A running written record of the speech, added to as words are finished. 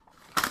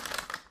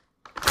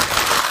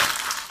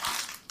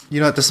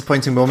that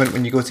disappointing moment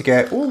when you go to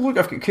get, oh look,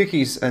 I've got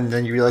cookies, and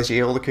then you realise you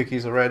ate all the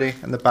cookies already,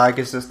 and the bag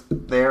is just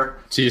there.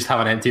 So you just have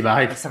an empty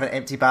bag? I just have an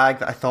empty bag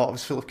that I thought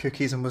was full of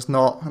cookies and was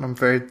not, and I'm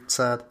very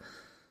sad.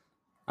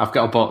 I've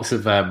got a box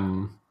of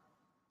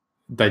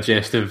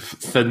digestive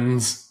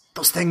thins.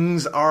 Those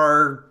things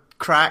are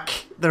crack.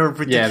 They're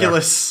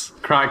ridiculous.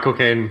 Yeah, crack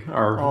cocaine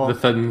or the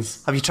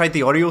thins. Have you tried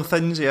the Oreo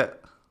thins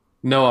yet?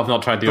 No, I've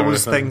not tried the Oreo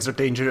thins. Those things are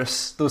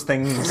dangerous. Those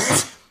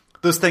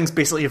things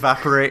basically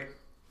evaporate.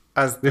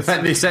 As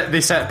they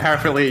sit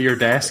perfectly at your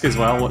desk as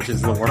well, which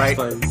is the worst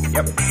thing.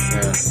 Yep.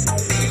 Yeah.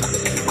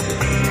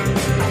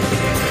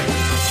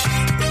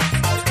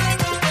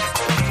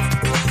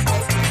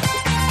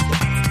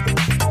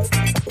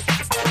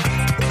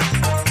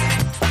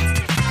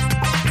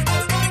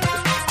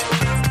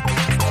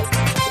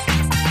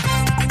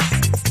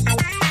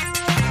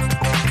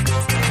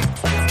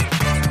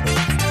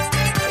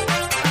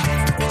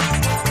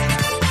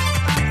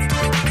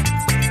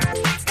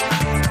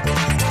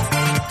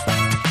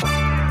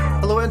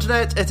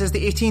 It is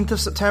the 18th of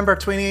September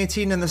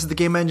 2018 and this is the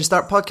Game Engine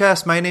Start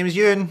podcast. My name is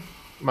Ewan.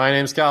 My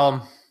name's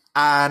Callum.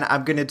 And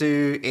I'm going to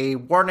do a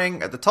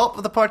warning at the top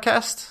of the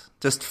podcast,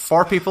 just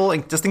for people,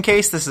 just in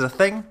case this is a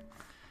thing.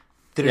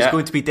 There is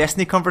going to be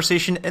Destiny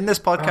conversation in this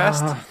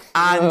podcast,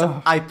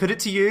 and I put it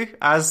to you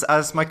as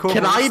my co-host.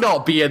 Can I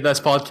not be in this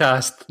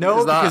podcast?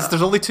 No, because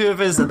there's only two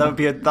of us, and that would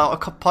be a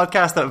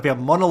podcast that would be a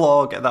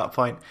monologue at that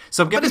point.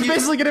 So but it's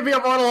basically going to be a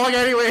monologue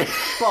anyway.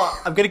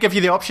 But I'm going to give you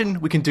the option: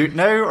 we can do it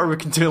now, or we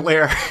can do it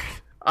later.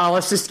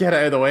 Let's just get it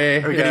out of the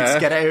way. Are we going to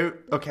get it out?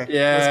 Okay.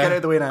 Yeah. Let's get it out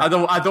of the way now. I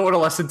don't want to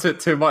listen to it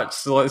too much,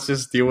 so let's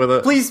just deal with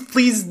it.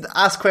 Please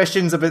ask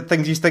questions about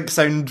things you think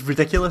sound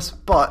ridiculous,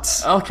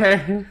 but...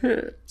 Okay.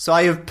 So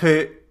I have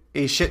put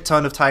a shit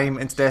ton of time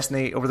into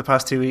Destiny over the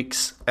past 2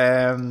 weeks.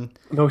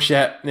 No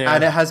shit. Yeah.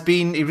 And it has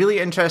been a really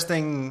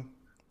interesting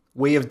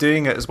way of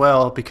doing it as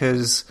well,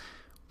 because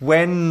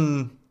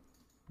when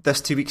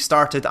this 2 weeks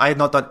started, I had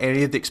not done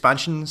any of the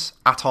expansions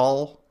at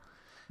all.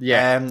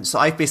 Yeah. So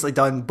I've basically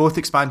done both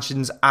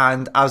expansions,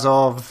 and as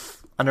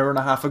of an hour and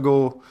a half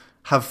ago,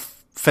 have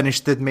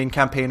finished the main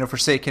campaign of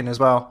Forsaken as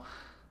well.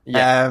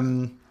 Yeah.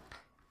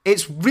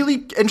 It's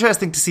really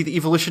interesting to see the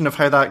evolution of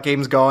how that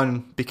game's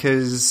gone,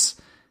 because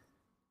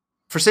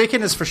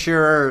Forsaken is for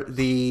sure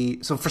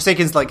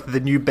Forsaken's like the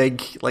new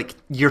big like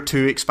year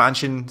 2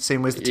 expansion,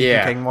 same way as the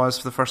Taken King was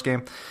for the first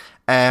game.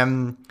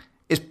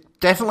 It's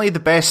definitely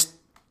the best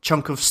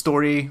chunk of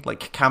story,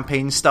 like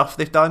campaign stuff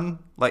they've done,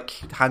 like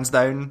hands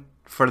down.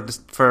 For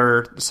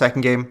the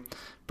second game,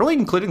 probably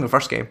including the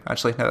first game,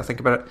 actually, now that I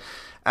think about it.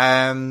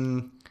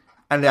 And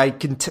I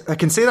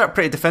can say that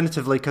pretty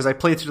definitively because I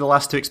played through the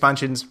last 2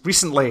 expansions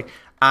recently,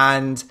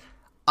 and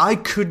I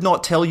could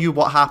not tell you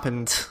what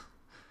happened.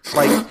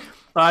 Like,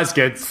 that's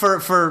good.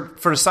 For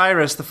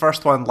Osiris, the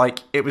first one, like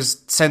it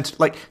was sent.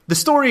 Like the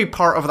story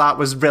part of that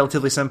was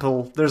relatively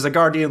simple. There's a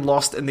guardian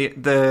lost in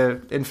the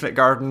Infinite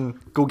Garden.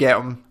 Go get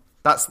him.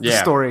 That's the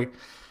story.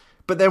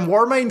 But then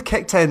Warmind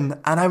kicked in,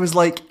 and I was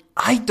like,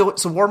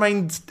 So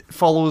Warmind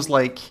follows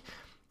like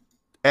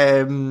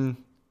one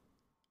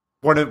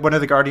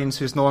of the Guardians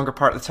who's no longer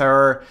part of the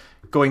tower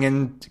going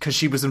in because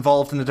she was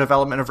involved in the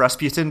development of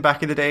Rasputin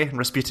back in the day, and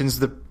Rasputin's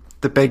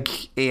the big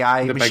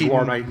AI machine. Big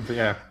Warmind,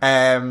 yeah.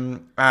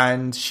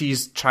 And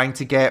she's trying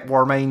to get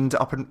Warmind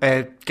up and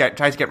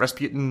trying to get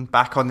Rasputin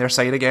back on their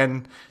side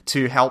again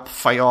to help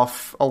fight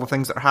off all the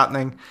things that are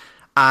happening.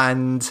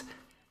 And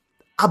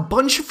a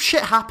bunch of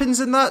shit happens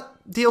in that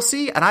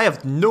DLC, and I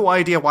have no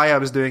idea why I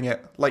was doing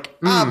it. Like,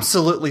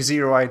 absolutely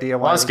zero idea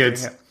why I was doing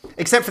it.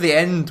 Except for the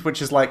end,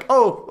 which is like,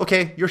 oh,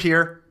 okay, you're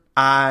here.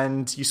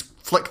 And you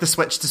flick the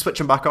switch to switch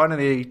him back on,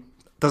 and he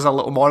does a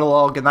little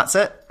monologue, and that's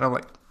it. And I'm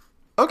like,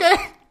 okay,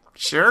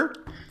 sure,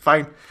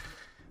 fine.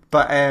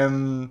 But,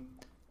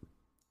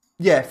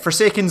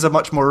 Forsaken's a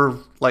much more,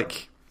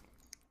 like,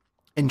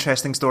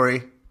 interesting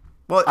story.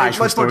 Well,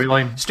 actual much more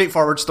storyline.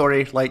 Straightforward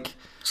story, like...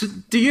 So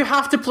do you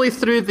have to play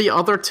through the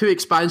other 2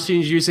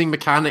 expansions using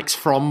mechanics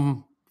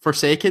from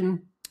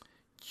Forsaken?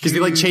 Because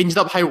they like changed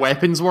up how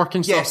weapons work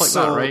and stuff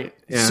that, right?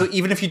 Yeah. So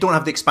even if you don't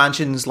have the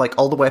expansions, like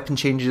all the weapon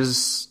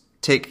changes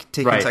take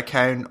into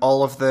account,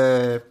 all of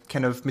the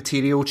kind of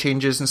material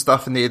changes and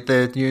stuff, and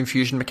the new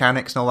infusion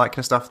mechanics and all that kind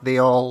of stuff, they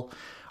all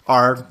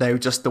are now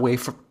just the way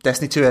for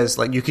Destiny 2 is.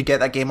 Like you could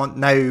get that game on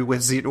now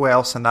with zero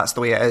else, and that's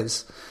the way it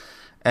is.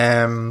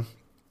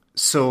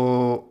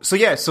 So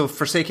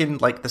Forsaken,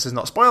 like, this is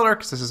not a spoiler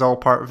because this is all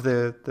part of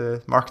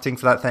the marketing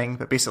for that thing,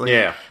 but basically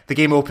the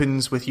game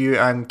opens with you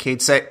and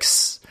Cayde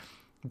 6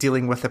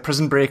 dealing with a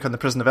prison break on the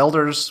Prison of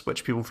Elders,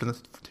 which people who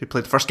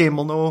played the first game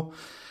will know.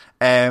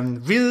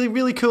 Really,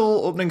 really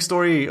cool opening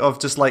story of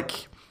just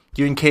like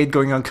you and Cayde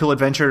going on cool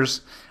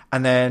adventures,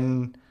 and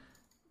then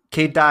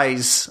Cayde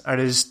dies and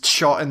is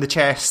shot in the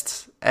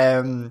chest,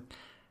 and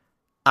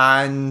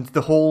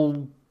the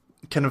whole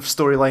kind of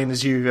storyline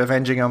is you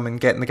avenging him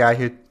and getting the guy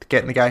who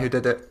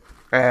did it.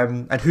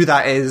 and who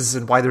that is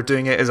and why they're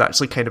doing it is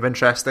actually kind of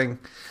interesting.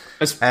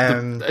 It's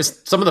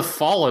some of the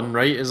Fallen,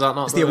 right? Is that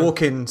not it's the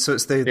Awoken? So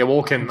it's the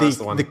Awoken. That's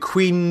the one. The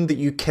queen that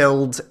you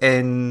killed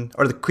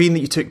or the queen that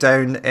you took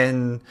down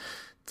in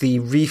the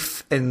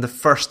reef in the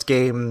first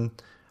game.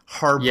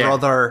 Her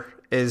brother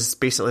is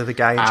basically the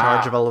guy in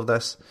charge of all of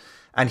this.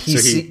 And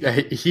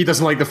he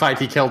doesn't like the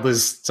fact he killed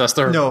his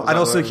sister. No, and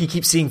also he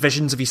keeps seeing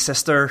visions of his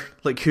sister,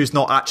 like who's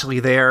not actually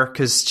there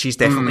because she's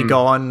definitely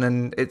gone,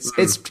 and it's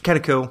kind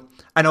of cool.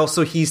 And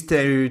also he's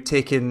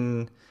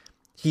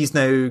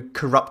now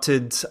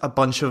corrupted a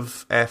bunch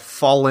of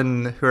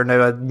Fallen who are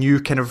now a new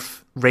kind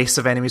of race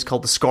of enemies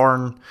called the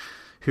Scorn,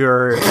 who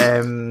are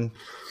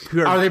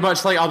they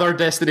much like other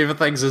Destiny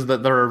things? Is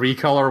that they're a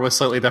recolor with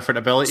slightly different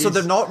abilities? So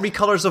they're not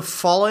recolors of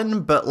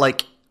Fallen, but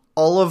like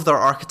all of their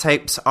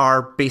archetypes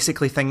are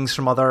basically things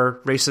from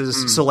other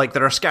races. So like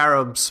there are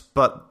Scarabs,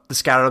 but the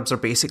Scarabs are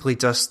basically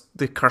just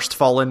the cursed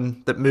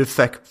Fallen that move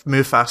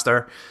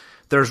faster.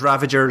 There's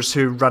Ravagers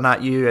who run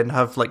at you and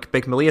have like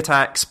big melee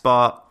attacks,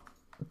 but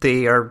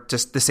they are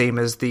just the same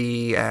as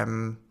the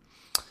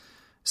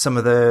some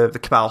of the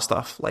Cabal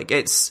stuff. Like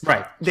it's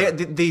right.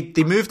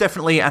 They move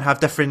differently and have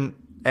different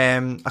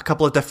a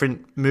couple of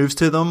different moves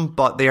to them,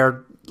 but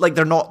they're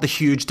not the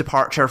huge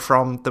departure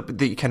from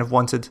that you kind of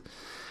wanted.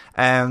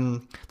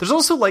 There's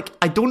also like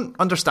I don't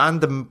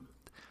understand them.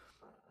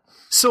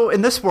 So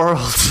in this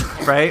world,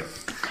 right?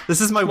 This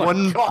is my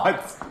God.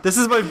 This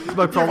is my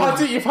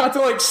problem. You've had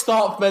to like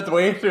stop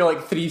midway through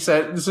like 3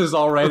 sentences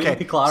already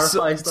to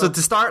clarify stuff. So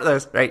to start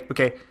this, right?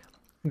 Okay,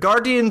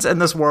 Guardians in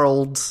this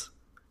world,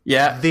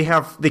 they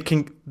have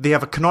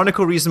a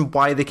canonical reason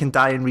why they can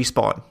die and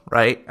respawn,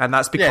 right? And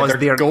that's because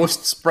their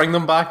ghosts bring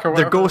them back, or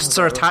whatever. Their ghosts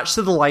are attached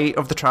to the light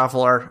of the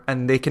Traveler,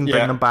 and they can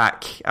bring them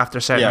back after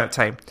a certain amount of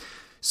time.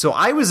 So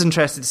I was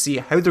interested to see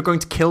how they're going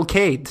to kill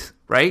Cade,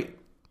 right?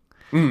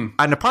 And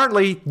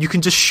apparently you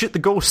can just shoot the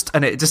ghost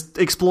and it just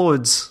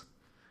explodes.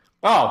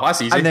 Oh,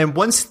 that's easy. And then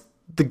once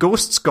the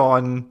ghost's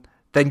gone,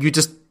 then you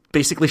just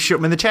basically shoot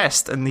him in the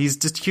chest and he's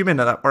just human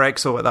or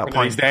Exo at that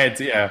point. He's dead,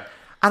 yeah.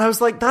 And I was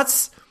like,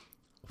 that's...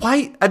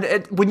 Why?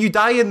 And when you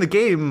die in the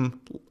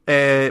game,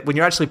 when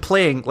you're actually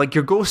playing, like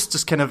your ghost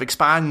just kind of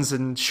expands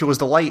and shows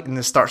the light and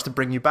it starts to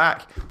bring you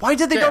back. Why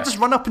did they not just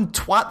run up and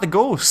twat the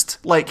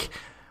ghost? Like...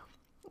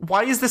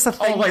 Why is this a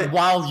thing? Oh, like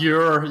while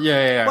you're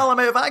Well, I'm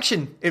out of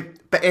action.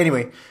 But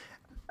anyway,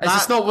 is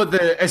this not what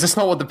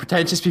the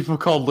pretentious people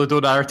call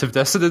ludonarrative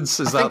dissonance?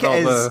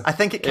 I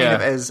think it kind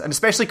of is, and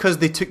especially because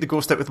they took the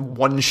ghost out with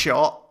one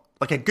shot,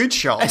 like a good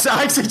shot. It's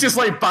actually just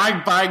like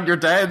bang bang, you're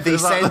dead. They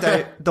send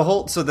out the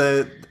whole. So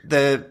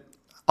the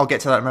I'll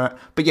get to that in a minute.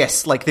 But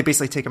yes, like they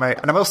basically take him out,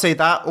 and I will say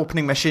that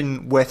opening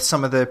mission with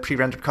some of the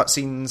pre-rendered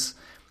cutscenes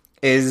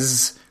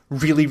is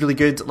really really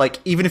good. Like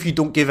even if you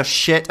don't give a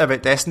shit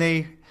about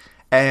Destiny.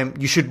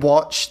 You should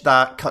watch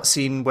that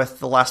cutscene with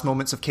the last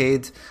moments of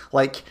Cade.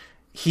 Like,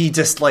 he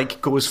just,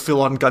 like, goes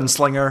full-on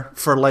gunslinger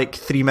for, like,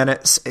 3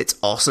 minutes. It's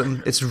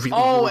awesome. It's really,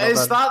 really well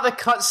is done. That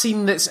the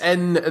cutscene that's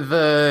in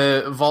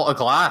the Vault of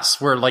Glass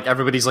where, like,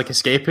 everybody's, like,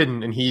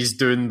 escaping and he's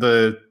doing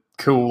the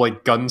cool,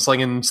 like,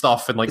 gunslinging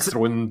stuff and, like,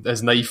 throwing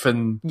his knife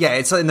and... Yeah,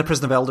 it's in the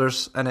Prison of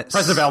Elders, and it's...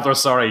 Prison of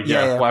Elders, sorry.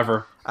 Yeah,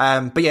 whatever.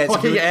 But yeah, it's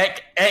fucking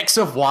X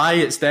of Y,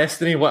 it's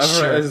Destiny,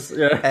 whatever it is.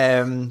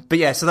 Yeah. But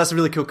yeah, so that's a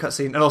really cool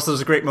cutscene, and also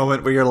there's a great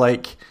moment where you're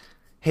like,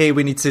 "Hey,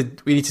 we need to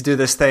do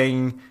this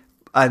thing,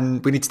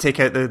 and we need to take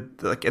out the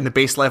like in the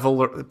base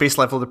level of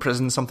the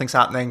prison. Something's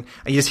happening,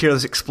 and you just hear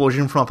this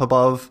explosion from up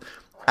above,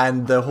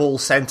 and the whole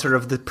center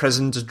of the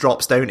prison just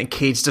drops down, and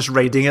Cade's just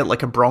riding it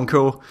like a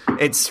bronco.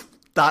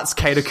 That's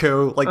kind of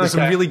cool. Like there's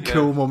some really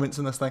cool moments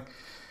in this thing.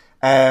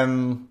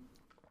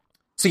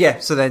 So yeah,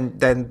 so then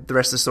the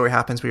rest of the story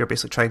happens where you're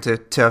basically trying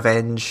to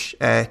avenge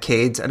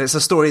Cade, and it's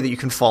a story that you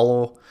can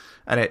follow,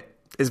 and it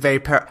is very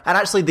and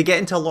actually they get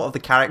into a lot of the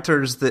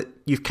characters that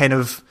you've kind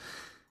of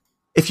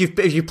if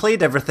you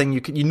played everything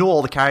you know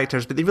all the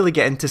characters, but they really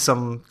get into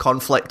some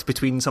conflict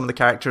between some of the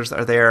characters that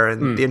are there,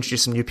 and they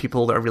introduce some new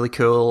people that are really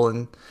cool,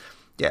 and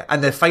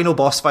the final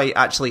boss fight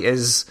actually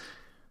is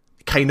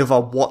kind of a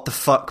what the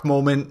fuck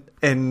moment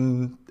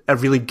in a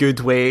really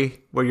good way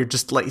where you're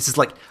just like it's just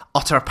like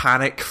utter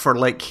panic for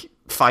like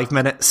 5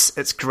 minutes.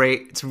 It's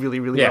great. It's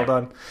really, really well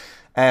done.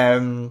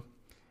 And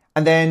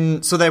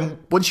then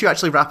once you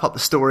actually wrap up the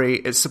story,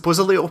 it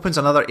supposedly opens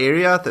another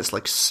area that's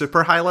like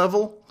super high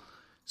level.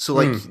 So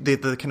like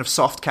the kind of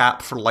soft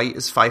cap for light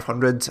is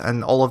 500,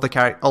 and all of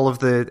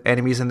the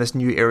enemies in this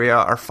new area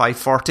are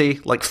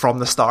 540, like from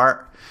the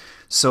start.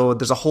 So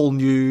there's a whole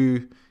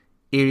new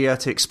area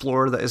to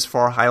explore that is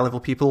for high level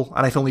people,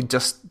 and I've only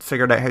just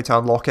figured out how to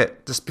unlock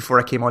it just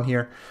before I came on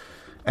here.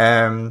 So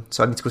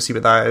I need to go see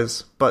what that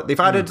is. But they've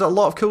added a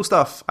lot of cool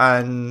stuff,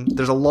 and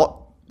there's a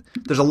lot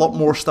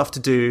more stuff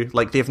to do.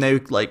 Like they've now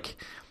like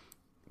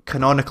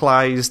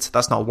canonicalized.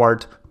 That's not a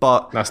word,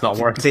 but that's not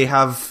a word. They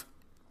have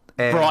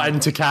brought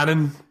into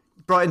canon,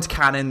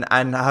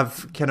 and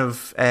have kind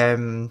of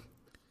turned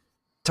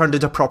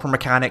into proper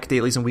mechanic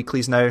dailies and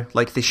weeklies now.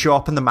 Like they show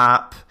up on the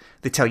map.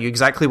 They tell you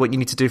exactly what you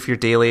need to do for your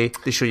daily.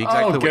 They show you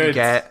exactly what you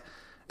get.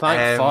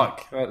 Thank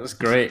fuck. That's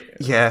great.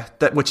 Yeah,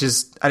 it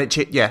was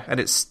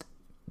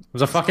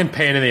a fucking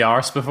pain in the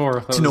arse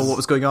before. Know what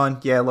was going on.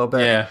 Yeah, a little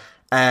bit. Yeah.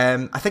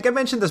 I think I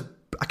mentioned this.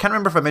 I can't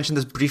remember if I mentioned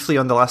this briefly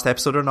on the last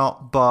episode or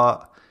not,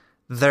 but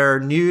their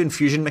new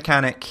infusion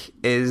mechanic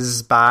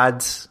is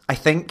bad, I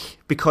think,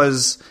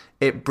 because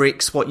it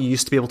breaks what you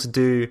used to be able to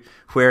do,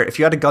 where if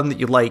you had a gun that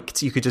you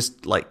liked, you could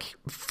just, like,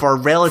 for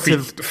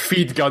relative...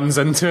 Feed guns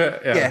into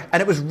it. Yeah,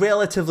 and it was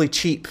relatively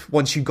cheap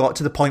once you got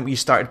to the point where you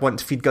started wanting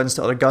to feed guns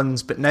to other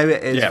guns, but now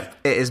it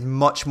is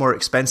much more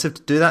expensive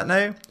to do that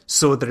now,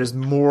 so there is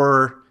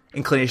more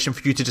inclination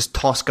for you to just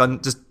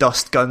just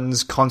dust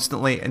guns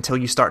constantly until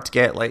you start to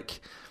get,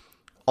 like,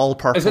 all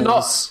purples. Is it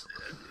not...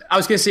 I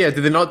was going to say,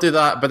 did they not do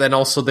that, but then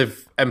also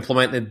they've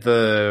implemented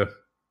the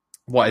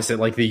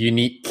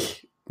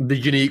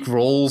unique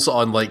roles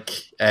on, like,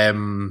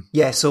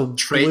 so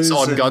traits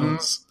on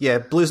guns. Yeah,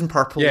 blues and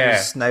purples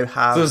now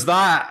have... There's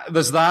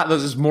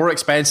that more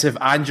expensive,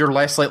 and you're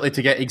less likely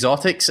to get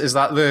exotics. Is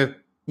that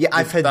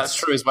that's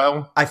true as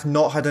well? I've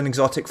not had an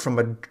exotic from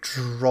a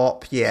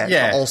drop yet.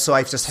 Yeah. But also,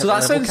 I've just hit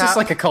that sounds just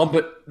like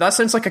that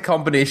sounds like a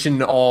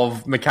combination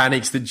of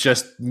mechanics that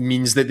just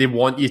means that they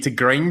want you to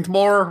grind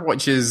more,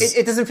 which is...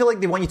 It doesn't feel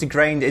like they want you to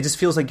grind. It just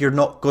feels like you're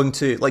not going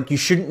to... Like, you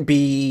shouldn't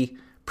be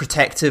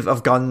protective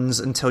of guns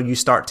until you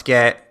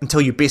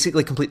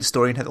basically complete the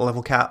story and hit the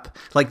level cap.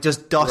 Like,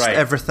 just dust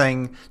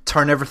everything,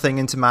 turn everything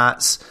into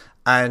mats,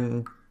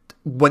 and...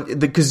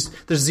 because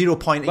there's 0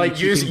 point in like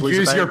use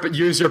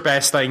your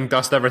best thing,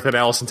 dust everything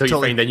else until you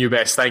find a new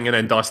best thing, and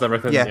then dust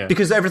everything. Yeah,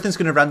 because everything's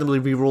going to randomly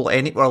re-roll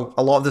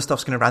a lot of the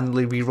stuff's going to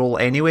randomly re-roll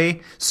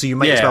anyway, so you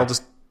might as well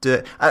just do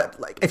it.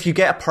 Like, if you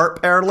get a perp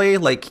early,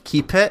 like,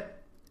 keep it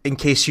in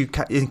case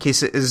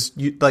it is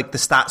like the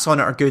stats on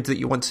it are good that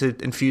you want to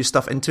infuse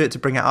stuff into it to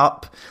bring it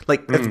up,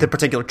 like if the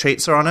particular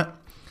traits are on it.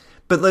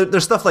 But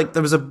there's stuff like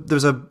there was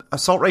a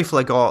assault rifle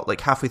I got like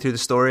halfway through the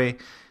story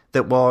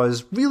that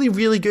was really,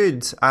 really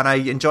good, and I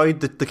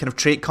enjoyed the kind of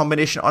trait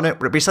combination on it,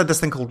 where it basically had this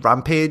thing called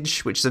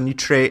Rampage, which is a new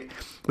trait,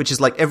 which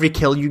is like every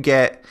kill you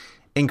get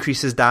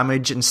increases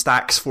damage and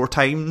stacks 4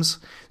 times.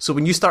 So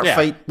when you start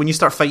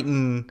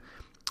fighting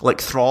like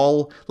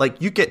Thrall,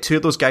 like you get 2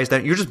 of those guys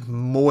down, you're just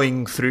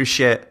mowing through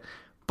shit.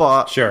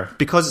 But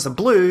because it's a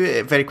blue,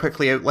 it very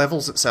quickly out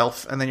levels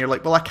itself, and then you're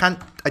like, well,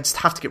 I just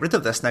have to get rid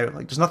of this now.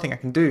 Like, there's nothing I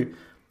can do,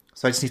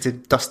 so I just need to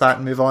dust that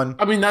and move on.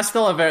 I mean, that's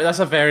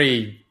a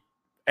very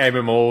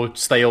MMO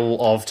style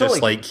of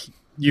just like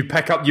you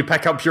pick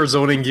up your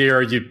zoning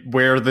gear, you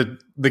wear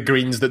the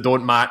greens that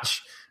don't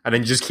match, and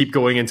then you just keep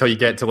going until you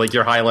get to like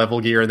your high level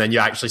gear, and then you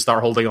actually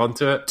start holding on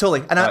to it.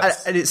 Totally.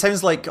 And it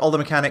sounds like all the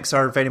mechanics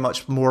are very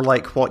much more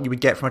like what you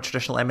would get from a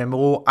traditional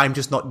MMO. I'm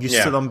just not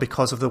used to them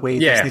because of the way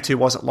Destiny 2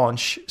 was at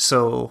launch.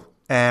 So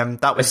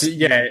that was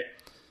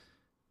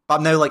But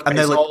I'm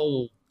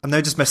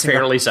now just missing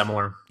fairly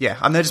similar. Yeah,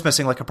 I'm now just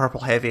missing like a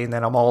purple heavy, and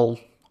then I'm all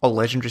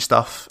legendary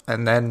stuff,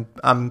 and then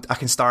I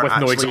can start with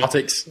no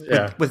exotics.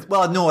 I've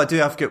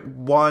got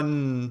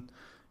one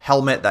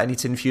helmet that I need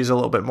to infuse a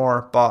little bit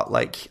more, but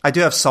like I do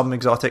have some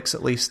exotics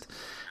at least.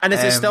 And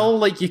is it still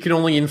like you can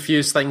only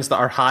infuse things that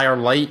are higher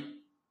light,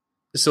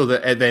 so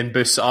that it then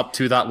boosts up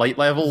to that light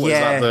level?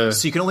 Yeah,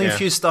 so you can only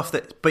infuse stuff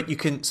but you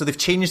can. So they've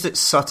changed it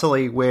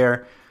subtly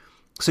where.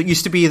 So it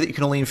used to be that you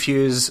can only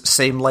infuse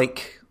same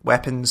like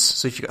weapons.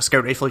 So if you've got a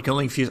scout rifle, you can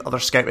only infuse other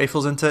scout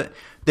rifles into it.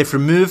 They've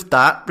removed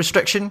that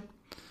restriction,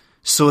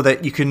 so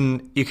that you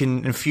can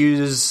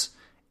infuse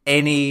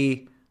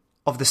any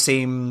of the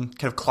same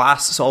kind of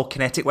class. So all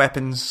kinetic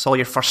weapons, so all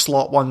your first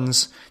slot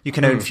ones, you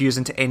can now infuse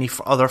into any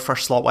other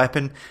first slot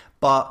weapon.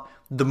 But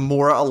the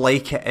more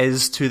alike it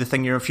is to the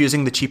thing you're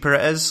infusing, the cheaper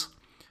it is.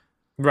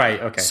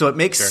 Right, okay. So it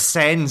makes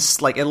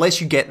sense, like,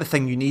 unless you get the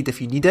thing you need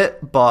if you need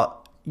it, but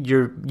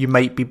you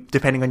might be,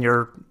 depending on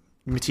your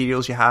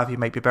materials you have, you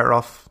might be better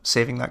off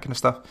saving that kind of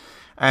stuff.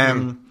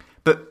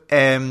 But,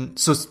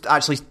 so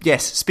actually,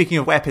 yes, speaking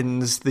of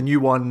weapons, the new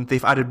one,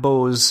 they've added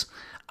bows,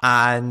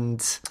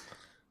 and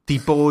the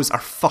bows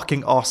are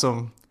fucking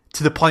awesome,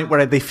 to the point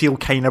where they feel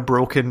kind of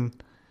broken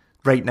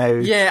right now.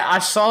 Yeah, I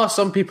saw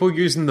some people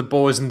using the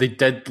bows, and they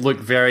did look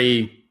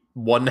very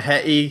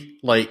one-hitty,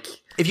 like...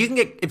 If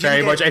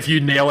you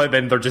nail it,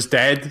 then they're just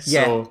dead.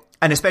 Yeah, so.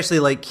 And especially,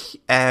 like...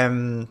 I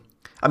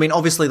mean,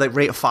 obviously, like,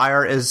 rate of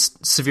fire is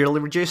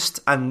severely reduced,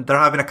 and there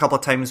have been a couple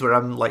of times where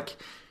I'm, like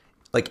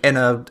in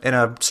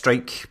a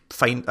strike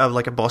fight,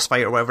 like a boss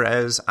fight or whatever it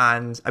is,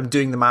 and I'm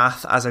doing the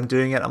math as I'm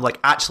doing it. I'm like,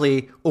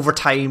 actually, over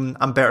time,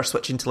 I'm better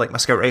switching to like my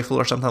scout rifle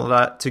or something like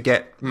that to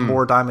get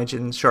more damage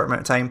in a short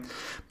amount of time.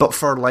 But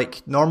for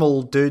like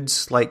normal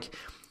dudes, like,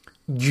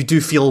 you do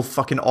feel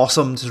fucking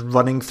awesome just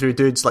running through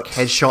dudes, like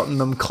headshotting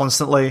them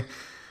constantly.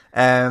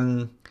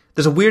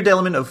 There's a weird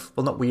element of,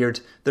 well, not weird.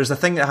 There's a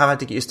thing that I've had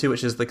to get used to,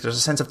 which is like there's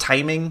a sense of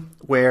timing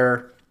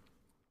where,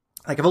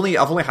 like, I've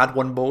only had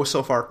one bow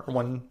so far, or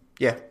one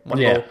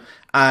bow,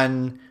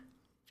 and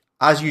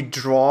as you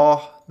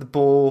draw the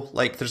bow,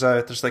 like there's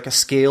like a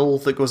scale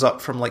that goes up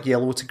from like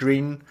yellow to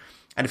green,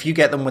 and if you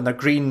get them when they're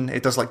green,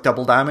 it does like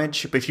double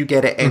damage. But if you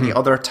get it any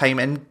other time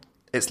in,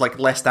 it's like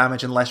less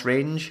damage and less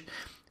range.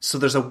 So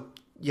there's a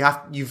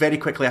you very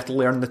quickly have to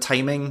learn the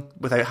timing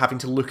without having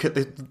to look at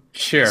the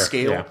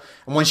scale. Yeah.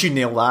 And once you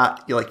nail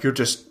that,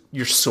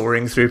 you're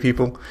soaring through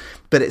people.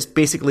 But it's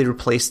basically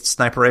replaced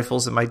sniper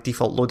rifles in my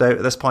default loadout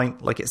at this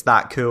point. Like, it's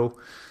that cool.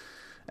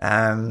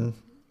 So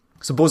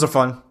bows are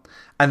fun.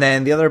 And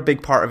then the other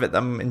big part of it that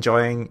I'm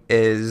enjoying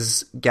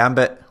is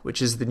Gambit,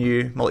 which is the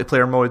new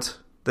multiplayer mode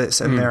that's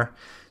in there.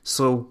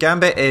 So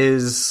Gambit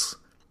is...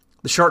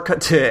 The shortcut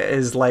to it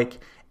is,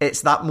 like,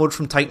 it's that mode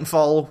from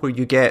Titanfall where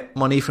you get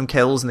money from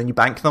kills and then you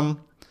bank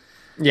them.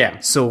 Yeah.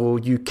 So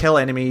you kill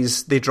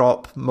enemies, they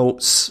drop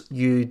motes,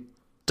 you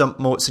dump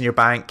motes in your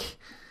bank.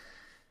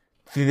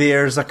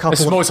 There's a couple...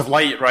 It's motes of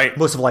light, right?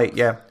 Motes of light,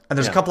 yeah. And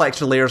there's a couple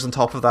extra layers on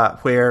top of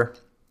that where...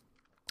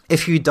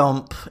 If you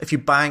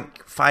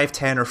bank 5,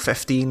 10, or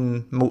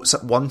 15 motes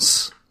at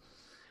once,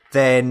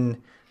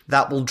 then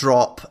that will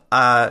drop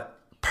a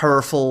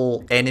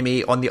powerful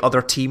enemy on the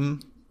other team.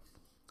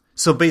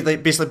 So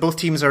basically, both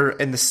teams are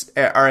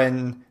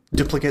in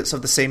duplicates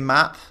of the same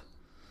map.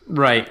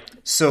 Right.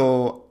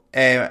 So,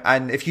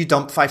 and if you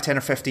dump 5, 10,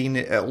 or 15,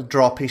 it'll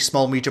drop a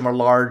small, medium, or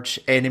large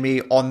enemy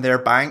on their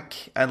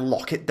bank and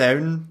lock it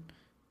down.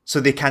 So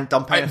they can't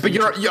dump anything.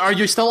 But are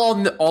you still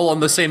all on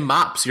the same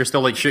maps? You're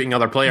still like shooting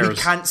other players. You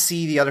can't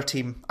see the other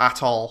team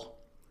at all.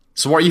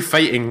 So what are you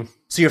fighting?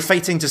 So you're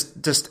fighting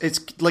just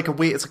it's like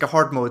a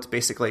horde mode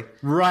basically.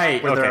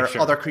 Right. Where there are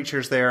other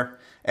creatures there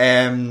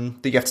that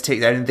you have to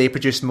take down, and they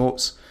produce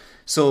motes.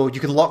 So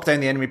you can lock down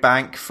the enemy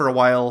bank for a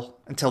while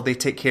until they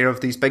take care of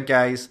these big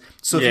guys.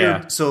 So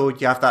so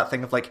you have that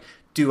thing of like,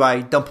 do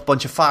I dump a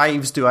bunch of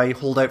 5s? Do I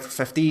hold out for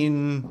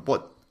 15?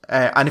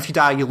 And if you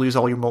die, you lose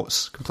all your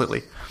motes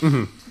completely.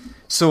 Mm-hmm.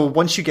 So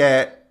once you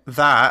get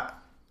that,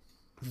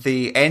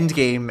 the end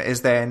game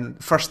is then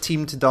first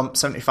team to dump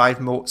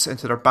 75 motes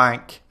into their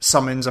bank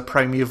summons a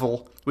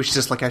primeval, which is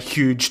just like a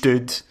huge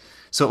dude.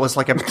 So it was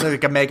like a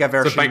mega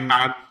version. It's a big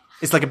man.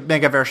 It's like a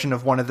mega version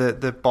of one of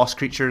the boss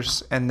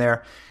creatures in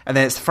there. And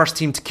then it's the first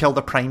team to kill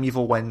the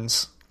primeval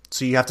wins.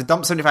 So you have to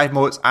dump 75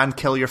 motes and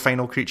kill your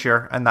final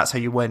creature, and that's how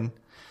you win.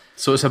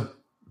 So it's a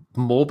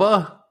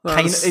MOBA?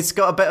 It's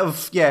got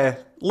a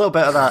little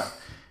bit of that.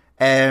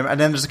 And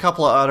then there's a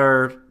couple of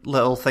other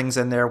little things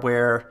in there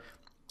where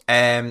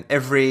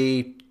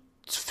every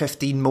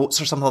 15 motes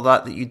or something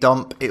like that you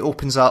dump, it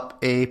opens up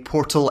a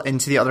portal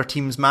into the other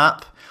team's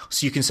map.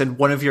 So you can send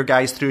one of your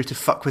guys through to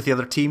fuck with the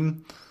other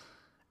team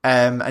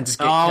and just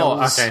get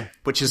kills,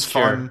 which is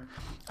fun.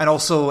 And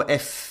also,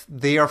 if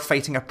they are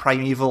fighting a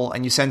primeval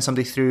and you send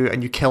somebody through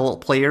and you kill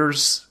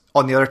players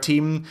on the other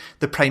team,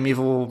 the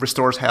primeval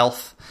restores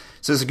health.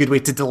 So it's a good way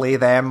to delay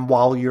them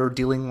while you're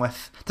dealing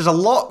with... There's a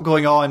lot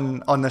going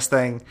on this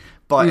thing,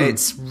 but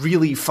it's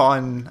really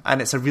fun,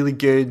 and it's a really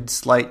good,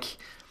 like,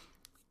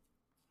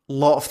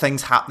 lot of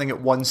things happening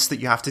at once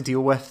that you have to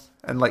deal with.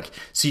 And, like,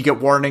 so you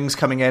get warnings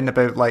coming in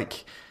about,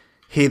 like,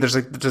 hey,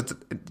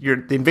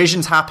 the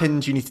invasion's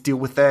happened, you need to deal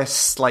with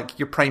this, like,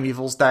 your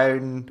primeval's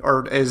down,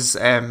 or has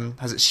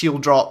its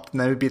shield dropped,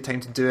 now would be a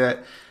time to do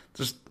it.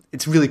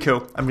 It's really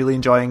cool. I'm really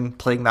enjoying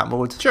playing that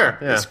mode. Sure,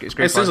 yeah. It's great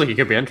fun. It sounds like it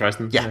could be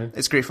interesting. Yeah,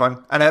 it's great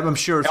fun. And I'm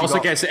sure if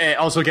it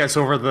also gets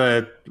over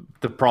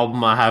the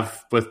problem I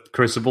have with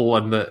Crucible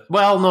and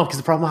because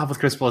the problem I have with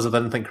Crucible is I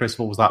didn't think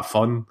Crucible was that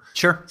fun.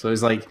 Sure. So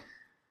it's like,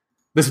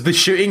 the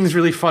shooting's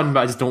really fun,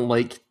 but I just don't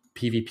like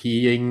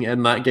PvPing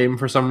in that game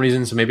for some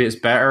reason, so maybe it's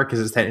better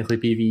because it's technically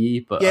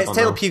PvE. But yeah, it's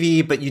technically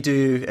PvE, but you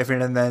do every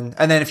now and then.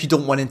 And then if you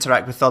don't want to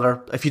interact with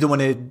if you don't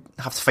want to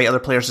have to fight other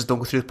players, just don't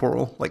go through the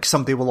portal. Like,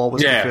 somebody will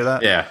always go through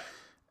that. Yeah.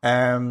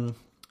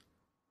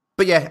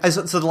 But yeah,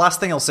 so the last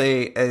thing I'll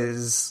say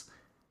is,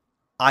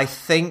 I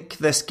think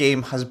this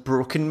game has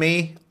broken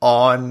me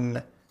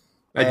on...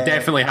 It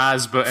definitely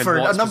has, but for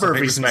a number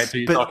of reasons. Are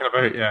you talking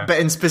about? Yeah. But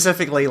in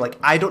specifically, like,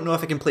 I don't know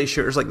if I can play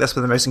shooters like this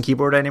with a mouse and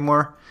keyboard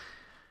anymore.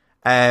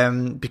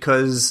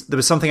 Because there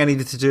was something I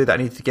needed to do that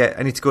I need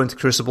to go into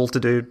Crucible to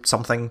do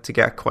something to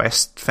get a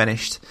quest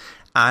finished.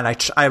 And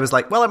I was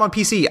like, well, I'm on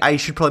PC, I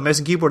should probably mouse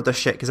and keyboard this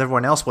shit because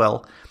everyone else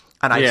will.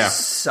 And I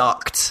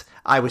sucked.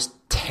 I was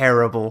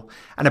terrible.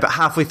 And about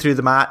halfway through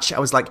the match, I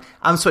was like,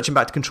 I'm switching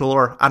back to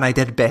controller, and I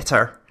did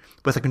better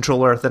with a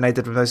controller than I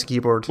did with mouse and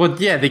keyboard.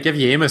 Well, yeah, they give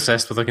you aim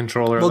assist with a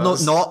controller. Well,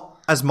 not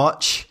as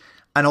much.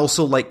 And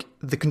also, like,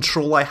 the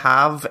control I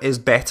have is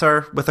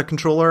better with a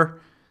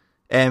controller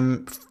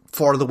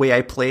for the way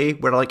I play,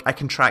 where, like, I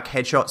can track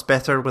headshots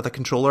better with a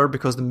controller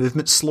because the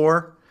movement's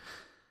slower.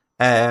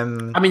 I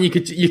mean, you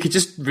could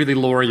just really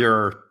lower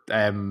your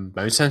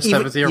mouse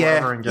sensitivity or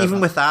whatever. And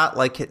even with that,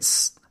 like,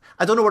 it's...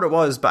 I don't know what it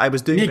was, but I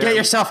was doing... You get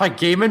yourself a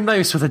gaming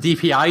mouse with a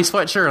DPI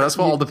switcher. That's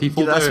what all the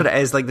people do. That's what it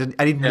is. Like,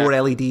 I need more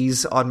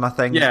LEDs on my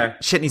thing. Yeah.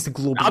 Shit needs to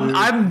glow blue.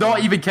 I'm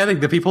not even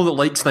kidding. The people that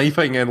like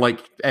sniping and like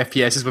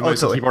FPSs with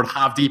mouse and keyboard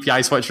have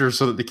DPI switchers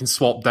so that they can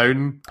swap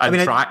down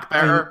and track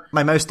better.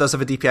 My mouse does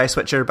have a DPI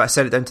switcher, but I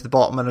set it down to the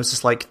bottom and I was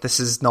just like, this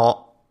is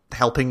not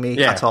helping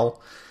me at all.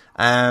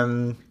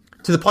 To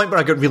the point where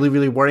I got really,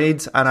 really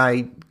worried and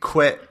I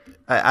quit.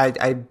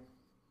 I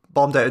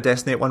bombed out of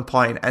Destiny at one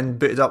point and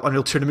booted up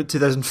Unreal Tournament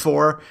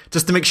 2004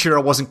 just to make sure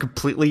I wasn't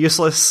completely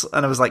useless.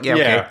 And I was like,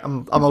 okay,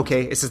 I'm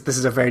okay. This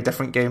is a very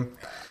different game.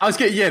 I was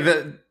good. Yeah,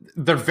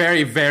 they're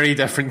very, very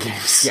different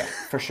games. Yeah,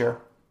 for sure.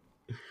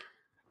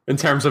 In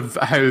terms of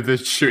how the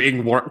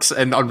shooting works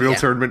in Unreal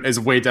Tournament is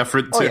way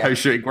different to how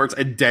shooting works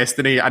in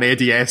Destiny, an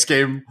ADS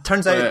game.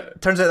 Turns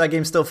out that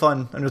game's still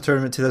fun. Unreal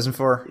Tournament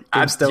 2004.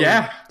 Game's still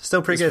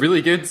pretty good. It's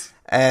really good.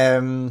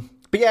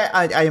 But yeah,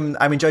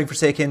 I'm enjoying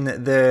Forsaken.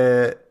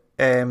 The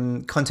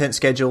content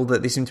schedule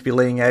that they seem to be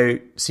laying out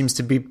seems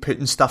to be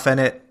putting stuff in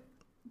it.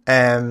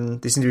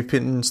 They seem to be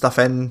putting stuff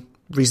in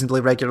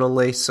reasonably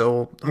regularly,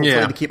 so hopefully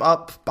they keep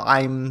up. But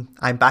I'm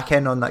back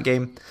in on that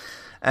game.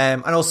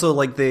 And also,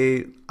 like,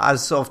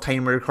 as of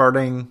time we're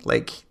recording,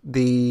 like,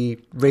 the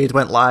raid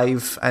went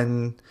live,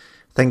 and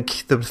I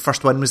think the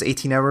first one was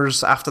 18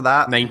 hours after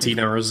that. 19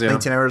 hours,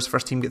 19 hours,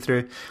 first team get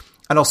through.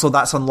 And also,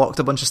 that's unlocked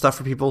a bunch of stuff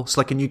for people. So,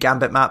 like, a new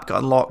Gambit map got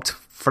unlocked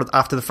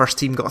after the first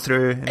team got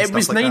through. And it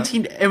was like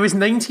 19. That. It was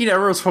 19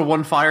 hours for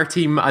one fire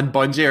team, and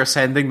Bungie are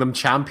sending them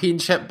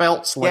championship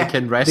belts, like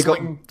in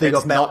wrestling. They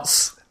got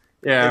belts.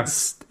 Yeah,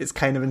 it's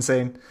kind of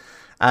insane.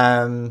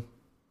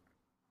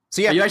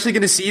 So yeah, are you actually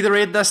going to see the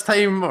raid this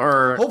time,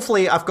 or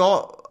hopefully? There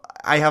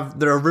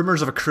are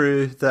rumors of a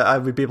crew that I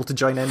would be able to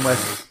join in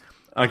with.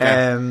 Okay.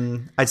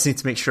 I just need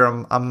to make sure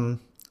I'm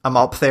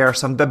up there.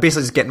 So I'm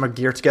basically just getting my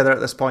gear together at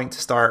this point to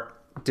start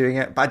doing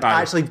it. But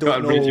I actually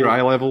don't know. Read your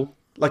eye level.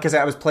 Like I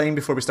said, I was playing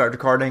before we started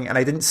recording, and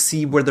I didn't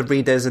see where the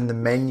raid is in the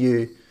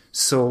menu,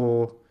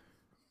 so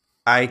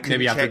I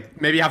couldn't check.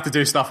 Maybe you have to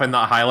do stuff in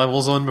that high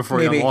level zone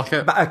before you unlock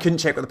it. But I couldn't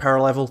check what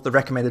the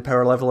recommended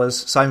power level is.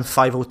 So I'm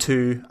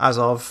 502 as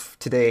of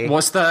today.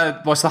 What's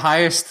the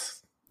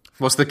highest?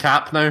 What's the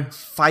cap now?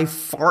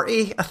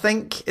 540, I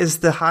think, is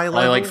the high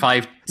level. Like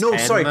 510. No,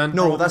 sorry, then,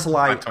 no, that's a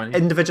lie. 520.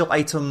 Individual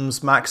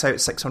items max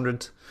out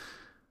 600.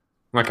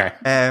 Okay.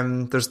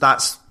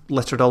 That's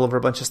littered all over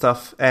a bunch of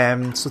stuff.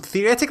 So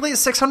theoretically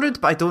it's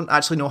 600, but I don't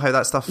actually know how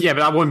that stuff. Yeah,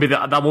 but that won't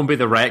be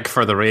the rec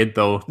for the raid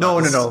though. No.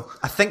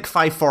 I think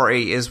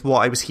 540 is what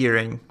I was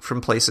hearing from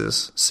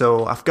places.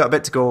 So I've got a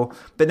bit to go,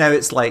 but now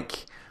it's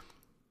like,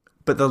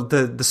 but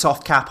the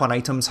soft cap on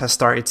items has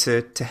started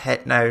to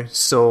hit now,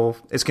 so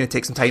it's going to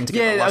take some time to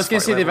get. Yeah, I was going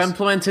to say they've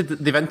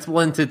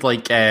implemented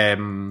like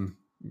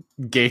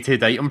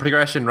gated item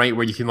progression, right,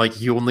 where you can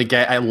you only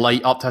get a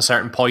light up to a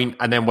certain point,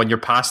 and then when you're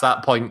past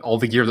that point, all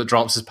the gear that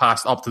drops is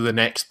passed up to the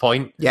next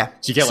point. Yeah,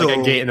 so you get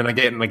a gate and then a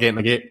gate and a gate and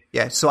a gate.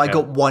 Yeah, so I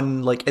got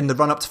one, like, in the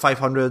run up to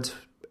 500,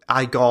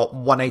 I got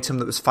one item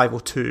that was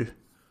 502,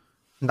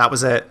 and that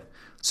was it.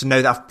 So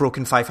now that I've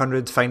broken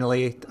 500,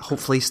 finally,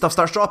 hopefully stuff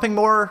starts dropping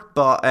more.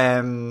 But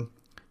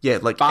yeah,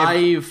 like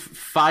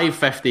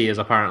 550 is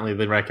apparently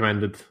the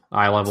recommended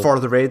eye level for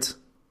the raid.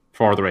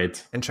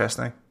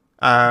 Interesting.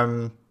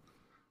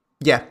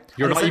 Yeah,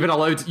 you're not even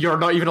allowed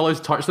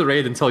to touch the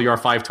raid until you're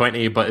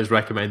 520, but it's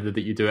recommended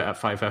that you do it at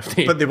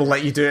 550. But they will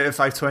let you do it at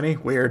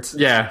 520. Weird.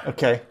 Yeah.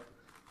 Okay.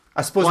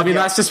 I suppose. Well, I mean,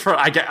 that's just for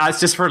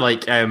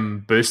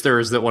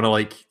boosters that want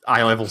to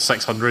eye level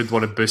 600,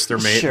 want to boost their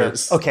mate. Sure.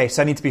 Okay,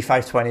 so I need to be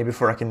 520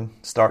 before I can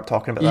start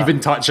talking about that.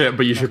 Even touch it,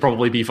 but you should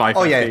probably be 550.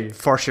 Oh yeah,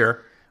 for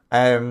sure.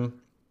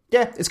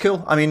 Yeah, it's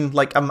cool. I mean,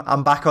 like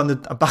I'm back on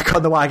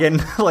the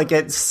wagon. Like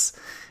it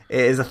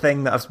is a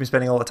thing that I've been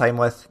spending a lot of time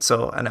with.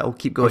 So, and it'll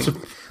keep going.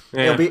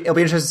 Yeah. It'll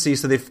be interesting to see.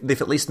 So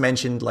they've at least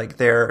mentioned like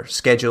their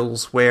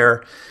schedules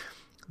where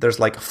there's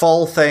like a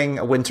fall thing,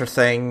 a winter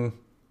thing,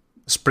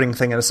 spring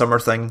thing, and a summer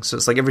thing. So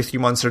it's like every few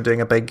months they're doing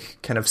a big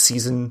kind of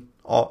season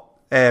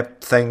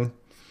thing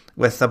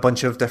with a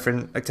bunch of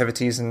different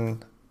activities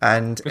and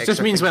it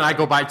just means when I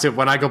go back to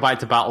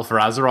Battle for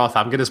Azeroth,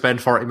 I'm going to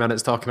spend 40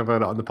 minutes talking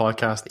about it on the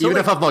podcast. Even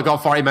if I've not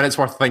got 40 minutes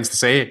worth of things to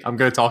say, I'm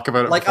going to talk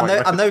about it. Like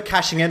I'm now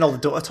cashing in all the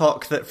Dota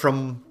talk that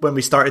from when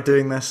we started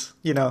doing this.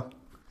 You know,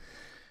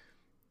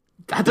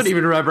 I don't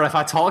even remember if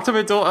I talked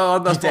about Dota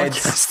on this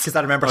podcast because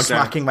I remember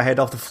smacking my head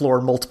off the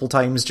floor multiple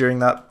times during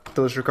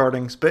those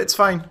recordings. But it's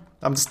fine.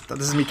 This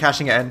is me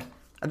cashing it in,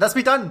 and that's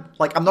me done.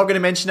 Like I'm not going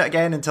to mention it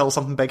again until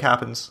something big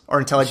happens or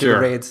until I do a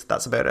raid.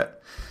 That's about it.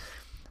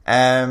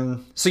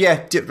 So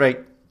yeah, right.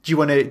 Do you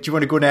want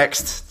to go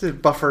next to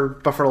buffer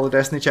all the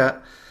Destiny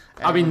chat?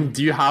 I mean,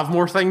 do you have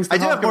more things? I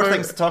do have more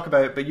things to talk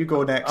about, but you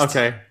go next.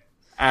 Okay.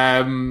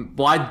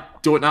 Well, I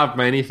don't have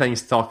many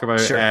things to talk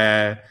about. Sure.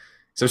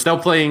 So I'm still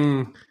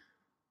playing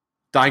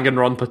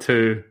Danganronpa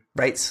 2,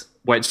 right?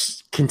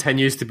 Which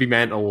continues to be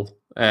mental.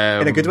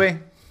 In a good way.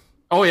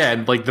 Oh yeah,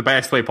 in like the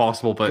best way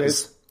possible, but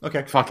it's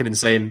fucking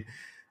insane.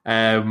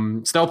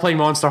 Still playing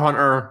Monster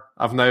Hunter.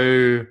 I've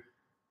now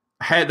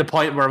hit the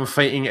point where I'm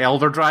fighting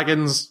Elder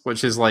Dragons,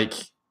 which is like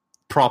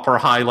proper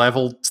high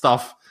level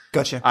stuff.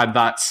 Gotcha. And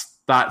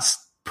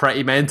that's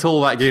pretty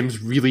mental. That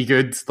game's really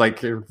good,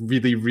 like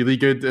really, really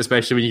good,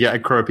 especially when you get a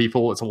crew of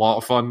people. It's a lot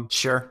of fun.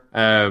 Sure.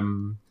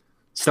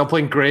 Still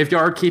playing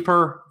Graveyard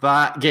Keeper.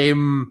 That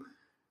game,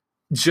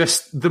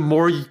 just the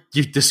more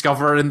you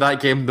discover in that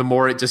game, the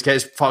more it just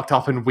gets fucked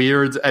up and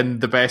weird in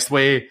the best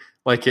way.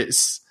 Like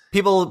it's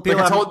People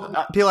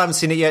haven't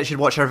seen it yet. Should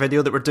watch our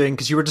video that we're doing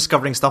because you were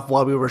discovering stuff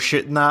while we were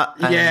shooting that.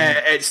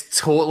 Yeah, it's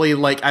totally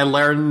like I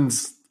learned.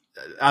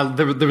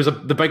 There was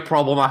the big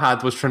problem I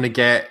had was trying to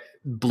get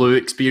blue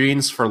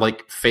experience for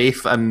like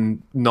faith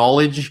and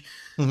knowledge,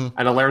 and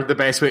I learned the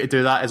best way to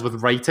do that is with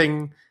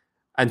writing.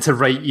 And to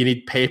write, you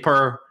need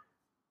paper.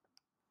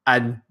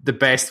 And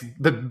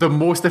the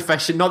most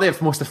efficient, not the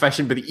most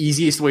efficient, but the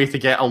easiest way to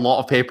get a lot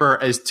of paper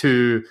is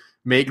to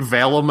make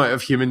vellum out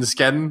of human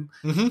skin.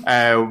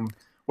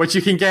 Which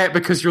you can get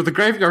because you're the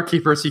graveyard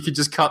keeper, so you can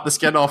just cut the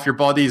skin off your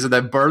bodies and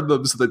then burn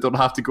them so they don't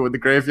have to go in the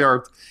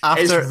graveyard.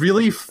 It's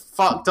really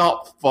fucked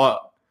up,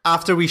 but...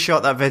 After we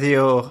shot that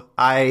video,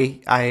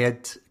 I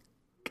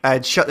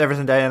had shut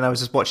everything down and I was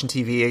just watching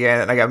TV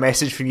again, and I got a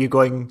message from you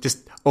going,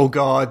 just, oh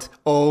God,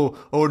 oh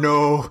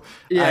no.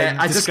 Yeah,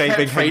 I just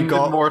kept finding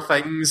more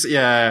things,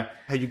 yeah.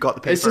 How you got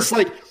the paper. It's just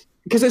like...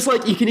 Because it's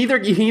like, you can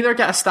either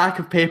get a stack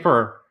of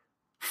paper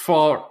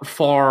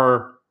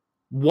for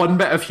one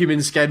bit of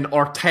human skin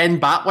or 10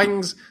 bat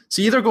wings.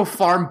 So you either go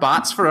farm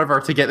bats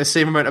forever to get the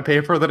same amount of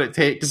paper that it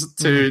takes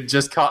to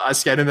just cut a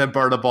skin and then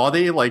burn a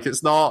body. Like,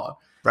 it's not...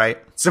 Right.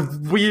 It's a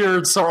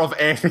weird sort of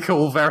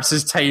ethical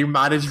versus time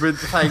management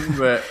thing.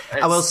 But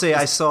I will say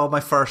I saw my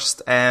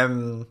first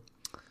Graveyard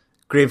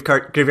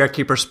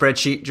Keeper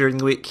spreadsheet during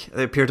the week.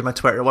 It appeared on my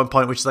Twitter at one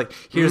point, which is like,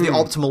 here's the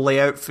optimal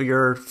layout for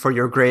your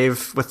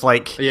grave with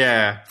like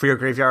for your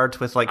graveyard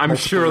with like I'm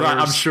sure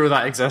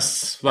that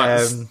exists.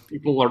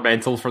 People are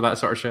mental for that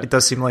sort of shit. It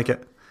does seem like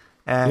it.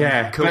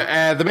 Cool.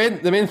 But,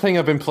 the main thing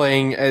I've been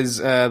playing is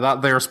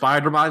that their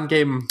Spider-Man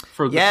game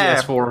for the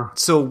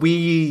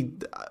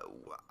PS4.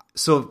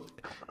 So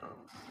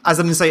as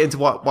an insight into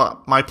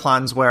what my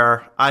plans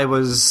were, I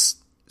was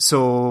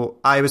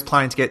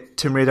planning to get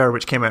Tomb Raider,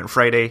 which came out on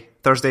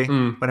Thursday,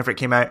 whenever it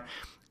came out,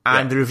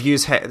 and the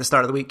reviews hit at the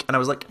start of the week, and I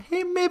was like,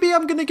 hey, maybe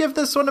I'm going to give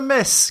this one a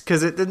miss,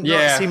 because it didn't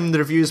seem the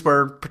reviews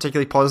were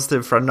particularly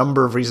positive for a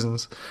number of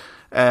reasons.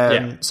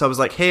 So I was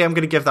like, hey, I'm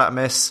going to give that a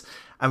miss,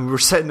 and we were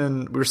sitting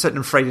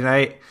on Friday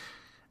night,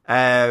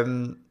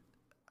 and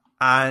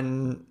my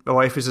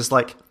wife was just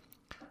like,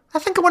 I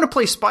think I want to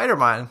play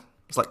Spider-Man.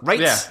 I was like, right.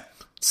 Yeah.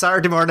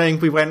 Saturday morning,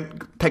 we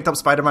picked up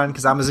Spider-Man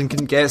because Amazon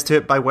couldn't get us to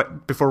it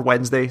before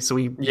Wednesday, so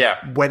we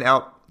went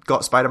out,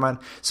 got Spider-Man.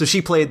 So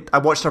I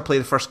watched her play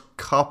the first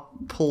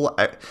couple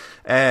up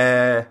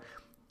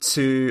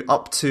to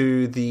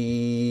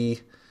the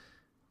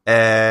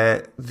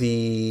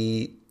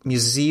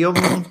museum,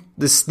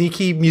 the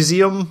sneaky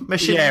museum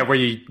mission. Yeah, where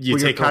you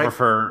take over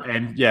for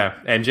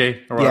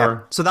MJ or whatever. Yeah,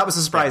 so that was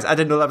a surprise. I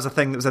didn't know that was a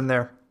thing that was in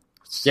there.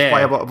 Yeah,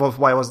 why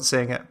I wasn't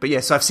saying it. But yeah,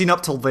 so I've seen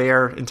up till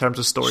there in terms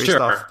of story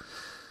stuff.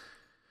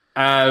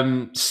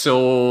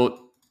 So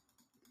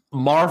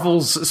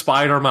Marvel's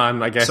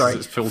Spider-Man, I guess is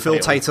its full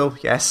title,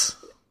 yes,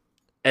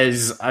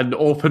 is an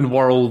open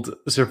world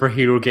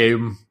superhero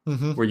game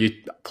where you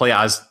play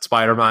as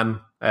Spider-Man.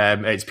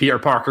 It's Peter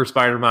Parker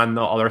Spider-Man,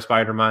 not other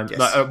Spider-Man. Yes.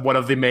 Not, one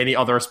of the many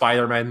other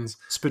Spider-Mans.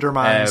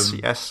 Spider-Mans,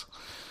 yes.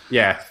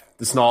 Yeah,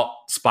 it's not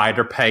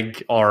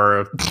Spider-Pig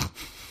or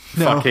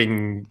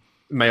fucking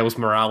Miles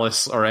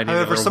Morales or any.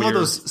 However, some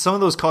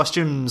of those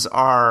costumes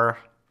are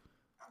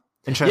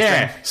interesting.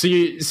 Yeah, so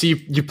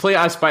you play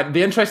as Spider.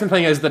 The interesting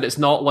thing is that it's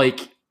not like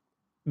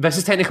this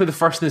is technically the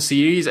first in the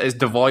series. It's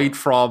devoid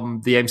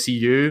from the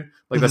MCU.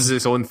 Like this is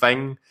its own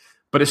thing,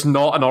 but it's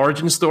not an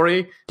origin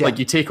story. Yeah. Like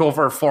you take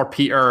over for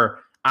Peter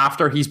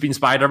after he's been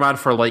Spider-Man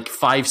for like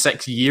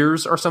 5-6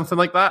 years or something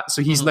like that.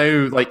 So he's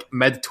now like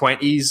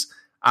mid-20s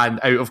and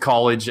out of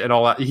college and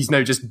all that. He's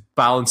now just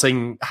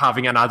balancing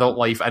having an adult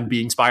life and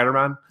being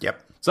Spider-Man. Yep.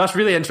 So that's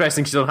really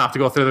interesting because you don't have to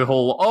go through the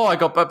whole, I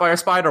got bit by a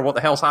spider, what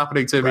the hell's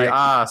happening to me?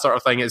 Sort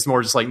of thing. It's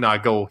more just like, nah,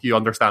 go. You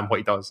understand what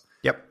he does.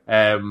 Yep.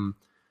 And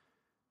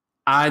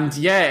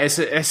yeah,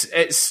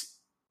 it's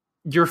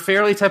your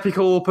fairly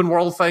typical open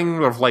world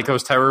thing of like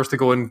those towers to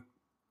go and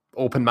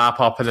open map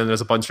up, and then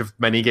there's a bunch of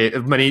many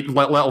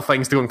little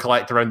things to go and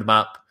collect around the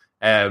map.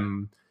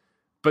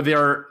 But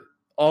they're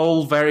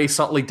all very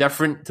subtly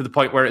different to the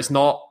point where it's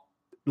not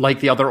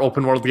like the other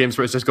open world games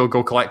where it's just go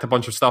collect a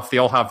bunch of stuff. They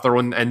all have their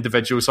own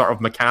individual sort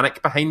of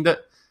mechanic behind it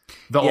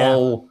that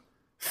all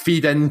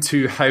feed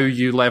into how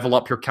you level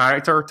up your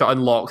character to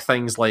unlock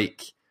things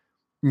like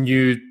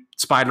new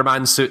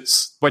Spider-Man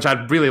suits, which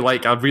I'd really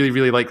like. I really,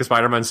 really like the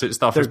Spider-Man suit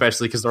stuff,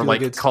 especially because they're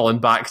like calling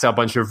back to a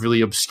bunch of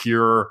really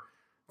obscure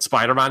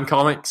Spider-Man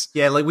comics.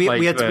 Yeah, like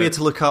we had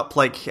to look up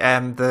like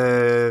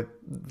the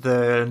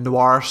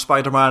Noir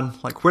Spider-Man.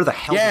 Like where the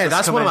hell? Yeah,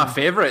 that's one of my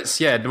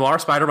favorites. Yeah, Noir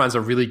Spider-Man's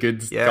a really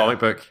good comic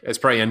book. It's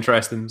pretty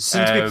interesting.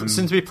 Soon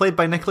to be played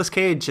by Nicolas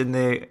Cage in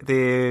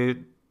the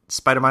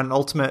Spider-Man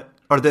Ultimate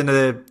or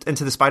Into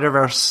the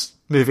Spider-Verse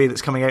movie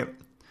that's coming out.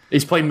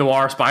 He's playing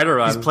Noir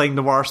Spider-Man. He's playing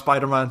Noir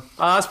Spider-Man.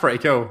 Oh, that's pretty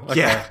cool. Okay.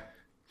 Yeah.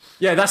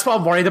 Yeah, that's what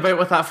I'm worried about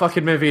with that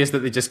fucking movie is that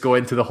they just go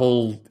into the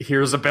whole,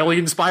 here's a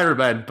billion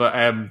Spider-Men, but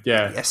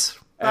yeah. Yes.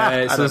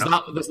 So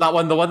there's that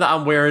one. The one that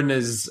I'm wearing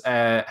is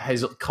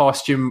his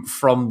costume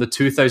from the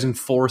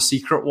 2004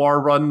 Secret War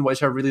run,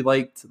 which I really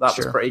liked. That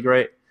was pretty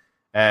great.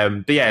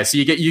 But yeah, so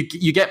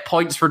you get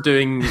points for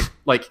doing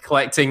like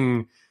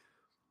collecting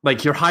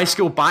like your high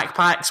school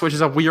backpacks, which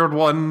is a weird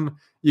one.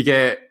 You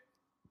get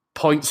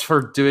points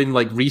for doing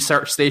like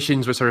research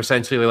stations, which are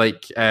essentially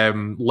like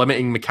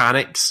limiting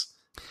mechanics.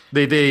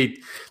 They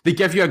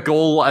give you a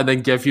goal and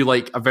then give you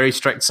like a very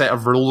strict set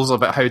of rules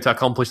about how to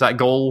accomplish that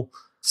goal.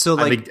 So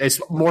like it's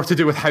more to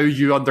do with how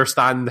you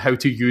understand how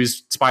to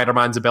use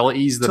Spider-Man's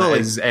abilities than it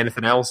is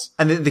anything else.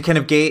 And they kind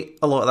of gate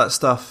a lot of that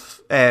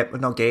stuff.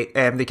 Not gate.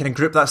 They kind of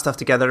group that stuff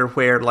together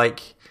where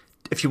like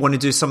if you want to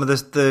do some of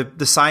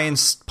the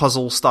science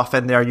puzzle stuff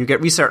in there, you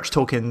get research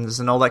tokens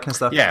and all that kind of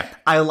stuff. Yeah.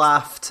 I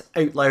laughed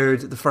out loud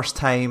the first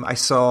time I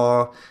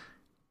saw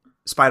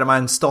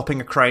Spider-Man stopping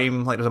a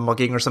crime, like there's a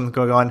mugging or something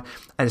going on,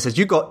 and it says,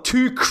 you got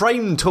 2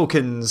 crime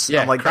tokens.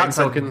 Yeah, I'm like, crime that's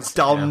tokens. A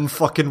dumb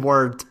fucking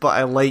word, but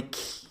I like...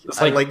 It's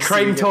like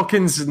crime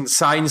tokens and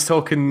science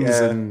tokens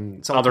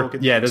and other...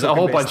 token, there's a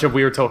whole bunch of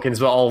weird tokens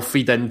that all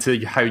feed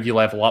into how you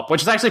level up,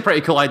 which is actually a pretty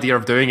cool idea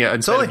of doing it.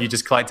 Instead of you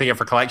just collecting it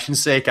for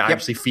collection's sake, it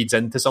actually feeds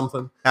into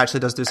something. It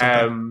actually does do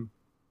something.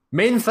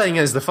 Main thing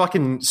is the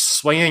fucking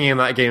swinging in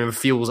that game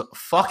feels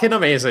fucking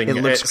amazing. It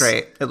looks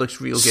great. It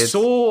looks real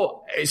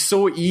good. It's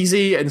so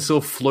easy and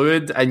so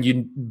fluid, and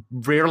you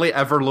rarely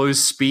ever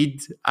lose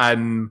speed.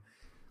 And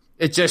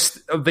it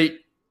just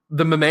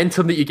the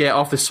momentum that you get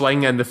off the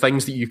swing and the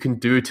things that you can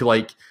do to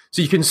like,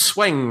 so you can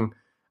swing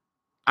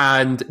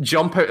and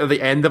jump out of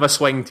the end of a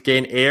swing to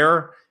gain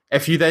air.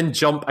 If you then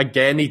jump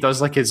again, he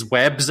does like his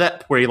web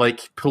zip where he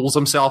like pulls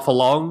himself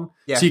along.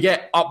 Yeah. So you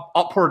get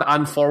upward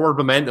and forward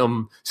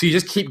momentum. So you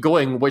just keep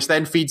going, which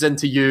then feeds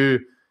into you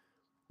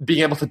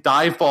being able to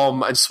dive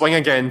bomb and swing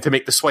again to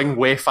make the swing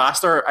way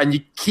faster. And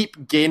you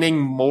keep gaining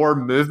more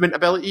movement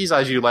abilities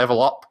as you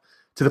level up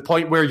to the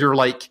point where you're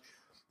like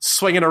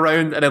swinging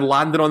around and then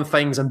landing on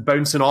things and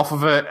bouncing off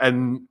of it.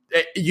 And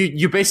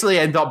you basically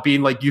end up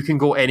being like, you can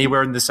go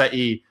anywhere in the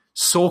city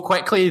so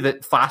quickly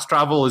that fast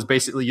travel is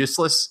basically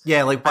useless.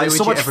 Yeah, like why would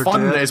so you much ever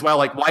fun do it as well?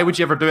 Like, why would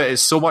you ever do it?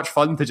 It's so much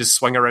fun to just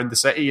swing around the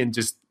city and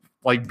just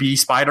like be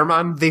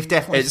Spider-Man. They've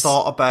definitely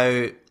thought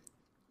about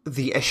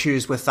the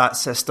issues with that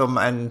system,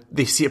 and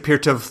they appear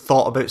to have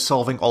thought about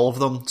solving all of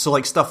them. So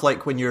like stuff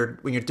like when you're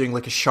doing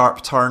like a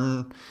sharp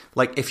turn,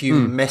 like if you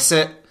miss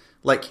it,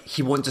 like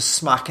he won't just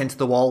smack into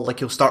the wall. Like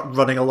he'll start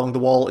running along the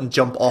wall and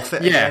jump off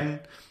it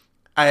again.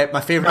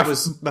 My favorite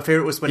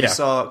was when you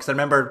saw, because I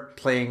remember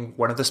playing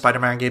one of the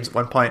Spider-Man games at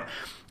one point,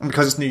 and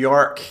because it's New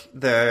York,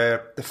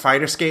 the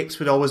fire escapes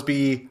would always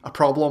be a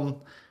problem.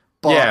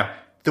 But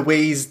the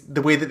way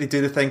that they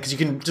do the thing, because you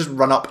can just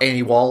run up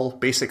any wall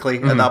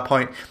basically at that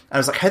point. And I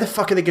was like, how the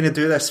fuck are they going to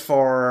do this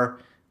for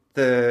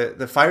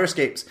the fire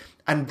escapes?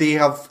 And they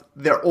have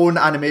their own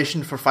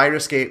animation for fire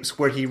escapes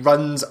where he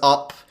runs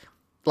up,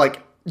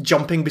 like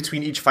jumping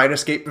between each fire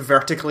escape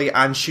vertically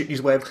and shooting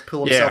his web to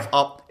pull himself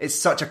up. It's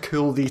such a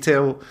cool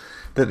detail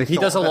that he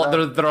does a lot.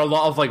 There are a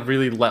lot of like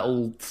really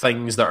little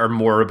things that are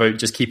more about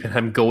just keeping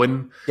him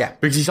going. Yeah,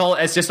 because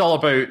it's just all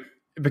about,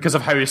 because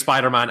of how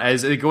Spider-Man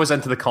is. It goes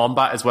into the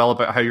combat as well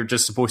about how you're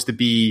just supposed to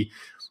be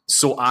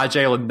so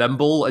agile and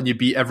nimble, and you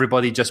beat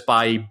everybody just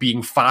by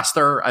being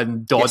faster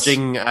and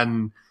dodging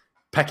and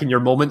picking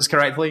your moments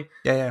correctly.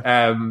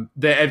 So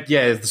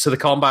the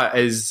combat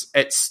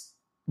it's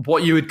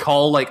what you would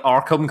call like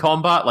Arkham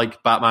combat,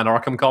 like Batman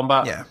Arkham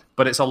combat. Yeah.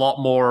 But it's a lot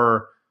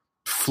more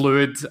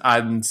fluid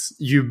and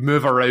you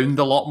move around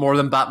a lot more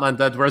than Batman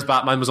did, whereas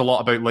Batman was a lot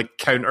about like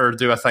counter,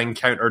 do a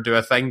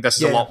thing. This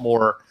is a lot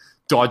more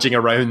dodging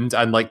around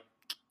and like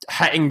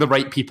hitting the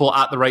right people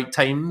at the right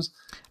times.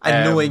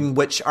 And knowing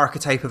which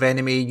archetype of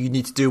enemy you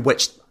need to do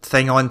which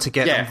thing on to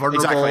get them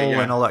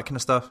vulnerable and all that kind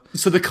of stuff.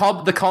 So the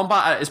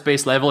combat at its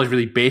base level is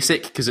really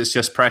basic because it's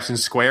just pressing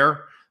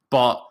square,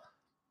 but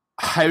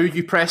how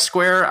you press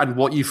square and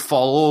what you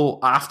follow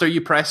after you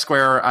press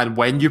square and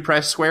when you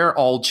press square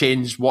all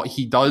change what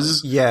he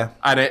does. Yeah.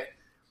 And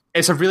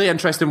it's a really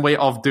interesting way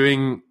of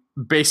doing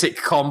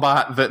basic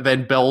combat that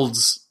then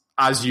builds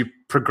as you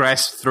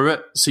progress through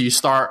it. So you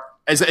start...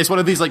 It's one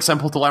of these like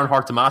simple to learn,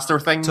 hard to master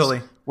things.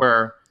 Totally.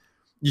 Where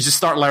you just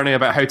start learning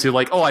about how to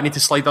like, oh, I need to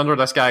slide under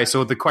this guy.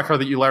 So the quicker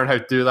that you learn how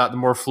to do that, the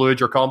more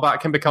fluid your combat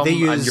can become.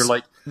 And you're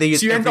like... They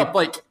use end up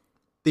like...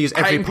 They use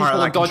every part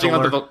of that dodging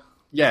controller. under the...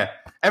 Yeah.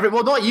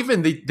 Not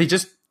even.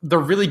 They're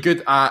really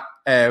good at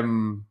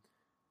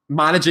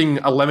managing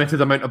a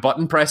limited amount of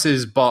button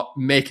presses, but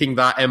making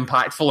that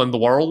impactful in the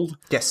world.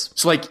 Yes.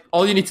 So like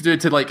all you need to do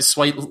to like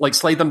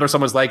slide under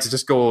someone's legs is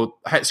just go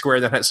hit square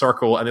then hit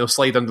circle and they'll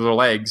slide under their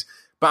legs.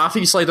 But after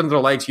you slide under their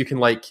legs, you can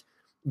like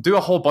do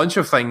a whole bunch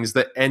of things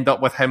that end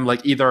up with him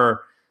like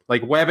either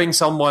like webbing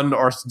someone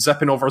or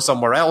zipping over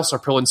somewhere else or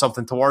pulling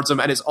something towards him.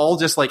 And it's all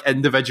just like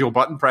individual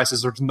button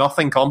presses. There's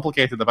nothing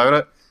complicated about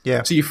it.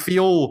 Yeah. So you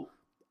feel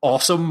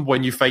awesome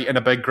when you fight in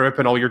a big group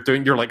and all you're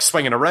doing, you're like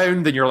swinging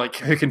around and you're like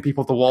hooking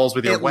people to walls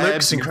with your webs. It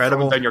looks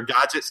incredible. Down your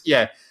gadgets.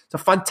 Yeah. It's a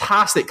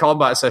fantastic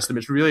combat system.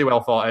 It's really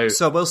well thought out.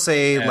 So I will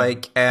say,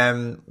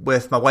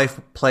 with my wife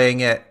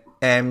playing it,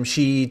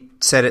 she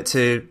set it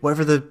to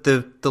whatever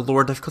the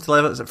lower difficulty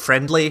level is. It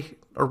friendly?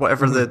 or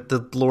whatever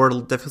the lower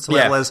difficulty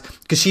level is,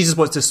 because she just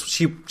wants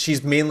to.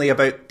 She's mainly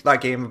about that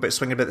game, about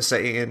swinging about the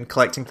city and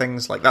collecting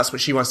things. Like that's what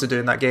she wants to do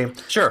in that game.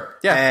 Sure,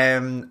 yeah.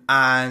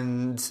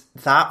 And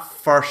that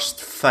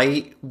first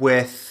fight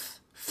with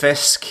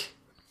Fisk.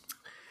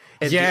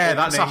 Yeah,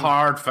 that's a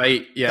hard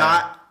fight. Yeah,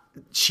 that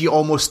she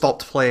almost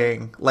stopped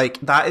playing. Like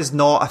that is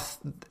not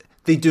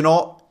they do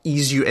not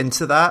ease you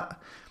into that.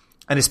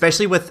 And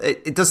especially with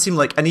it does seem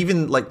like, and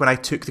even like when I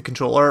took the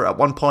controller at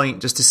one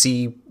point just to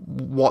see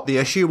what the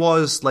issue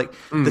was, like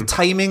the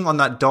timing on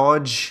that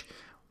dodge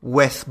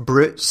with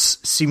brutes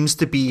seems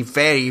to be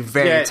very,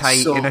 very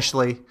tight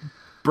initially.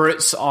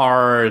 Brutes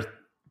are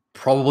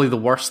probably the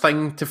worst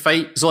thing to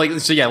fight. So like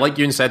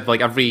you said,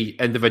 like every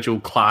individual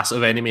class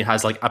of enemy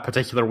has like a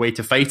particular way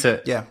to fight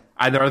it. Yeah.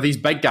 And there are these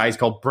big guys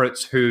called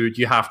brutes who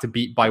you have to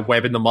beat by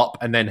webbing them up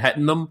and then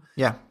hitting them.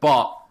 Yeah.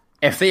 But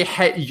if they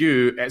hit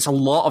you, it's a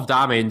lot of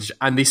damage,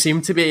 and they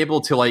seem to be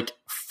able to like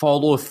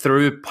follow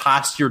through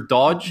past your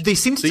dodge. They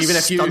seem to even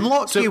stun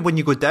lock you when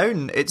you go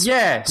down. It's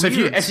weird. So if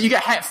you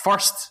get hit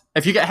first,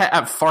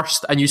 at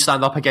first and you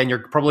stand up again,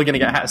 you're probably going to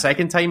get hit a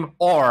second time.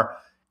 Or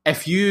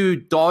if you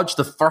dodge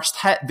the first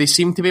hit, they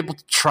seem to be able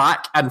to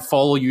track and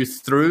follow you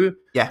through.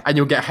 Yeah, and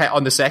you'll get hit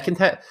on the second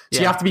hit. So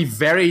you have to be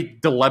very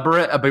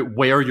deliberate about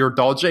where you're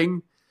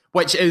dodging,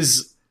 which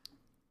is.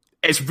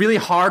 It's really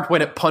hard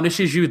when it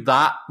punishes you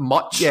that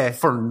much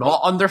for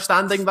not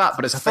understanding that,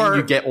 but it's a thing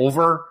you get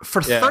over.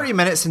 For 30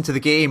 minutes into the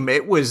game,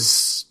 it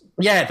was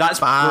that's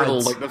bad.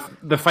 Brutal. Like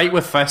the fight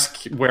with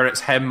Fisk, where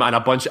it's him and a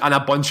bunch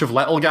of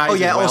little guys. Oh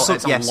yeah, also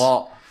it's a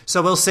lot.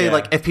 So I will say,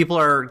 like, if people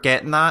are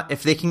getting that,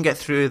 if they can get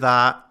through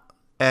that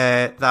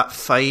that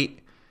fight,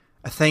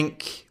 I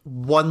think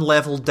one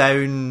level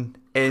down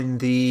in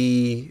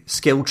the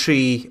skill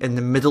tree, in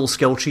the middle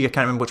skill tree, I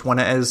can't remember which one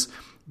it is.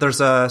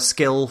 There's a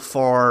skill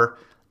for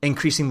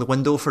increasing the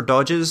window for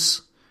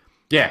dodges.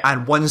 Yeah.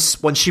 And once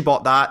she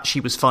bought that, she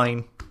was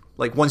fine.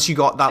 Like once you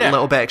got that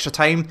little bit extra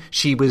time,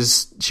 she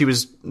was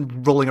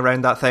rolling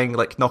around that thing,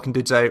 like knocking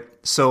dudes out.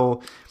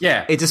 So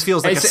it just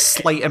feels like a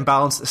slight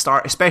imbalance at the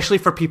start, especially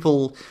for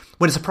people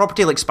when it's a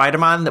property like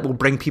Spider-Man that will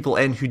bring people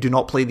in who do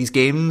not play these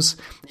games.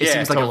 It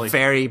seems like a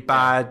very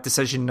bad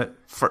decision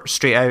for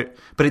straight out,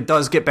 but it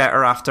does get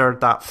better after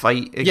that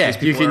fight.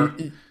 You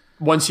can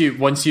once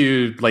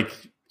you like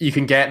you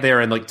can get there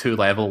in like 2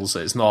 levels.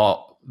 It's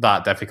not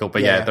that difficult,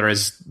 but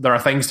there are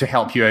things to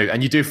help you out,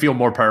 and you do feel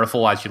more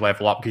powerful as you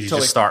level up because you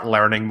just start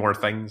learning more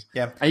things.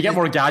 Yeah, and you get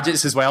more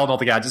gadgets as well, and all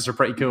the gadgets are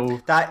pretty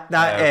cool. That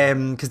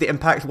because the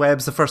impact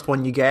web's the first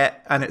one you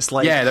get, and it's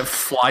like that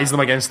flies them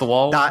against the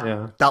wall.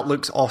 That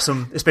looks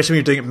awesome, especially when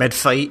you're doing it mid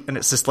fight, and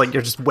it's just like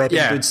you're just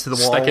webbing dudes to the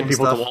wall, sticking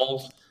people to the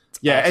walls.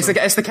 It's awesome.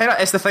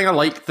 It's the thing I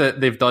like that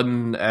they've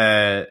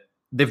done.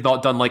 They've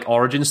not done like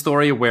origin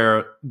story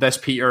where this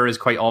Peter is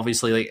quite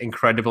obviously like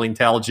incredibly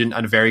intelligent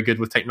and very good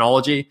with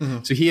technology.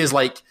 Mm-hmm. So he is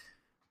like,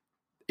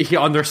 he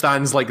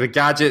understands like the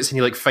gadgets and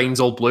he like finds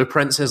old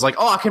blueprints and is like,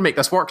 oh, I can make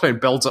this work now,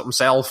 and builds it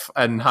himself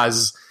and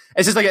has.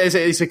 It's just like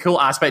it's a cool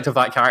aspect of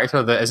that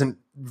character that isn't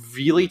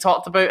really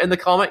talked about in the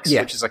comics,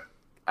 which is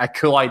a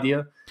cool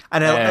idea.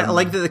 And I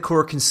like that the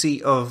core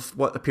conceit of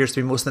what appears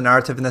to be most of the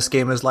narrative in this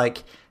game is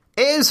like,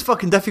 it is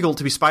fucking difficult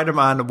to be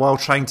Spider-Man while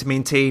trying to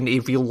maintain a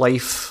real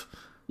life.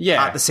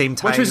 At the same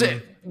time,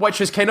 which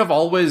was kind of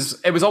always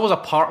a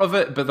part of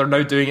it, but they're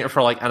now doing it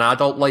for like an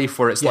adult life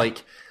where it's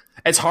like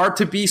it's hard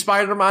to be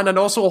Spider-Man and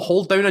also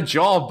hold down a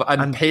job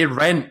and pay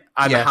rent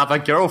and have a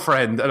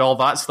girlfriend and all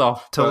that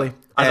stuff. Totally,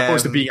 as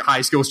opposed to being a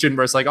high school student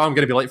where it's like, oh, I'm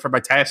going to be late for my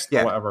test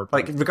or whatever.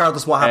 Like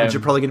regardless of what happens,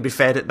 you're probably going to be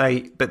fed at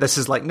night. But this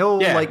is like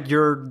like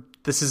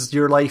this is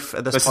your life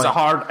at this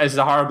point. This is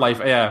a hard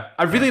life. Yeah,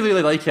 I really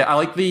really like it. I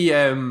like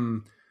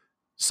the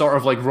sort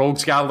of like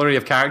rogues gallery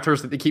of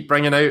characters that they keep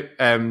bringing out.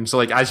 So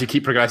like as you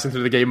keep progressing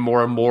through the game,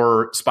 more and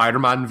more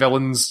Spider-Man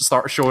villains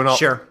start showing up.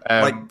 Sure.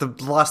 Like the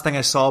last thing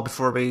I saw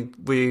before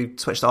we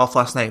switched off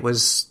last night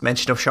was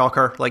mention of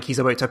Shocker. Like he's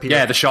about to appear.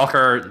 Yeah, the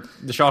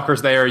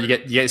Shocker's there. You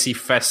get to see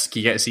Fisk.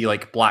 You get to see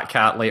like Black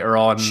Cat later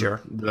on.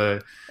 Sure.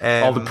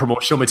 All the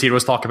promotional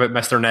materials talk about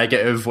Mr.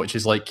 Negative, which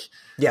is like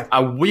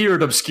a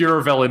weird, obscure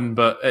villain,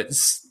 but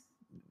it's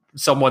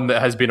someone that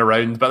has been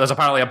around, but there's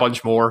apparently a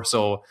bunch more.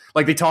 So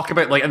like they talk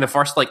about like in the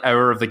first like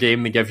hour of the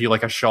game, they give you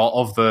like a shot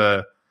of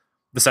the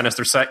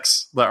Sinister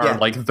Six that are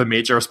like the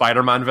major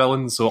Spider-Man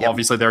villains. So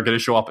obviously they're going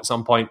to show up at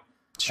some point.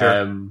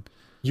 Sure.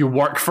 You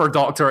work for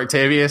Dr.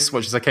 Octavius,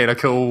 which is a kind of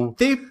cool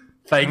thing.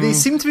 They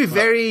seem to be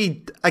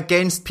very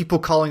against people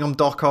calling him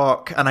Doc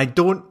Ock, and I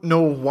don't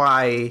know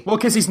why. Well,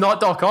 because he's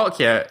not Doc Ock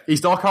yet. He's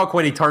Doc Ock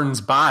when he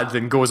turns bad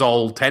and goes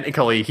all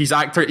tentacly. He's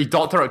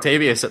Dr.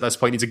 Octavius at this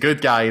point. He's a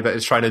good guy that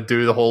is trying to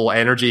do the whole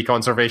energy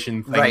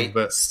conservation thing. Right,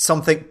 but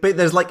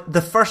there's like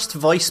the first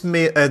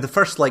the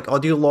first like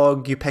audio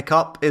log you pick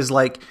up is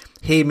like,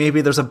 hey, maybe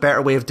there's a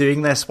better way of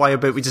doing this. Why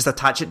about we just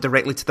attach it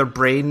directly to their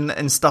brain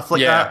and stuff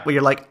like that? Where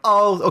you're like,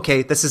 oh,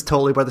 okay, this is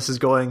totally where this is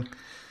going.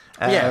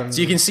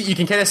 So you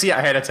can kind of see it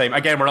ahead of time.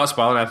 Again, we're not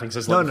spoiling anything. So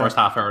it's like the first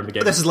half hour of the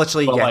game. But this is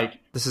literally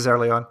this is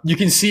early on. You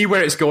can see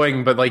where it's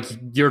going, but like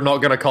you're not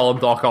going to call him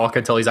Doc Ock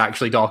until he's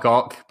actually Doc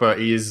Ock. But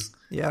he's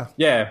Yeah.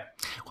 Yeah.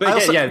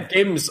 But the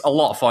game's a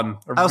lot of fun.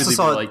 I also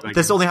saw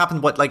this only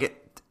happened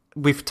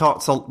we've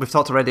talked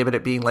already about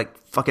it being like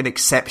fucking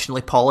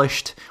exceptionally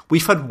polished.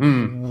 We've had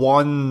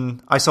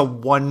I saw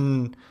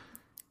one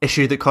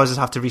issue that causes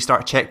have to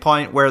restart a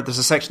checkpoint where there's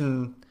a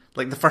section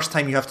like the first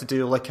time you have to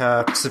do like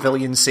a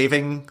civilian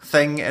saving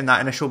thing in that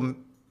initial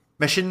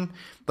mission,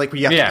 like where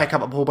you have to pick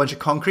up a whole bunch of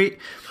concrete.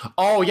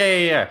 Oh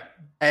yeah.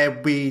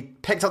 We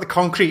picked up the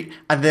concrete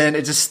and then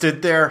it just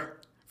stood there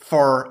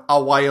for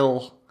a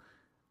while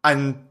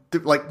and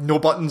like no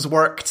buttons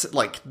worked,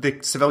 like the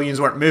civilians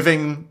weren't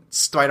moving.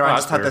 Spider-Man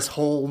just had this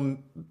whole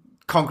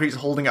concrete's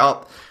holding it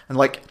up, and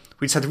like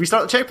we just had to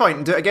restart the checkpoint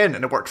and do it again,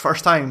 and it worked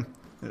first time.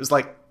 It was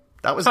like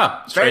that was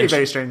very,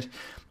 very strange.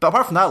 But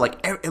apart from that,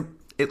 like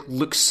it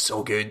looks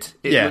so good.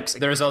 Looks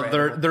there is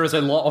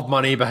a lot of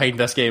money behind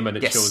this game, and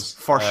it shows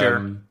for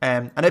sure.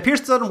 And it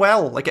appears to have done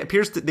well. Like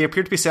they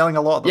appear to be selling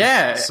a lot of them.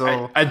 Yeah,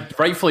 so and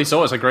rightfully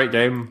so. It's a great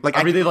game. Like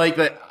I really like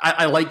that.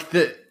 I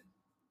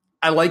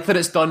like that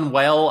it's done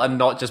well, and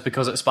not just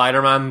because it's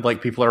Spider-Man.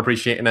 Like people are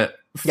appreciating it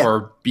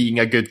for being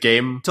a good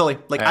game. Totally.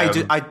 Like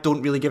I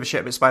don't really give a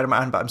shit about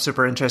Spider-Man, but I'm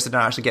super interested in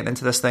actually getting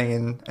into this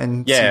thing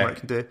and seeing what it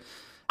can do.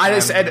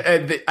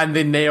 And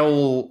they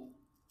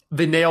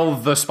nail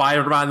the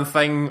Spider-Man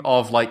thing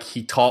of like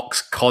he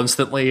talks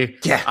constantly,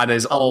 and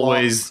is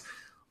always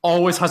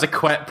has a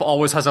quip,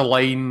 always has a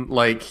line.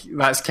 Like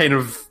that's kind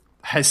of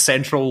his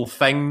central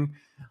thing.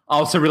 I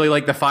also really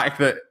like the fact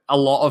that a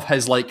lot of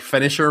his like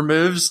finisher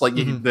moves, like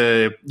you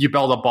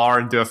build a bar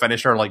and do a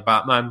finisher like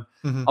Batman.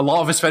 A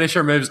lot of his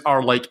finisher moves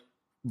are like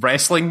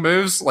wrestling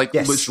moves, like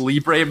Lucha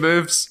Libre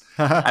moves,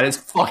 and it's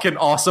fucking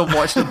awesome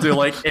watching him do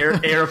like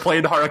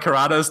airplane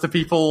hurricanranas to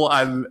people,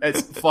 and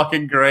it's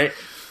fucking great.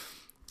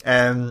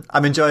 I'm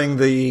enjoying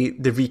the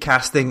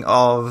recasting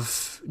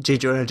of J.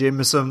 Jonah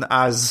Jameson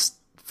as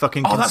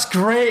fucking. Oh, that's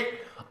great.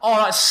 Oh,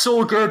 that's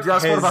so good.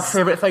 That's one of my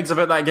favourite things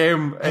about that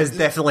game. It's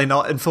definitely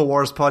not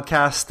InfoWars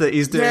podcast that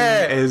he's doing.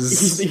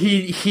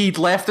 He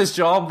left his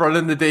job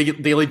running the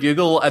Daily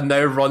Bugle and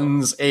now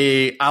runs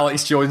a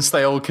Alex Jones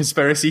style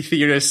conspiracy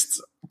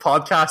theorist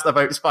podcast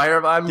about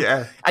Spider-Man.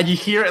 Yeah. And you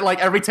hear it like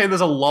every time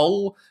there's a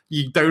lull,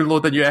 you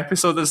download a new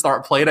episode and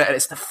start playing it, and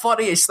it's the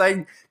funniest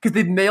thing because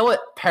they nail it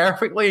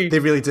perfectly. They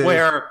really do.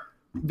 Where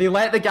they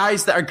let the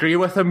guys that agree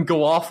with him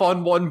go off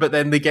on one, but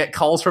then they get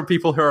calls from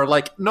people who are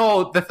like,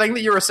 no, the thing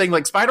that you were saying,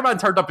 like Spider-Man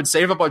turned up and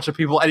saved a bunch of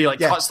people, and he like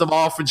cuts them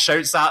off and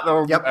shouts at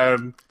them. Yep.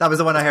 That was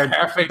the one I heard.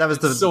 Perfect. That was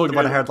the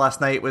one I heard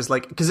last night was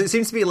like, because it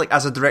seems to be like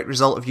as a direct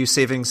result of you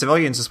saving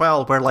civilians as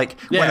well, where like,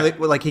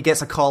 when he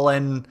gets a call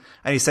in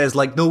and he says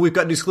like, no, we've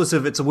got an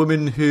exclusive. It's a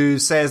woman who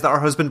says that her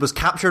husband was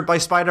captured by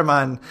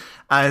Spider-Man,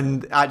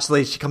 and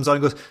actually she comes on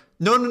and goes,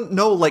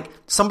 No, like,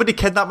 somebody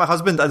kidnapped my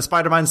husband and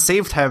Spider-Man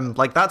saved him.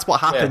 Like, that's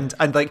what happened.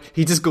 Yeah. And, like,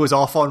 he just goes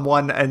off on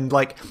one and,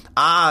 like,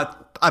 I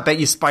bet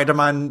you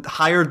Spider-Man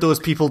hired those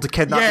people to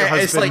kidnap your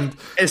husband.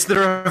 It's the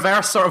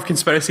reverse sort of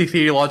conspiracy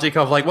theory logic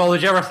of, like, well,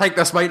 did you ever think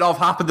this might not have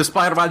happened if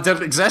Spider-Man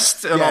didn't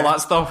exist? And all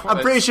that stuff. I'm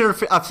pretty sure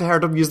I've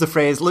heard him use the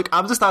phrase, look,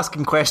 I'm just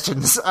asking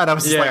questions. And I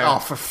was just like, oh,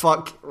 for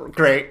fuck,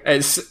 great.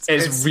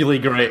 It's really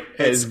great.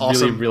 It's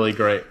awesome. Really, really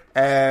great.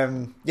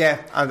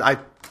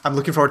 I'm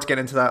looking forward to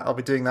getting into that. I'll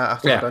be doing that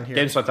after we're done here.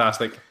 Game's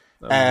fantastic.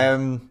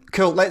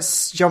 Cool.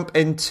 Let's jump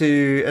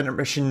into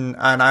intermission,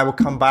 and I will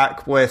come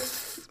back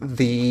with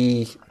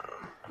the.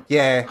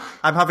 Yeah,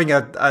 I'm having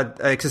a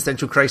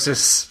existential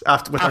crisis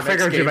after. With I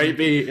figured you might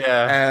be.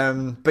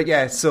 Yeah. But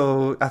yeah,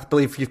 so I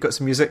believe you've got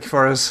some music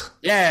for us.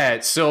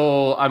 Yeah.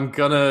 So I'm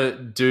gonna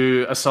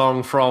do a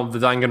song from the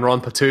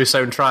Danganronpa 2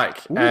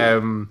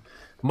 soundtrack.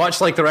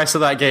 Much like the rest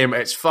of that game,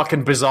 it's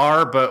fucking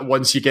bizarre, but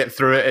once you get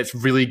through it, it's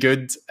really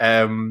good.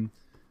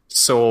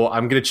 So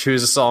I'm going to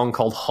choose a song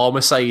called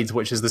Homicide,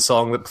 which is the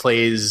song that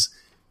plays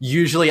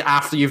usually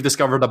after you've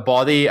discovered a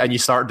body and you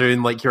start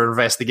doing like your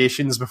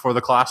investigations before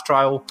the class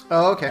trial.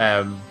 Oh,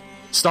 okay.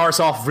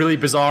 Starts off really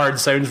bizarre and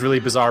sounds really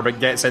bizarre,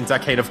 but gets into a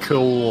kind of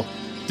cool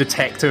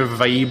detective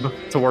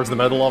vibe towards the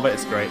middle of it.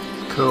 It's great.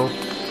 Cool.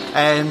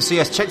 So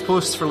yes, check the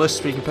posts for lists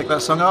where you can pick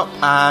that song up,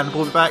 and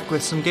we'll be back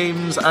with some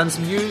games and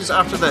some news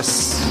after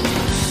this.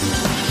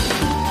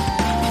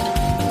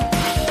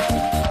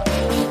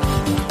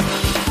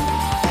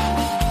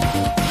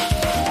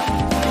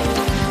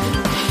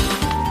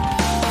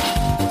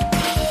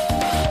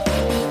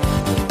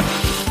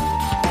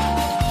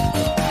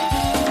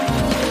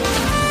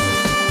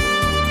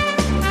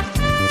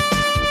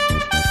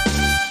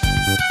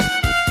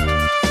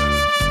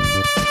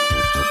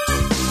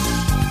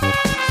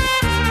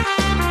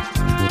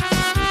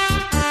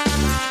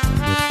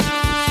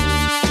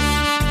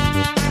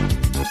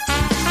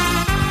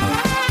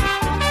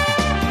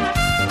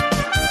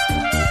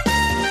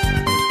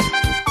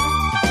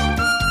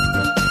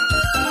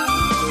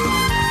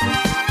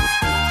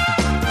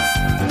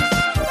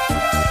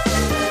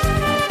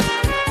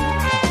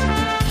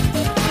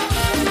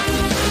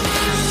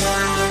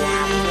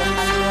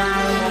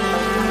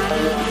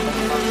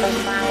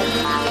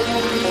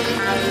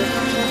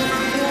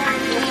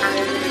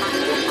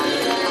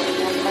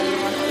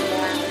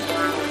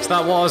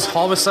 that was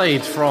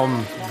Homicide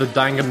from the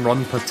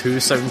Danganronpa 2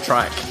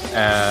 soundtrack.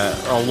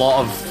 A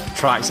lot of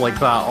tracks like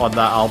that on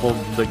that album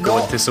that go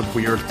into some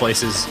weird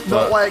places.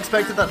 Not what I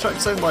expected that track to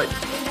sound like.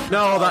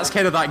 No, that's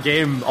kind of that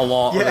game a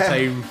lot of the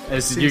time.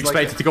 Is you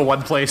expect it to go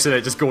one place and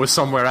it just goes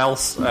somewhere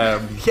else.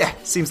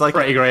 Seems like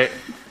pretty great.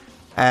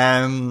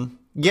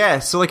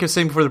 So like I was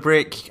saying before the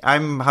break,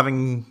 I'm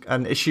having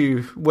an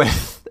issue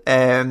with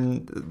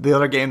the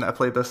other game that I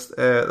played this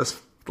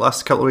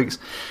last couple of weeks.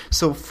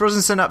 So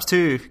Frozen Synapse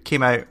 2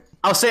 came out.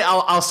 I'll say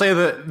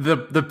that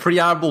the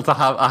preamble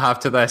I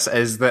have to this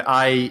is that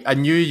I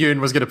knew Ewan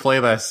was going to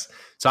play this,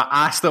 so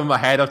I asked him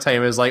ahead of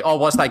time. I was like, "Oh,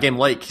 what's that game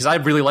like?" Because I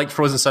really liked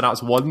Frozen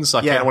Synapse 1, so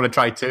I kind of want to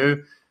try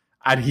 2.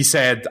 And he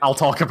said, "I'll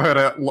talk about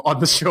it on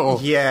the show."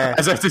 Yeah,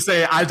 as if to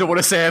say, I don't want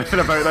to say anything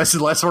about this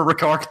unless we're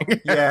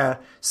recording. Yeah.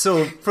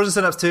 So Frozen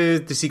Synapse 2,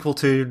 the sequel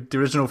to the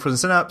original Frozen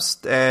Synapse.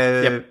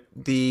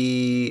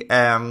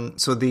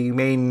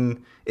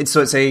 It's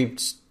a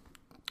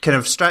kind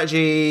of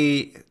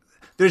strategy.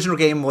 The original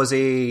game was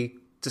a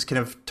just kind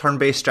of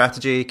turn-based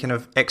strategy, kind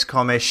of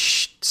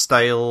XCOM-ish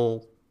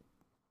style.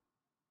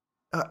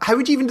 How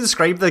would you even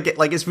describe the game?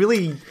 Like, it's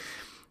really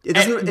it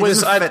doesn't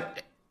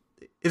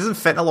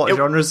fit in a lot of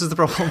genres. Is the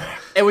problem?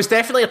 It was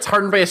definitely a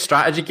turn-based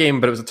strategy game,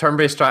 but it was a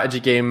turn-based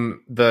strategy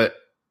game that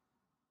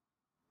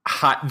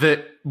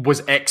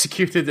was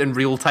executed in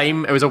real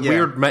time. It was a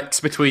weird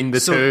mix between the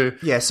two.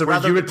 Yeah, so where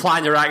you would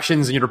plan your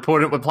actions and your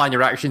opponent would plan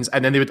your actions,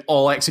 and then they would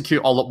all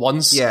execute all at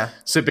once. Yeah.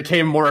 So it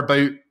became more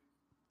about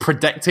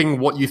predicting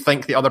what you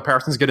think the other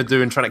person's going to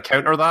do and trying to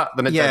counter that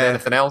than it did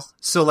anything else.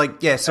 So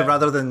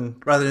rather than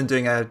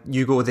doing a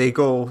you go they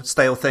go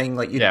style thing,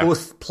 like you'd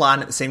both plan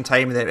at the same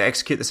time and then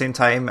execute at the same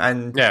time,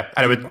 and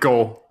it would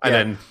go and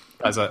then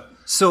that's it.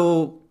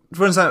 So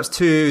Frozen Synapse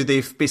 2,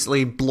 they've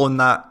basically blown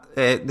that.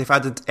 They've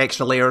added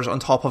extra layers on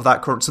top of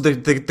that. So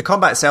the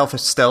combat itself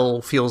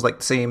still feels like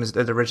the same as it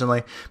did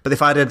originally, but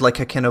they've added like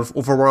a kind of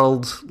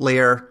overworld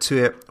layer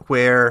to it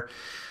where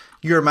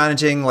you're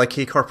managing like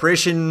a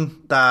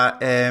corporation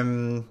that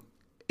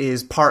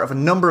is part of a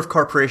number of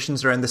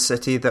corporations around the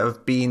city that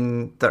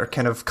are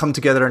kind of come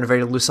together in a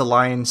very loose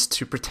alliance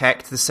to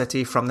protect the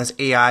city from this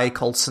AI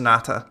called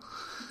Sonata.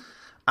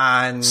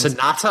 And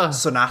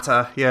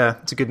Sonata, yeah,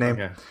 it's a good name.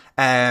 Okay.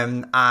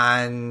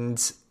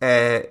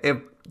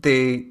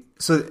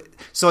 So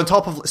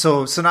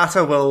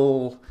Sonata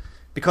will,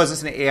 because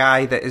it's an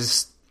AI that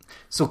is,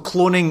 so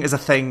cloning is a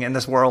thing in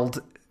this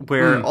world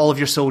where all of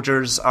your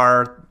soldiers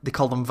they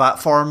call them VAT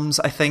forms,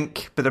 I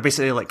think, but they're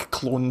basically like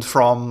cloned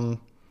from.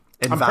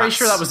 I'm pretty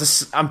sure that was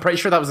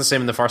the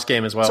same in the first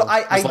game as well. So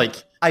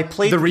I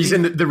played the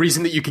reason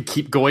that you could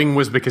keep going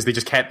was because they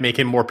just kept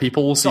making more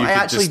people. So I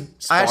actually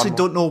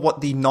don't know what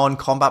the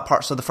non-combat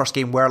parts of the first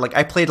game were. Like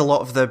I played a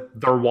lot of the.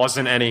 There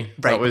wasn't any.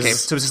 Right. So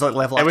it was just like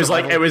level. It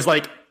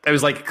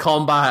was like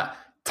combat.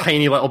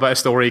 Tiny little bit of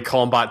story,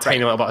 combat, tiny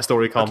little bit of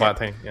story, combat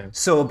thing. Yeah.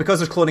 So because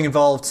there's cloning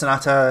involved,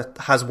 Sonata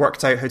has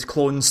worked out how to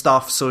clone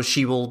stuff, so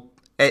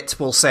it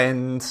will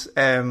send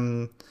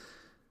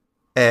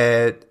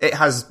it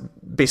has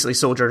basically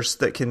soldiers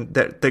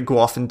that go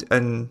off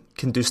and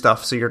can do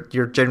stuff, so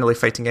you're generally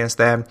fighting against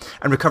them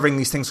and recovering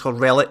these things called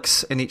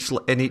relics in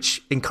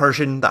each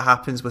incursion that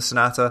happens with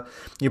Sonata.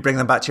 You bring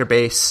them back to your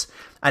base,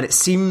 and it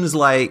seems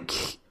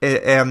like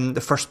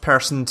the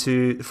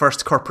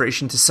first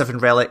corporation to 7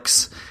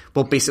 relics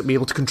will basically be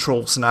able to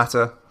control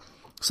Sonata.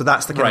 So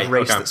that's the kind of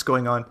race that's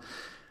going on.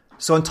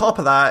 So on top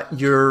of that,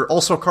 you're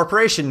also a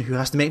corporation who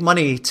has to make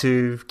money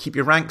to keep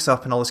your ranks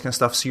up and all this kind of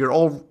stuff. So you're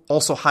all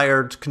also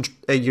hired.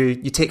 You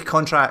take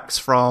contracts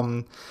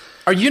from.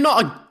 Are you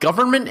not a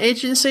government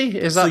agency?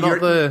 Is that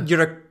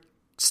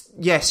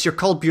Yes, you're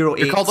called Bureau 8.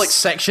 You're called like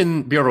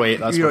Section Bureau 8.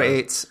 That's Bureau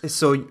 8.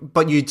 So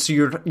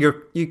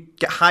you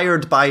get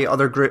hired by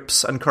other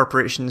groups and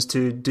corporations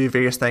to do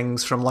various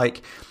things, from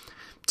like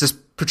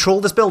just patrol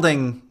this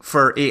building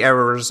for 8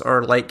 hours,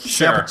 or like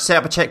set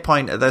up a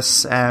checkpoint at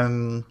this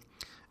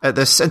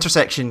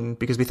intersection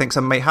because we think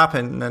something might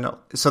happen, and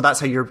so that's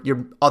how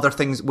your other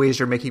ways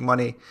you're making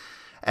money.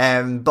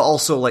 But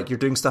also like you're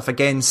doing stuff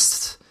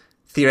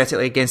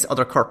theoretically against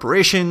other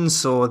corporations,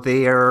 so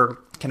they are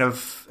kind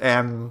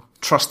of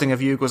trusting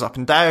of you goes up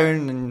and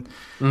down, and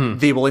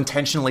they will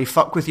intentionally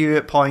fuck with you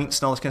at points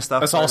and all this kind of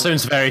stuff. This all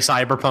sounds very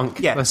cyberpunk.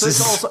 Yeah,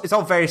 so it's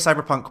all very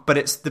cyberpunk, but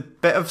it's the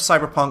bit of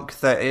cyberpunk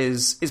that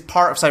is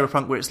part of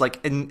cyberpunk where it's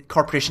like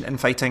corporation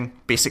infighting,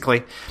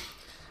 basically.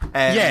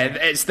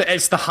 It's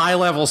the high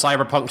level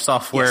cyberpunk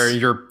stuff where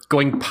you're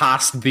going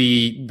past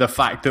the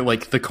fact that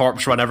like the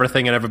corps run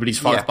everything and everybody's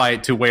fucked by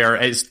it, to where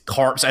it's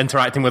corps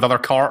interacting with other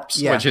corps,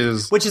 which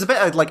is a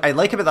bit like I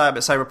like about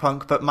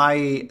cyberpunk, but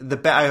the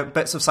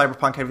bits of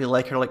cyberpunk I really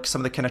like are like some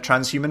of the kind of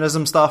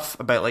transhumanism stuff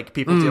about like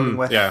people dealing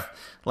with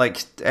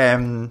like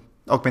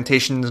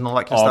augmentations and all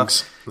that kind of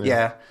stuff.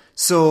 Yeah.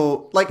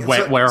 So like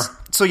wetware.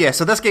 So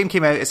this game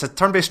came out. It's a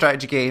turn-based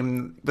strategy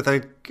game with a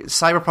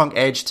cyberpunk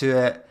edge to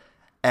it.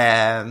 So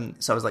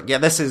I was like, yeah,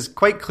 this is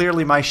quite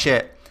clearly my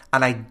shit.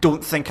 and I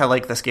don't think I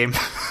like this game.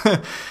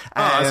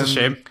 That's a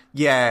shame.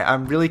 Yeah,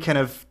 I'm really kind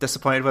of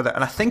disappointed with it,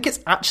 and I think it's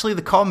actually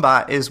the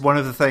combat is one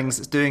of the things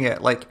that's doing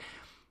it. Like,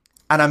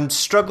 and I'm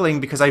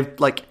struggling because I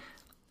like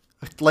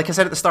I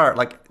said at the start,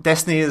 like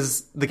Destiny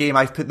is the game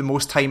I've put the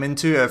most time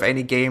into of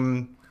any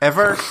game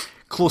ever,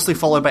 closely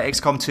followed by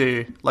XCOM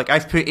 2. Like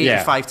I've put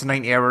 85 to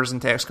 90 hours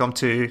into XCOM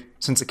 2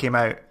 since it came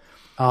out.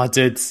 Oh,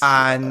 dude.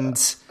 And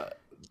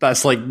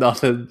that's like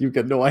nothing. You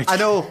get no idea. I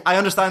know. I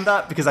understand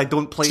that because I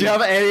don't play. Do you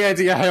have any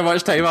idea how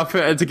much time I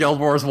put into Guild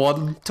Wars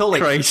 1? Totally.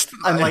 Christ.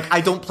 And like,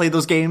 I don't play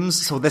those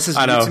games, so this is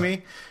new to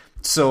me.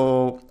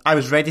 So I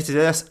was ready to do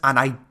this, and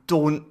I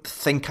don't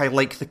think I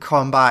like the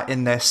combat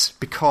in this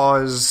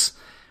because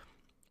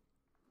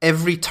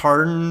every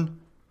turn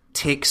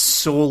takes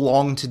so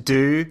long to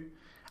do,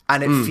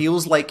 and it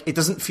feels like it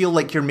doesn't feel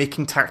like you're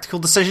making tactical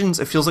decisions.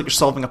 It feels like you're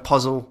solving a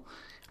puzzle.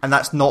 And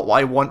that's not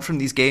what I want from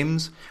these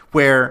games.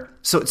 Where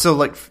so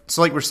like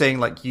we're saying,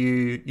 like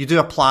you do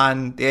a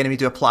plan, the enemy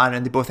do a plan,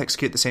 and they both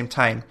execute at the same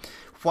time.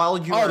 While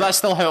you that's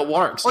still how it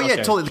works. Oh yeah,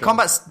 totally. The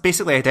combat's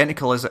basically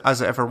identical as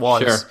it ever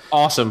was. Sure,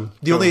 awesome.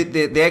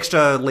 The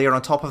extra layer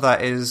on top of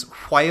that is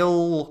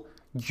while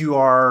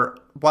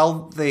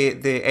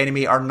the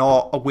enemy are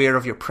not aware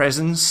of your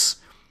presence,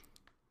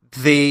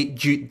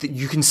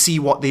 you can see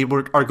what they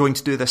are going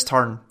to do this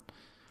turn.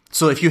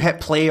 So if you hit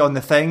play on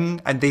the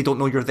thing and they don't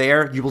know you're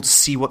there, you will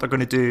see what they're going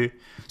to do.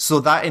 So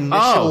that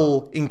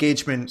initial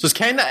engagement. So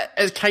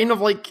it's kind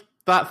of like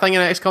that thing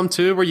in XCOM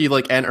 2 where you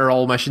like enter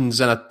all missions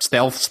in a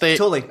stealth state.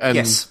 Totally.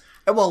 Yes.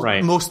 Well,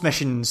 most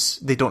missions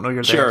they don't know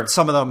you're there. Sure.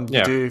 Some of them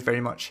you do very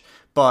much.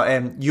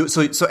 But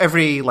so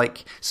every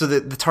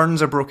the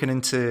turns are broken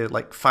into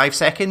like 5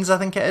 seconds, I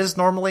think it is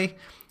normally.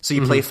 So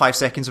you play 5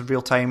 seconds of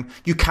real time.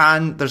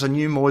 There's a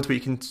new mode where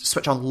you can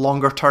switch on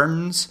longer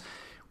turns,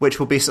 which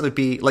will basically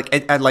be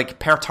like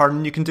per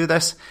turn you can do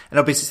this, and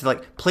it'll basically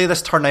like play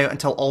this turn out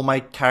until all my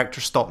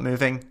characters stop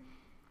moving.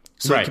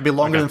 So it can be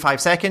longer than 5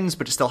 seconds,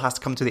 but it still has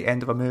to come to the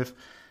end of a move.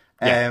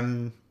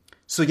 Yeah.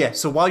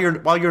 So while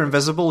you're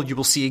invisible, you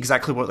will see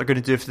exactly what they're going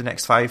to do for the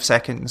next 5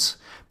 seconds.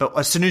 But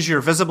as soon as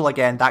you're visible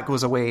again, that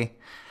goes away.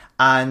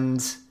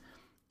 And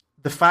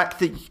the fact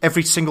that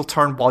every single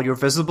turn while you're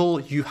visible,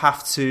 you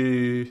have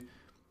to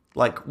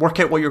like work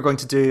out what you're going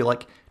to do,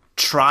 like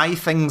try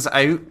things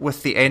out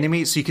with the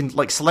enemy, so you can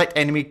like select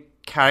enemy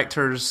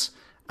characters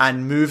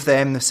and move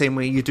them the same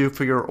way you do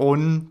for your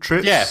own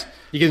troops. Yeah,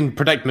 you can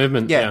predict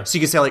movement. Yeah. So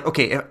you can say like,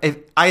 okay, if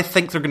I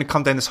think they're going to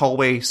come down this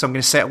hallway, so I'm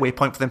going to set a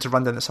waypoint for them to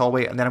run down this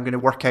hallway, and then I'm going to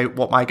work out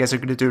what my guys are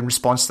going to do in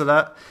response to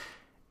that.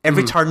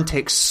 Every turn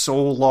takes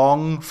so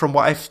long from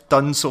what I've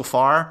done so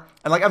far.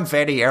 And like I'm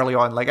very early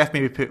on, like I've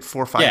maybe put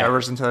 4 or 5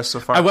 hours into this so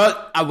far.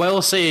 I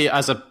will say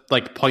as a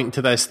like point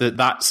to this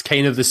that's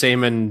kind of the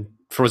same in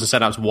Frozen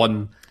Synapse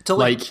 1.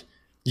 Totally. Like,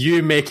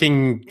 you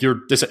making your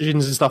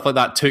decisions and stuff like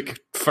that took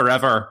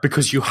forever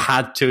because you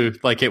had to.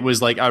 Like, it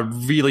was like a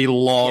really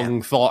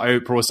long,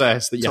 thought-out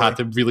process that you had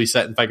to really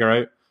sit and figure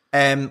out.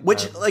 And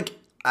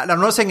I'm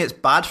not saying it's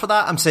bad for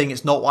that. I'm saying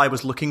it's not what I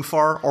was looking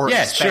for or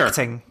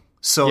expecting. Sure.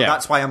 So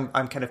that's why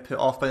I'm kind of put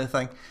off by the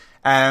thing.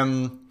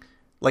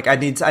 Like, I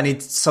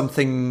need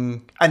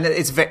something... And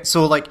it's...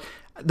 So, like,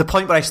 the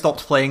point where I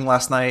stopped playing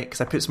last night,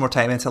 because I put some more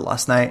time into it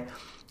last night...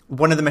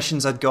 One of the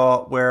missions I'd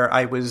got where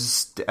I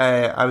was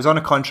on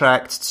a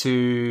contract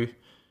to,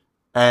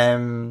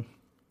 it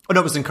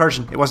was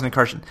Incursion. It wasn't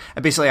Incursion.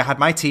 And basically, I had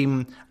my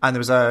team, and there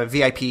was a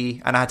VIP,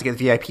 and I had to get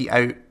the VIP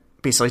out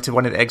basically to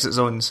one of the exit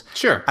zones.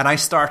 Sure. And I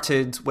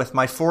started with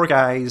my 4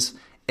 guys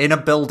in a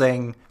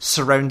building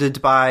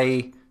surrounded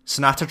by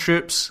Sonata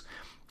troops,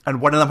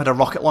 and one of them had a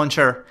rocket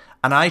launcher.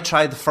 And I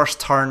tried the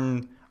first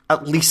turn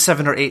at least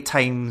 7 or 8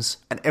 times,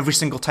 and every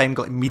single time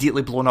got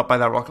immediately blown up by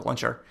that rocket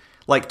launcher.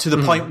 Like, to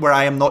the point where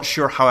I am not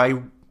sure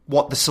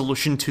what the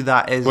solution to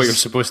that is. What you're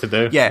supposed to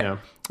do. Yeah.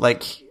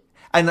 Like,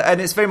 and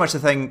it's very much the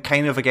thing,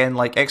 kind of, again,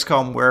 like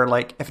XCOM, where,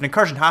 like, if an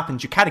incursion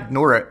happens, you can't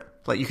ignore it.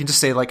 Like, you can just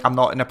say, like, I'm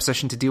not in a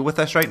position to deal with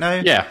this right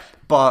now. Yeah.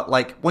 But,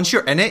 like, once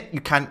you're in it,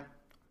 you can't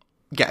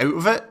get out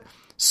of it.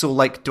 So,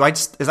 like,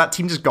 is that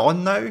team just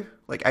gone now?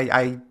 Like,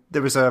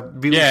 there was a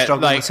really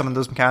struggle with some of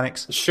those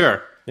mechanics.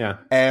 Sure. Yeah.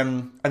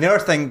 And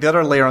the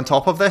other layer on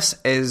top of this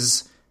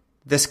is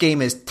this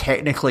game is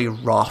technically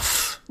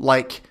rough.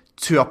 Like,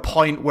 to a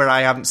point where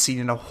I haven't seen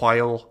in a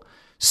while.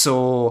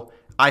 So,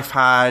 I've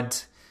had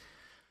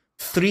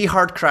 3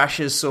 hard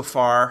crashes so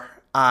far.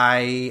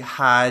 I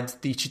had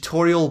the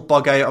tutorial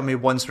bug out on me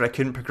once where I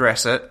couldn't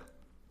progress it.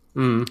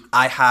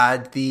 I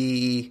had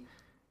the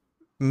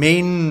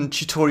main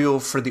tutorial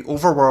for the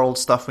overworld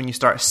stuff when you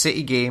start a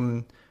city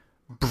game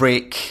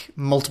break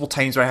multiple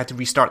times where I had to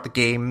restart the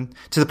game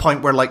to the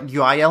point where, like,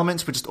 UI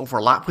elements would just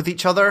overlap with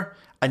each other.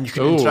 And you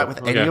can interact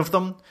with any of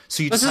them.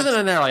 So this isn't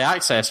an early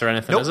access or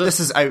anything, is it? This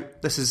is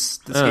out. This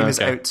game is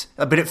out.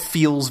 But it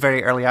feels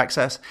very early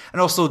access. And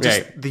also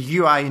just the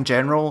UI in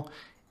general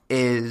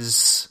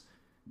it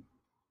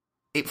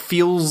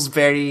feels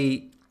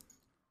very...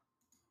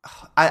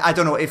 I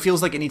don't know. It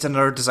feels like it needs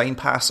another design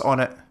pass on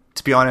it,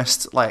 to be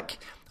honest. Like,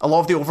 a lot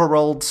of the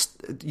overworld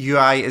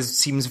UI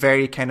seems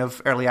very kind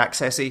of early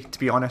accessy, to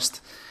be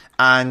honest,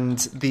 and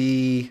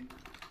the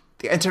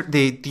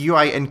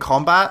UI in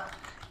combat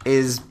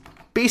is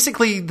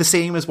basically the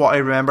same as what I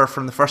remember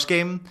from the first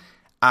game,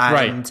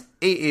 and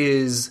it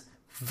is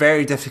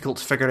very difficult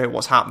to figure out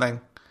what's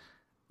happening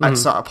at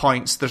certain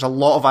points. There's a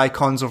lot of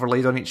icons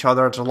overlaid on each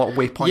other. There's a lot of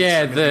waypoints.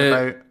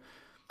 Yeah,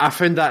 I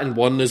found that in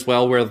 1 as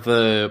well, where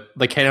the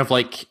kind of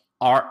like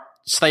art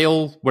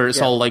style, where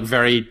it's all like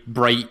very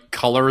bright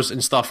colors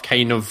and stuff,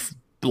 kind of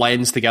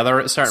blends together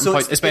at certain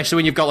points, especially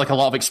when you've got like a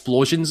lot of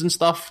explosions and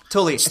stuff.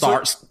 Totally. It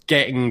starts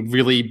getting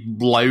really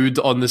loud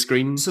on the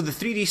screen. So the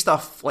 3D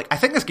stuff, like, I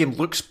think this game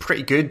looks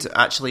pretty good,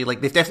 actually.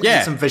 Like, they've definitely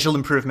made some visual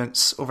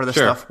improvements over this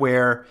stuff,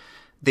 where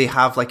they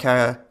have like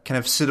a kind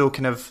of pseudo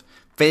kind of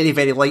very,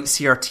 very light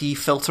CRT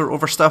filter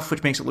over stuff,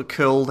 which makes it look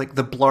cool. Like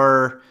the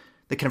blur,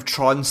 the kind of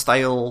Tron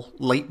style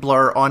light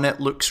blur on it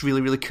looks really,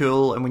 really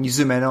cool. And when you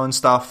zoom in on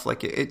stuff,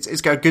 like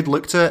it's got a good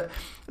look to it.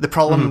 The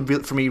problem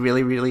for me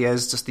really, really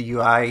is just the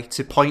UI,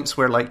 to points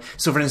where, like,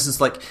 so for instance,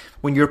 like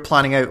when you're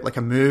planning out like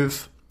a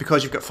move,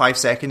 because you've got 5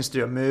 seconds to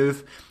do a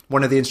move,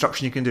 one of the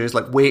instructions you can do is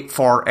like wait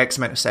for X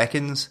amount of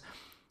seconds.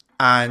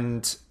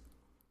 And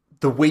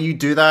the way you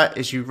do that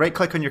is you right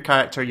click on your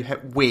character, you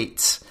hit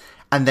wait,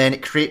 and then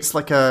it creates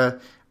like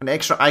an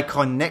extra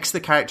icon next to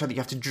the character that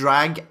you have to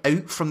drag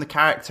out from the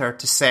character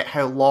to set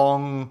how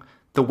long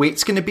the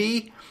wait's going to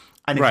be.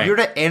 And if you're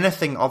at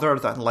anything other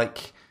than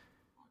like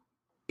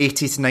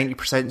 80 to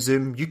 90%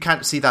 zoom, you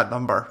can't see that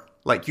number.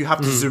 Like, you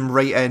have to zoom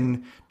right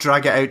in,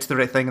 drag it out to the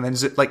right thing, and then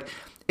zoom. Like,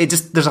 it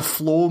just, there's a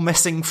flow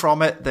missing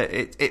from it that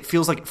it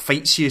feels like it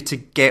fights you to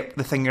get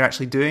the thing you're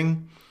actually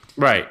doing.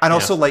 Right. And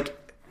also, like,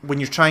 when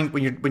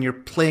you're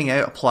playing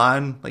out a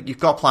plan, like, you've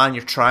got a plan,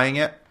 you're trying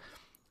it.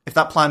 If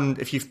that plan,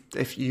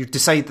 if you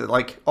decide that,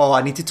 like, oh,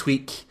 I need to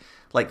tweak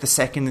like the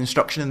second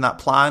instruction in that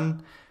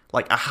plan,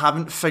 like, I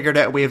haven't figured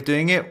out a way of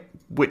doing it,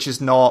 which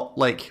is not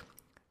like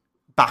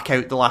back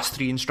out the last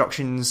 3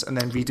 instructions and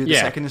then redo the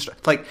second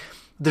instruction. Like,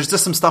 there's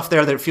just some stuff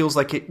there that it feels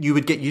like you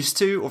would get used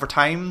to over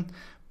time,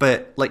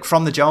 but like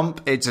from the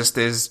jump, it just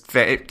is.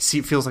 It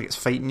feels like it's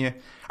fighting you,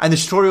 and the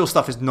tutorial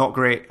stuff is not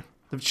great.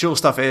 The tutorial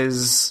stuff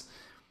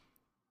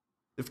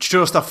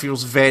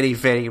feels very,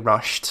 very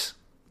rushed,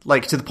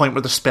 like to the point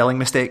where there's spelling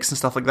mistakes and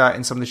stuff like that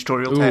in some of the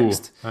tutorial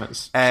text.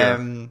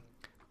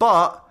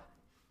 But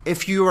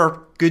if you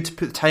are good to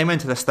put the time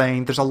into this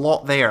thing, there's a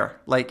lot there.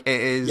 Like,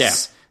 it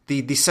is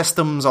the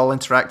systems all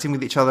interacting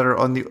with each other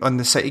on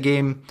the city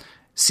game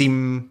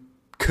seem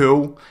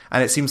cool,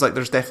 and it seems like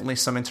there's definitely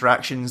some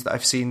interactions that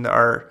I've seen that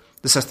are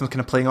the systems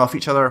kind of playing off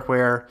each other,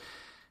 where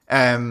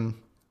I've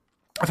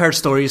heard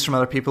stories from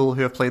other people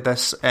who have played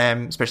this,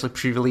 especially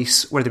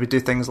pre-release, where they would do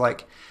things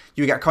like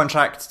you would get a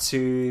contract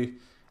to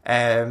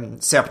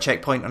set up a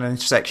checkpoint on an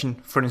intersection,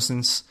 for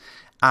instance,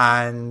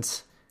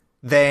 and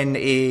then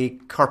a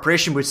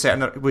corporation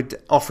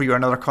would offer you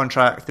another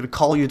contract. They would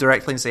call you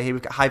directly and say, hey,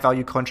 we've got a high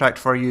value contract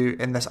for you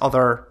in this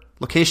other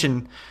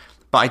location,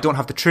 but I don't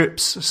have the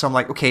troops. So I'm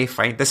like, okay,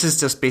 fine. This is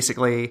just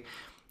basically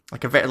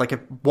like a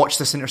watch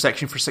this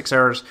intersection for 6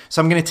 hours.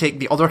 So I'm going to take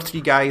the other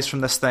 3 guys from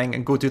this thing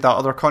and go do that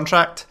other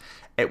contract.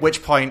 At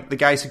which point, the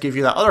guys who give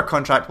you that other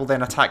contract will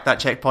then attack that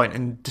checkpoint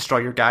and destroy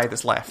your guy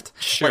that's left.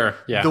 Sure,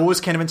 like, those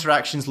kind of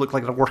interactions look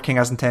like they're working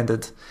as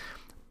intended.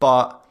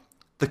 But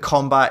the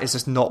combat is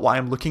just not what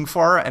I'm looking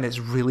for, and it's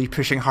really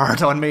pushing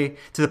hard on me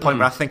to the point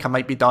where I think I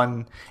might be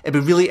done. It'd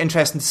be really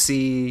interesting to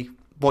see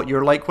what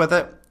you're like with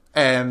it,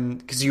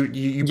 because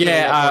you played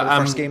the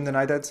first game than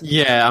I did.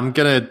 Yeah, I'm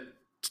gonna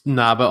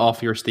nab it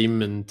off your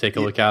Steam and take a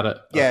look at it.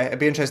 Yeah, it'd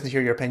be interesting to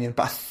hear your opinion,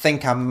 but I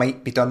think I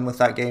might be done with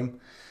that game.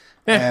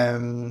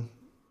 And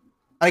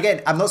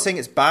again, I'm not saying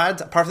it's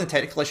bad, apart from the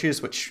technical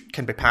issues, which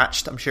can be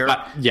patched, I'm sure.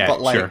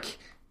 But like,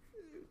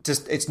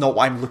 just it's not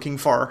what I'm looking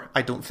for,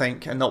 I don't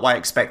think, and not what I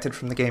expected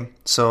from the game.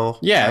 So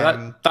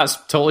that's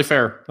totally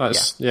fair.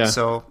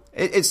 So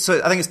I think it's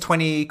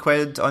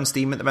 £20 on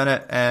Steam at the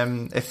minute.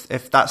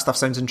 If that stuff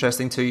sounds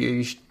interesting to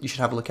you, you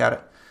should have a look at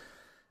it.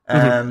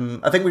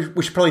 I think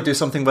we should probably do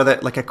something with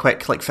it, like a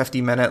quick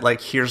 15-minute, like,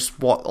 here's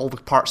what all the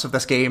parts of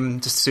this game,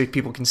 just so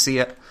people can see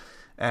it.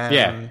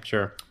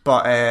 Sure.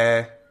 But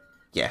I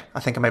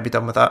think I might be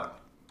done with that.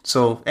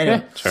 So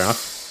anyway, fair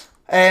enough.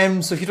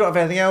 So if you don't have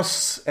anything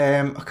else,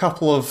 a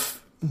couple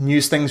of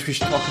news things we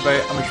should talk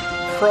about, and we should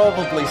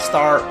probably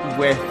start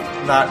with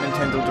that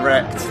Nintendo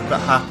Direct that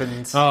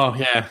happened. Oh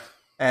yeah.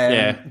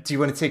 Do you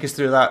want to take us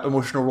through that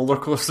emotional roller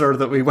coaster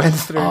that we went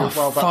through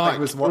while that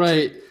thing was watching?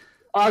 Right.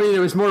 I mean, it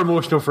was more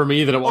emotional for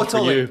me than it was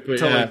for you. But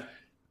totally.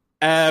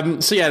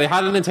 So they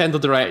had a Nintendo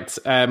Direct,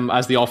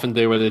 as they often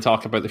do, where they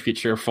talk about the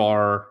future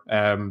for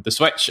the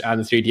Switch and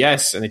the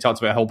 3DS, and they talked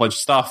about a whole bunch of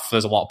stuff.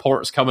 There's a lot of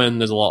ports coming.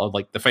 There's a lot of,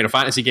 like, the Final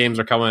Fantasy games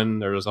are coming.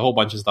 There's a whole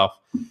bunch of stuff.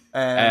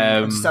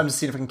 I'm just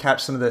seeing if I can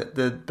catch some of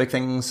the big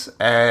things.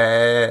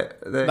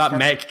 That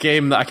mech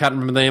game that I can't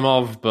remember the name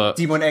of, but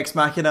Demon X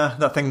Machina,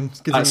 that thing.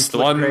 That's the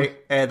one.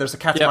 Great. There's a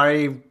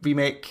Katamari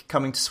remake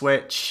coming to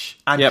Switch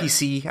and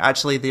PC.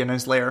 Actually, they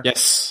announced later.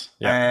 Yes.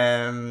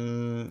 Yeah.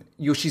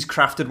 Yoshi's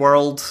Crafted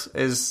World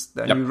is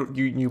a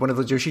new one of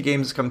those Yoshi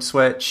games that's come to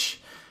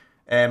Switch.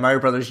 Mario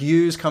Brothers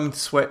U's come to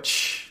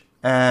Switch.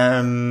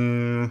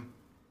 The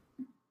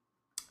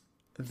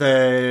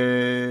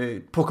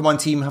Pokemon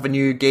team have a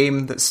new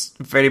game that's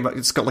very much,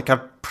 it's got like a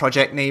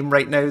project name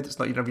right now that's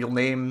not even a real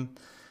name.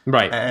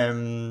 Right.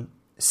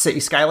 City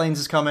Skylines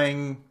is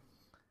coming.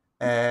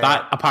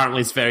 That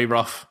apparently is very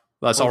rough.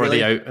 That's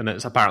already out, and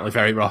it's apparently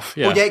very rough.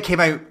 Yeah. Oh yeah, it came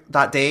out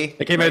that day.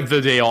 It came out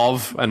the day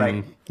of,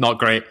 and not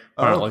great.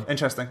 Apparently,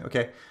 interesting.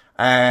 Okay,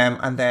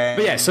 and then,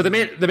 but yeah. So the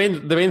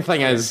main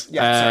thing is,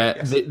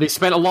 they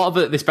spent a lot of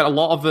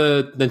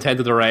the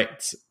Nintendo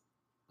Direct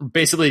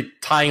basically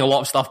tying a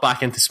lot of stuff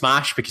back into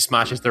Smash, because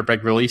Smash is their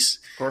big release.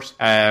 Of course,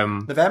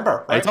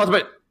 November. Right? I talked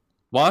about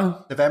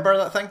what November,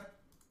 that thing.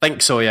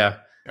 Think so, yeah.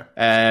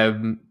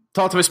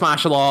 Talked about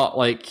Smash a lot,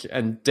 like,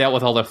 and dealt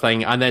with all their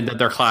thing, and then did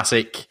their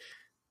classic.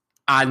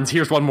 And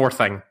here's one more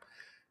thing.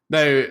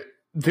 Now,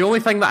 the only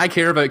thing that I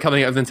care about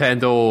coming out of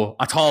Nintendo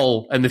at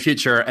all in the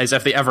future is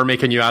if they ever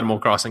make a new Animal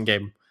Crossing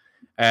game.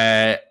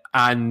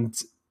 And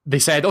they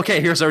said, okay,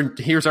 here's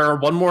our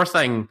one more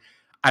thing.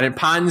 And it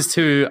pans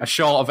to a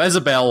shot of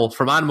Isabelle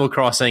from Animal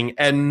Crossing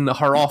in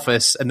her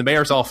office, in the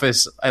mayor's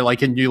office,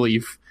 like in New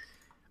Leaf.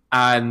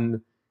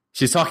 And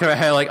she's talking about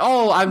how, like,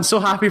 oh, I'm so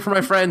happy for my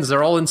friends.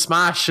 They're all in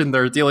Smash and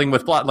they're dealing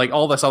with like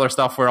all this other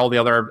stuff where all the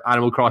other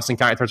Animal Crossing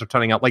characters are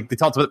turning up. Like, they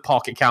talked about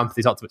Pocket Camp,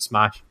 they talked about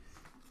Smash.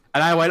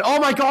 And I went, oh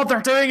my god,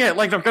 they're doing it!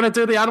 Like, they're going to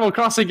do the Animal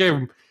Crossing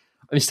game.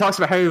 And she talks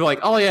about how, like,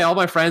 oh yeah, all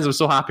my friends, I'm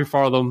so happy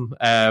for them.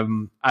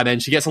 And then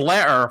she gets a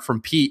letter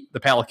from Pete, the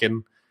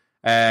Pelican.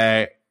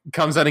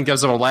 Comes in and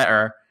gives them a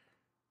letter.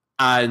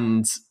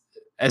 And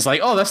is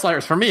like, oh, this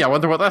letter's for me. I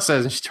wonder what this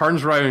is. And she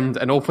turns around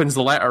and opens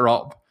the letter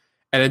up.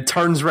 And it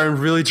turns around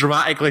really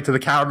dramatically to the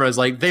camera. It's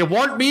like, they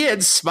want me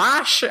in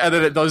Smash? And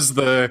then it does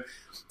the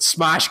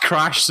Smash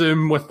crash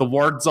zoom with the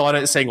words on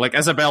it saying, like,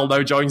 Isabelle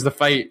now joins the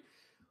fight.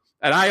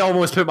 And I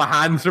almost put my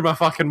hand through my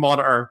fucking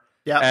monitor.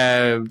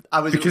 Yeah.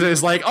 Because it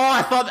was like, oh,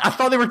 I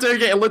thought they were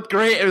doing it. It looked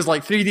great. It was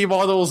like 3D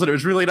models and it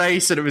was really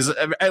nice and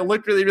it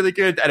looked really, really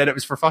good. And then it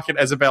was for fucking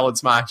Isabelle in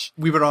Smash.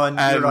 We were on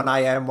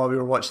IM while we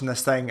were watching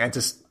this thing, and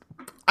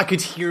I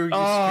could hear you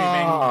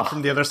screaming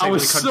from the other side of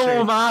the country. I was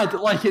so mad.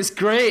 Like, it's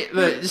great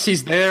that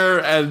she's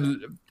there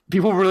and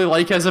people really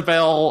like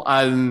Isabelle,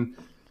 and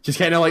she's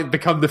kind of like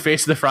become the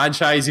face of the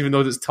franchise, even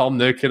though it's Tom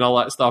Nook and all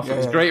that stuff. Yeah, it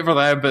was great for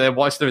them, but then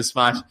watched them in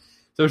Smash. So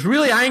I was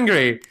really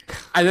angry.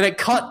 And then it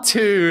cut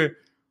to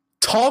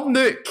Tom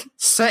Nook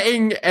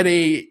sitting in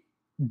a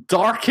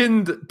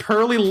darkened,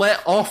 poorly lit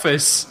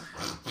office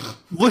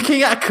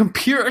looking at a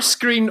computer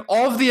screen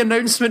of the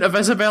announcement of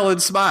Isabelle in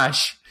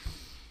Smash.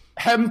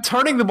 Him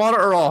turning the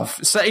monitor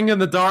off, sitting in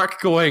the dark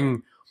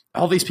going,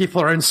 all these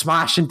people are in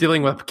Smash and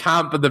dealing with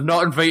camp and they've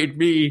not invited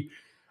me.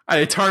 And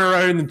he turns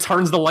around and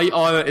turns the light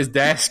on at his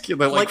desk that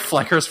like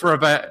flickers for a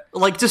bit.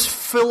 Like, just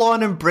full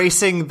on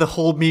embracing the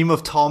whole meme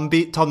of Tom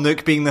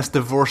Nook being this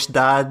divorced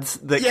dad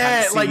that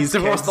can't see his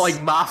divorced kids.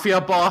 Like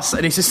mafia boss,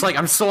 and he's just like,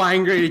 I'm so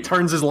angry. He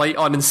turns his light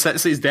on and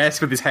sits at his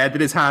desk with his head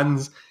in his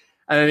hands,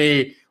 and then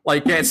he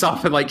like gets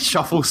up and like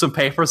shuffles some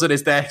papers at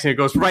his desk and he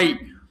goes, right,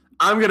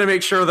 I'm going to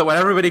make sure that when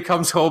everybody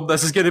comes home,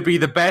 this is going to be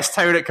the best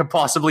town it can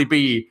possibly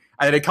be.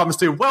 And then it comes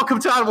to, welcome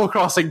to Animal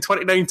Crossing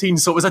 2019.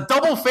 So it was a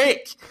double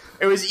fake.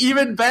 It was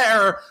even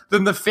better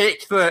than the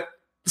fake that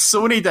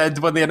Sony did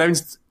when they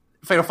announced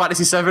Final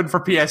Fantasy VII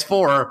for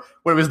PS4,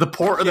 where it was the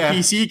port of the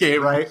PC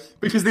game. Right.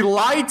 Because they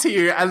lied to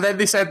you, and then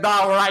they said,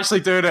 nah, we're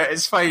actually doing it.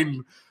 It's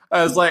fine.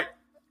 I was like,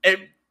 it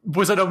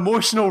was an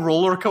emotional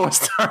roller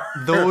coaster.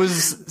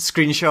 Those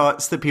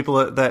screenshots that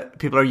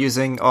people are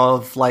using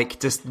of like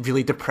just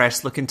really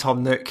depressed looking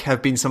Tom Nook have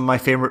been some of my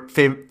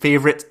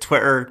favorite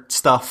Twitter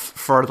stuff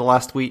for the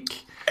last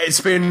week.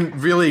 It's been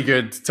really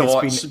good to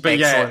watch.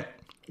 But excellent. Yeah,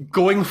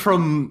 going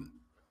from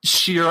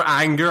sheer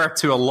anger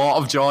to a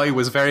lot of joy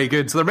was very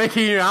good. So they're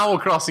making an Animal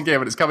Crossing game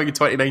and it's coming in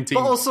 2019.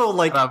 But also,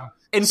 like,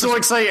 so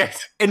excited.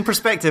 In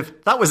perspective,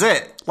 that was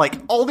it. Like,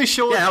 all they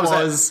showed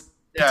was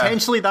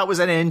potentially that was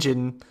an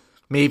engine.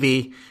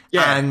 Maybe.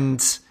 Yeah. And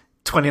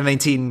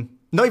 2019.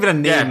 Not even a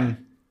name. Yeah.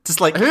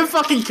 Just like... Who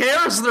fucking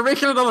cares? They're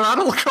making another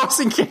Animal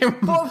Crossing game.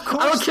 Well, of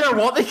course. I don't care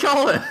what they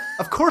call it.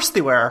 Of course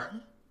they were.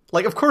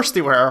 Like, of course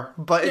they were.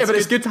 But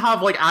it's good to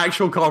have, like,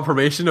 actual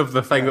confirmation of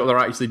the thing that they're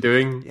actually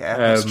doing. Yeah,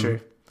 that's true.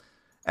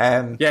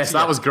 Yes,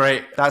 that was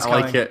great. I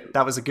like it.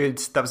 That was a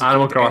good...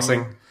 Animal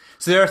Crossing.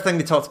 So the other thing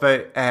they talked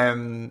about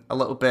a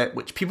little bit,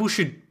 which people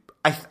should...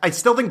 I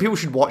still think people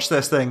should watch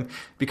this thing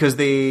because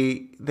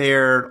their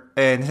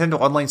Nintendo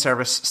Online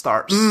service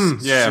starts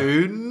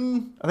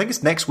soon. I think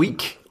it's next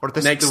week or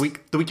the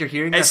week you're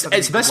hearing this.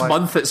 It's this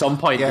month at some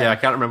point. Yeah, I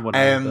can't remember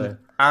when.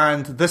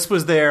 And this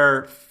is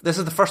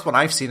the first one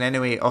I've seen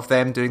anyway of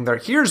them doing their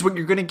here's what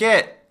you're going to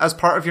get as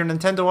part of your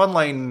Nintendo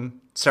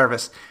Online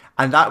service,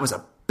 and that was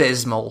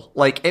abysmal.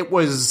 Like, it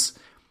was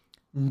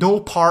no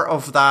part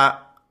of that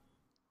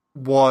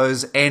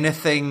was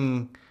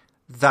anything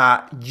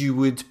that you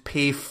would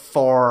pay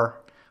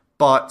for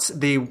but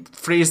they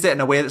phrased it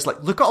in a way that's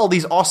like, look at all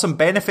these awesome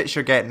benefits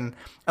you're getting.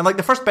 And like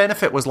the first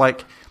benefit was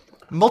like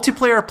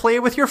multiplayer play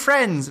with your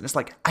friends, and it's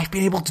like, I've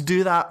been able to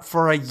do that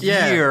for a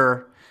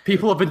year.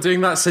 People have been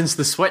doing that since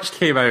the Switch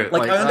came out.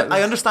 Like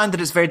I understand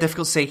that it's very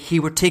difficult to say, hey,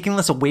 we're taking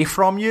this away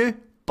from you,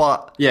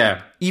 but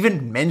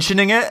even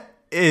mentioning it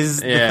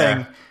is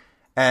the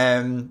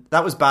thing.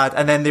 That was bad.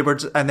 And then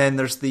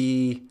there's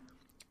the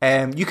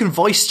you can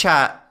voice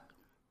chat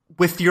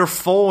with your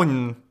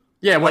phone.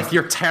 Yeah, with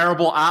your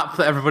terrible app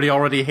that everybody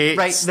already hates.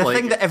 Right, the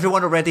thing that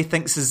everyone already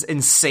thinks is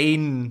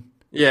insane.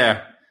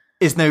 Yeah.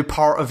 Is now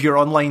part of your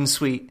online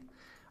suite.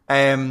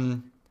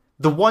 The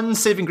one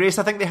saving grace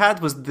I think they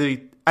had was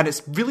and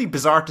it's really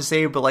bizarre to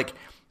say, but like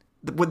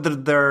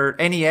with their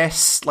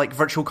NES like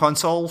virtual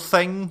console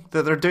thing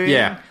that they're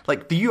doing,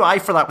 like the UI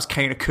for that was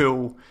kind of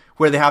cool,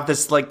 where they have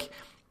this like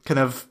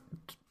kind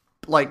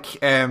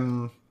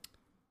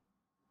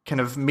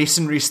of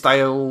masonry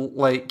style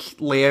like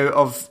layout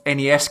of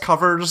NES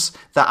covers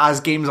that as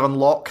games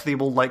unlock they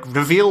will like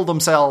reveal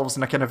themselves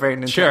in a kind of very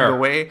Nintendo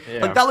way.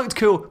 Like that looked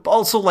cool, but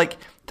also like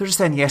they're just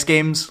NES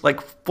games.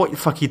 Like what the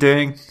fuck are you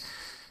doing?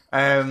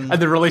 And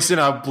they're releasing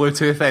a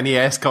Bluetooth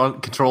NES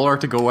controller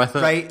to go with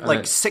it. Right,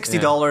 like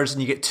 $60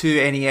 and you get two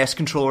NES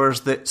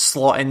controllers that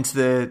slot into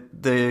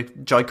the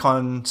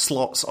Joy-Con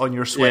slots on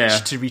your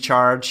Switch to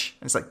recharge.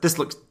 And it's like, this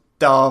looks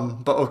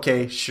dumb, but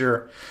okay,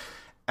 sure.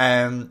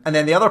 And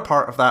then the other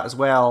part of that as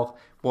well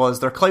was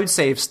their cloud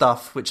save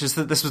stuff, which is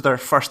that this was their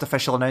first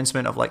official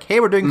announcement of like,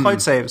 hey, we're doing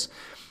cloud saves.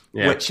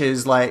 Which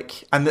is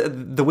like, and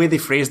the way they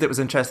phrased it was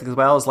interesting as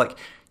well, is like,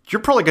 you're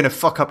probably going to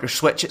fuck up your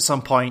Switch at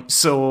some point,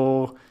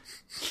 so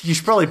you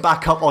should probably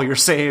back up all your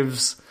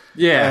saves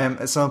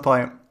at some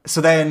point.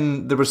 So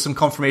then there was some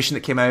confirmation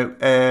that came out.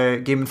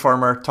 Game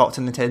Informer talked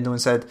to Nintendo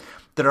and said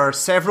there are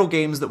several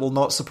games that will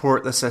not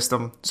support this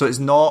system. So it's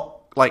not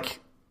like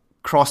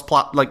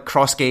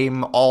cross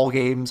game, all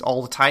games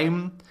all the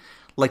time,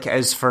 like it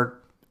is for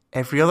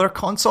every other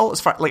console. As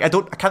far like I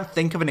can't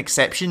think of an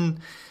exception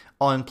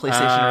on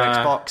PlayStation or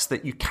Xbox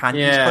that you can't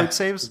use cloud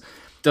saves.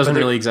 Doesn't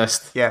really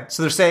exist. Yeah,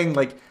 so they're saying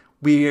like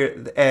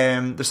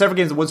there's several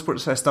games that won't support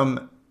the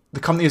system. The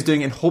company is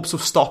doing in hopes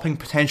of stopping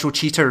potential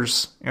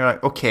cheaters. You're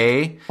like,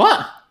 okay.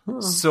 What?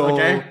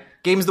 So,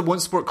 games that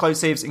won't support cloud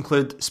saves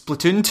include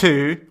Splatoon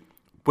 2,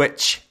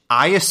 which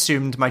I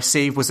assumed my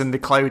save was in the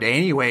cloud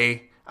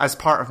anyway as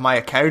part of my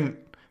account,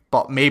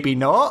 but maybe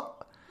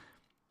not.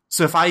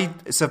 So if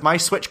my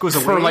Switch goes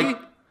away,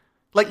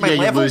 like my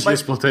level, lose your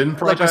Splatoon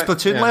project. Like my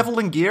Splatoon level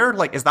and gear,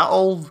 like is that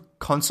all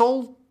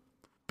console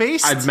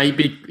based?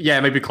 Maybe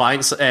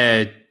clients.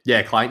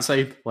 Client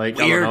save. Like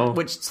weird. I don't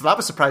know. So that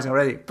was surprising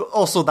already. But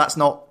also that's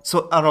not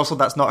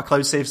a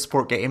cloud save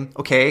support game.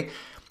 Okay.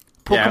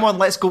 Pokemon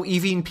Let's Go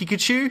Eevee and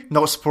Pikachu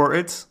not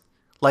supported.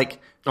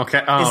 Like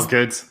okay.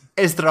 Good.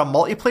 Is there a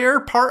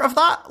multiplayer part of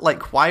that?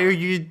 Like why are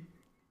you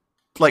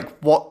like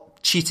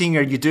what cheating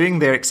are you doing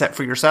there except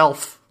for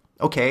yourself?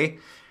 Okay.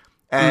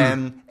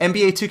 NBA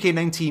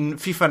 2K19,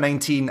 FIFA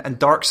 19, and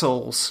Dark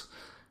Souls,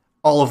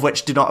 all of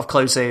which do not have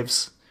cloud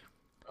saves.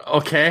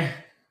 Okay.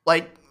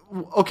 Like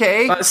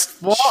okay,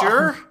 that's what?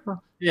 Sure.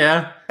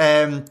 Yeah.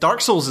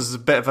 Dark Souls is a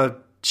bit of a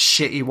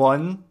shitty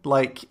one.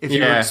 Like, if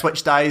your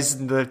Switch dies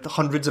and the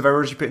hundreds of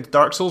hours you put into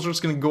Dark Souls are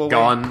just going to go away.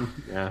 Gone.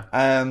 Yeah.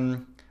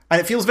 And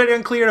it feels very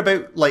unclear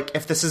about, like,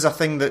 if this is a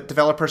thing that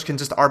developers can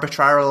just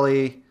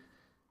arbitrarily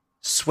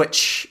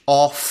switch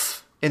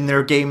off in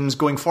their games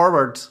going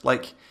forward.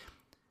 Like,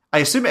 I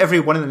assume every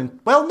one of them...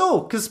 Well,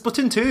 no, because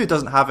Splatoon 2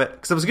 doesn't have it.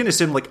 Because I was going to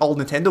assume, like, all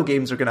Nintendo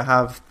games are going to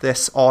have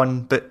this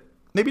on, but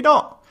maybe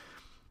not.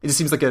 It just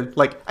seems like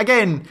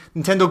again,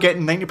 Nintendo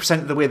getting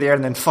 90% of the way there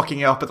and then fucking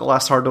it up at the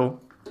last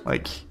hurdle.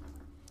 Like,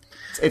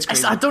 it's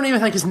crazy. I don't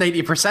even think it's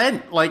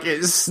 90%. Like,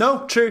 it's...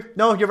 No, true.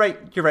 No, you're right.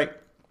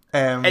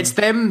 It's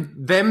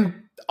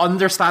them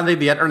understanding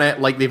the internet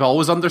like they've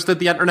always understood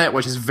the internet,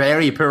 which is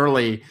very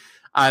poorly,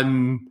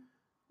 and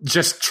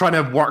just trying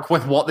to work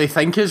with what they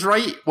think is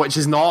right, which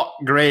is not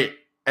great.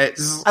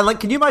 It's... And, like,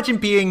 can you imagine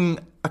being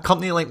a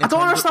company like Nintendo? I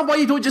don't understand why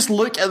you don't just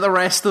look at the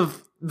rest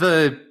of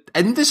the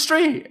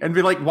industry and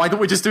be like, why don't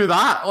we just do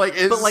that? Like,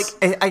 it's... But like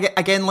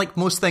again, like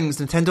most things,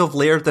 Nintendo have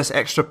layered this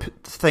extra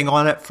thing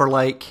on it for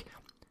like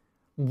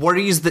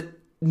worries that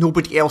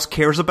nobody else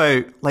cares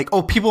about. Like,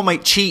 oh, people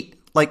might cheat.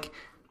 Like,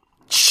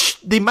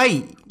 they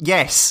might,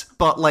 yes,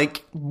 but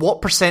like,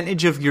 what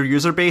percentage of your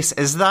user base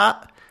is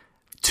that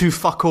to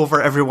fuck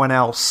over everyone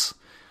else?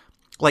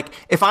 Like,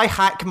 if I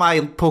hack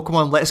my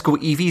Pokemon Let's Go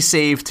Eevee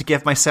save to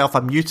give myself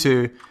a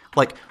Mewtwo,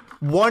 like,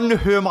 one,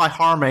 who am I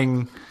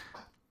harming?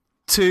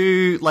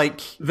 Two, like,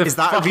 is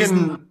that a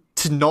reason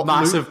to not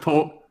massive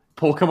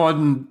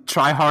Pokemon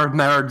try-hard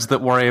nerds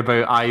that worry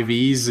about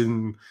IVs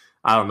and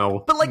I don't know.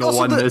 But like, no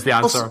one is the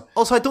answer.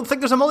 Also, I don't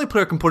think there's a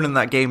multiplayer component in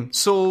that game.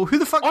 So who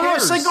the fuck cares? Oh, no,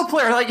 single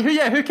player. Like,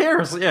 who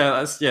cares?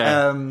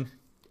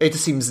 It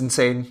just seems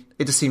insane.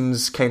 It just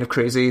seems kind of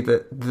crazy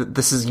that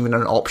this is even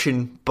an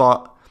option.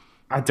 But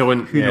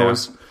who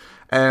knows?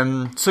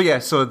 So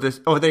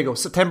there you go.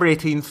 September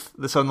 18th,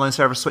 this online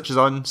service switches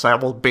on. So I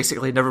will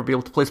basically never be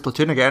able to play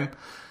Splatoon again.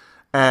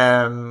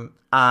 And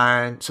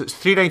so it's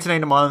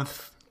 $3.99 a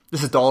month.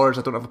 This is dollars.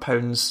 I don't have a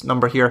pounds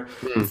number here.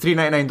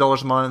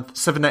 $3.99 a month,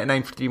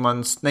 $7.99 for 3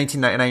 months,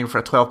 $19.99 for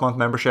a 12-month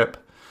membership.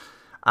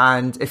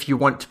 And if you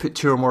want to put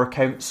 2 or more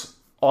accounts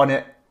on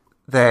it,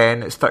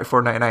 then it's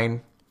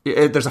 $34.99.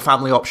 There's a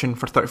family option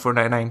for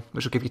 $34.99,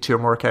 which will give you 2 or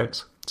more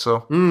accounts.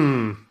 So, I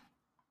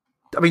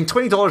mean,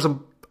 $20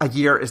 a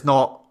year is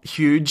not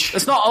huge.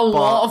 It's not a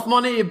lot of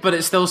money, but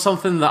it's still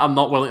something that I'm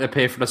not willing to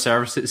pay for a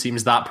service that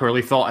seems that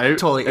poorly thought out.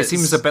 Totally. It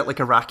seems a bit like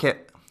a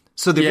racket.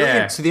 So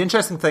the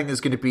interesting thing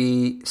is going to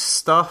be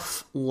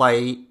stuff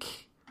like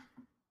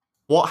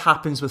what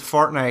happens with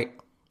Fortnite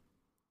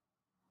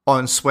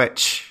on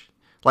Switch.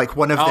 Like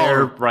one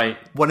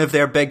of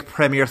their big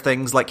premier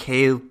things, like,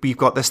 hey, we've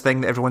got this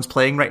thing that everyone's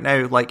playing right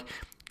now. Like,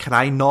 can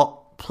I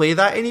not play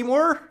that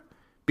anymore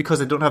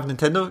because I don't have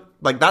Nintendo?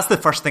 Like, that's the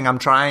first thing I'm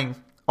trying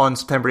on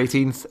September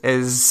 18th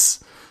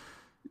is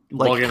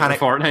like, can I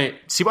Fortnite?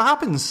 See what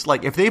happens.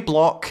 Like, if they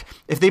block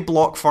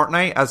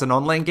Fortnite as an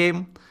online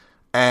game,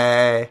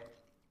 they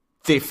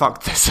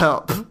fucked this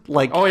up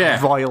like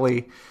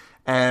royally.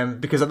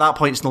 Because at that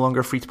point it's no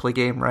longer a free to play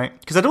game, right?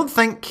 Because I don't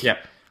think. Yeah.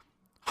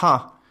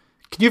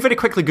 Can you very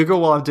quickly Google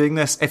while I'm doing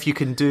this if you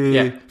can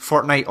do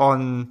Fortnite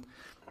on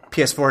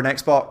PS4 and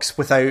Xbox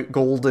without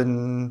Gold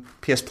and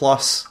PS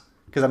Plus?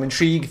 Because I'm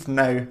intrigued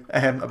now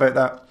about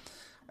that.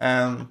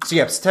 So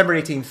yeah, September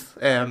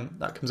 18th,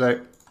 that comes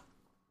out.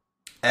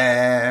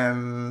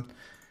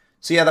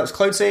 So yeah, that was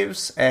Cloud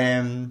Saves.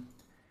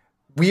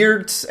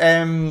 Weird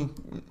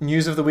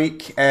news of the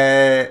week.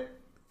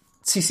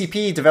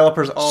 CCP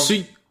developers of...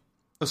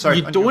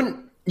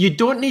 You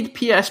don't need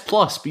PS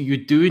Plus, but you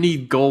do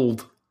need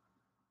Gold.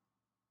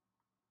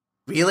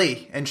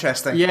 Really?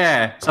 Interesting.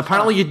 Yeah. So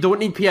apparently you don't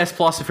need PS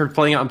Plus if you're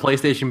playing it on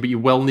PlayStation, but you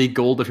will need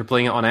Gold if you're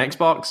playing it on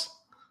Xbox.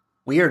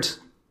 Weird.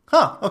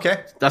 Huh,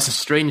 okay. That's a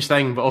strange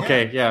thing, but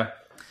okay, yeah.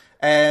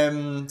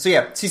 So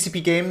yeah,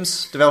 CCP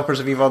Games, developers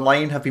of EVE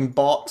Online, have been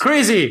bought.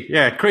 Crazy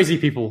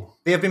people.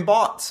 They have been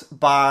bought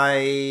by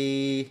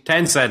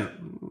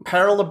Tencent.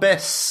 Pearl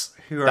Abyss,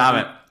 who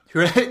are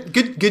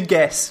good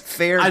guess,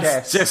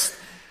 guess. Just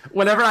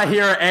whenever I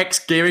hear X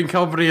gaming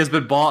company has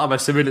been bought, I'm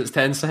assuming it's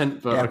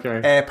Tencent. But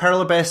okay.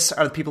 Pearl Abyss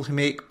are the people who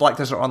make Black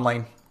Desert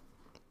Online.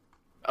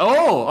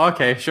 Oh,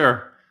 okay,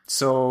 sure.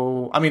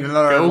 So I mean,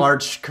 another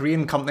large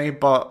Korean company,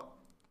 but.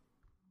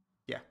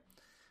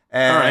 All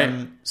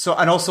right. So,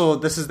 and also,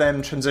 this is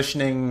them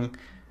transitioning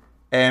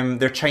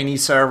their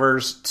Chinese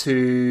servers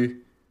to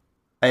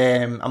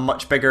a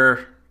much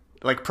bigger,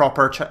 like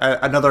proper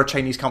another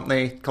Chinese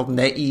company called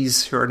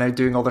NetEase, who are now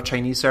doing all their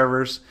Chinese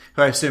servers,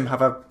 who I assume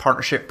have a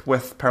partnership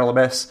with Pearl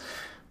Abyss.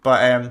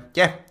 But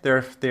they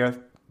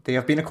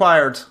have been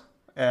acquired,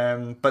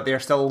 but they are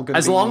still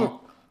going to be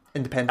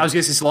independent. I was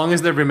going to say, as long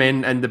as they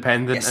remain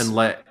independent and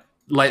let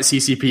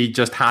CCP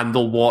just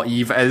handle what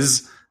EVE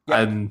is.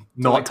 And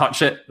not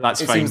touch it.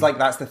 That's fine. It seems like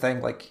that's the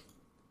thing. Like,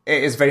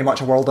 it is very much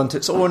a world unto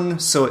its own.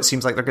 So it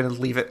seems like they're going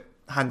to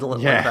handle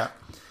it like that.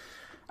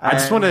 I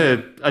just want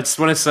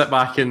to sit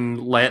back and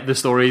let the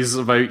stories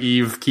about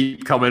EVE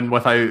keep coming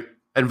without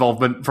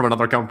involvement from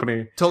another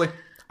company. Totally.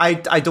 I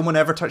don't want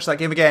to ever touch that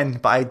game again,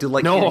 but I do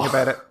like hearing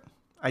about it.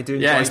 I do.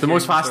 Yeah, it's the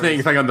most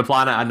fascinating thing on the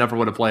planet. I never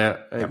want to play it.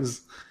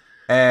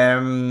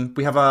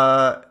 We have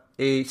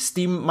a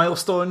Steam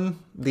milestone.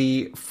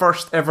 The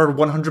first ever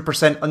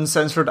 100%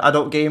 uncensored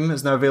adult game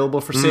is now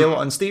available for sale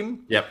on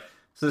Steam. Yep.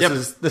 So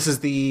this is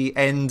the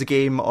end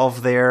game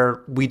of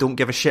their we don't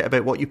give a shit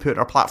about what you put on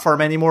our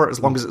platform anymore as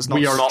long as it's not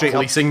we are not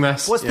policing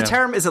this. What's the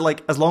term? Is it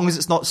like as long as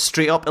it's not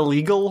straight up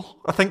illegal?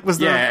 I think was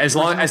the as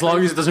long as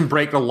it doesn't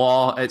break the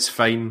law, it's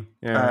fine.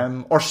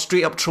 Yeah. Or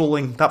straight up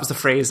trolling. That was the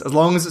phrase. As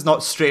long as it's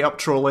not straight up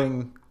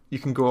trolling, you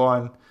can go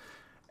on.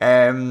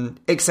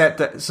 Except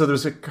that, so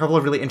there's a couple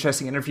of really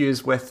interesting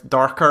interviews with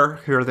Darker,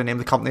 who are the name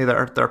of the company that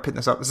are putting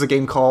this up. This is a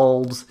game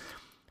called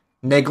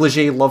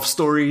Negligee Love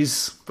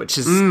Stories, which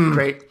is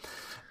great.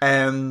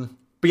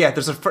 But yeah,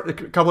 there's a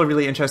couple of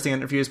really interesting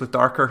interviews with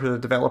Darker, who are the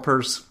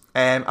developers,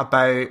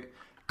 about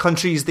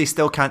countries they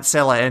still can't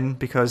sell it in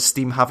because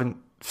Steam haven't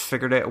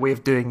figured out a way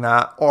of doing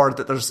that, or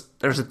that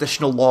there's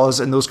additional laws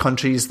in those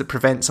countries that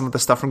prevent some of the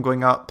stuff from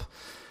going up.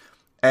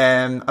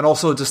 And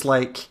also just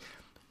like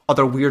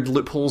other weird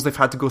loopholes they've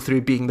had to go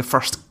through being the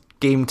first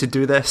game to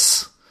do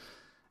this.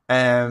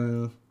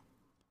 So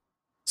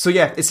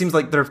yeah, it seems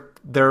like they're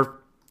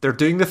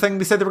doing the thing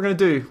they said they were going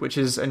to do, which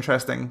is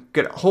interesting.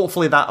 Good.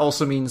 Hopefully that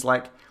also means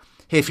like,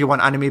 hey, if you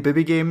want anime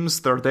booby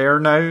games, they're there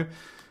now.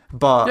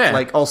 But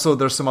like also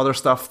there's some other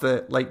stuff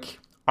that like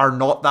are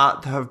not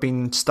that have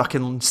been stuck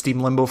in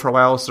Steam limbo for a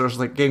while. So there's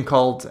like a game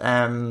called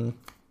You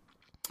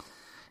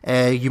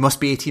Must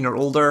Be 18 or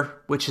Older,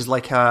 which is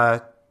like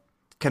a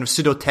kind of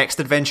pseudo text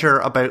adventure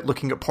about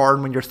looking at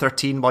porn when you're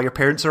 13 while your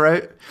parents are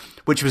out,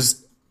 which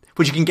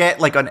you can get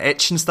like on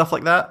itch and stuff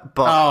like that.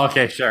 But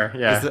okay, sure,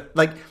 yeah.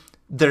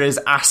 There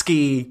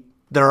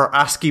are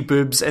ASCII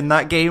boobs in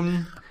that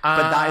game,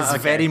 but that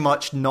is very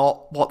much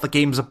not what the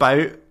game's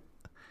about.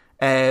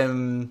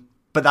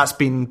 but that's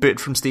been booted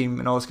from Steam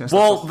and all this kind of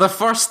Well, stuff.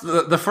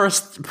 the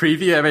first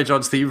preview image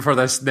on Steam for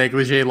this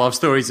negligee love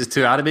stories is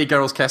two anime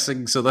girls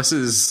kissing, so this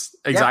is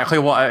exactly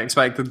what I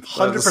expected.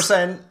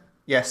 100%.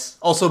 Yes.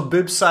 Also,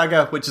 Boob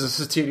Saga, which is a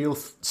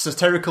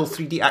satirical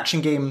 3D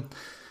action game,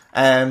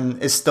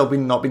 is still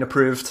not been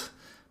approved,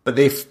 but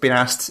they've been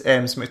asked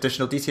some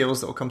additional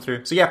details that will come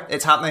through. So yeah,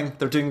 it's happening.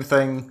 They're doing the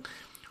thing.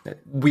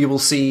 We will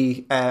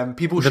see.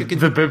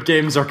 The boob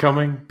games are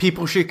coming.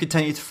 People should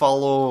continue to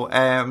follow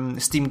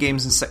Steam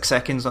Games in 6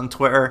 seconds on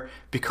Twitter,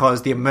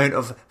 because the amount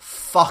of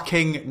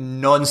fucking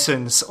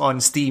nonsense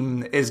on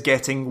Steam is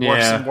getting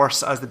worse and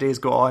worse as the days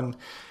go on.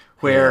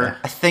 Where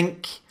I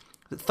think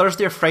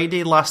Thursday or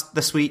Friday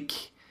this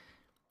week,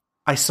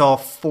 I saw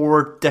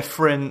 4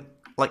 different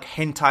like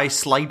hentai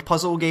slide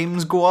puzzle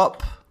games go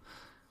up.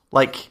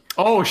 Like,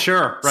 oh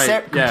sure,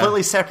 right,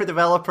 completely separate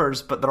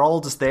developers, but they're all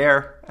just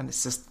there, and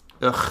it's just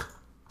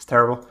it's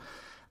terrible.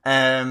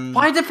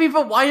 Why do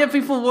people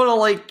want to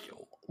like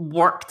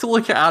work to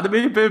look at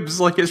anime boobs?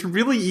 Like, it's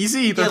really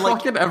easy. They're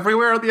fucking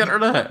everywhere on the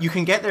internet. You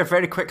can get there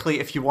very quickly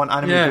if you want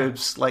anime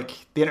boobs. Like,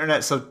 the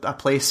internet's a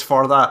place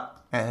for that.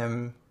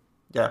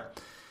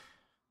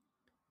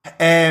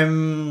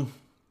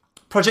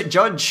 Project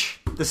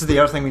Judge. This is the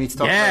other thing we need to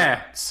talk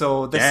about.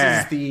 So this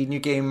is the new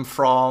game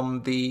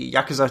from the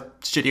Yakuza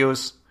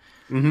Studios.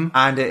 Mm-hmm.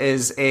 And it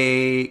is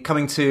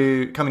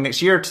coming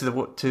next year to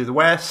the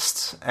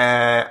West,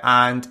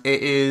 and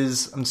it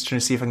is. I'm just trying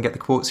to see if I can get the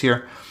quotes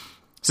here.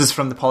 This is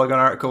from the Polygon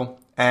article.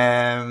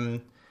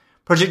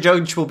 Project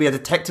Judge will be a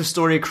detective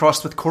story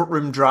crossed with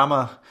courtroom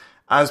drama.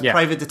 As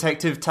private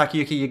detective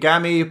Takayuki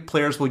Yagami,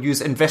 players will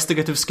use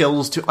investigative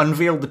skills to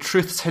unveil the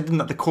truths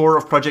hidden at the core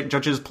of Project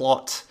Judge's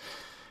plot.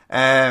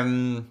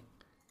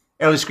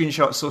 Early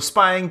screenshots, so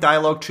spying,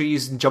 dialogue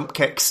trees, and jump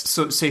kicks,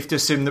 so it's safe to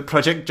assume that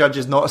Project Judge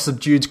is not a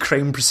subdued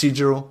crime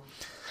procedural.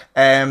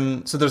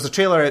 So there's a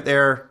trailer out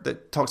there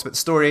that talks about the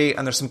story,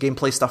 and there's some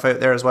gameplay stuff out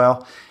there as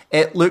well.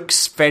 It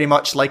looks very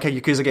much like a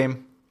Yakuza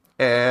game.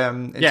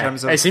 In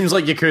terms of, it seems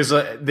like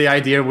Yakuza, the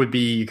idea would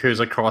be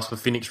Yakuza crossed with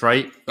Phoenix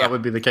Wright. That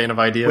would be the kind of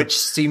idea. Which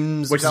is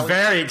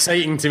very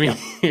exciting to me.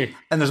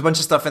 And there's a bunch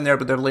of stuff in there,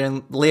 but they're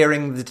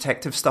layering the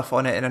detective stuff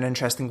on it in an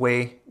interesting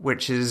way,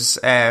 which is...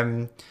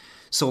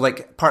 So,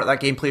 like, part of that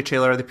gameplay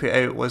trailer they put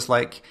out was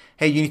like,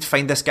 hey, you need to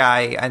find this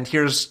guy, and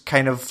here's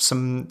kind of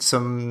some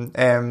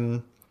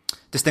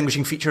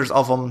distinguishing features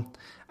of him,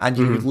 and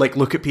you like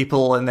look at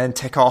people and then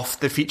tick off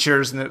the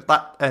features,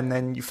 and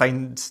then you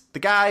find the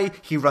guy,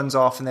 he runs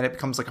off, and then it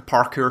becomes like a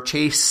parkour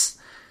chase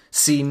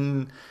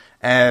scene.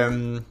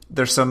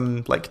 There's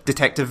some like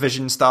detective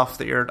vision stuff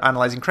that you're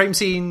analysing crime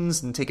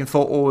scenes and taking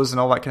photos and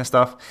all that kind of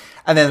stuff.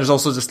 And then there's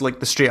also just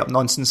like the straight up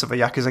nonsense of a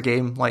Yakuza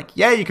game, like,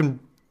 you can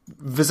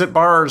visit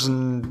bars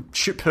and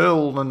shoot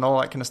pool and all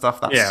that kind of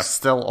stuff. That's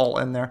still all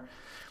in there.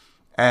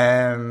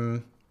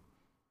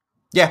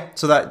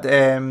 So that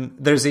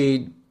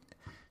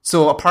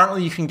so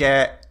apparently you can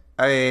get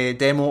a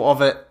demo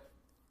of it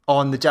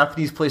on the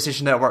Japanese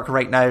PlayStation Network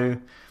right now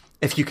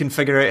if you can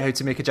figure out how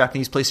to make a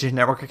Japanese PlayStation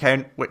Network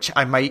account, which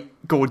I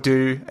might go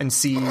do and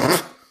see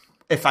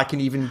if I can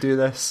even do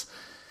this.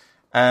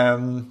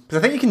 Because I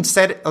think you can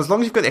set it, as long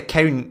as you've got the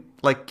account,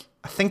 like,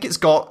 I think it's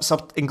got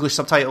English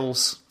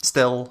subtitles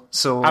still,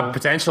 so...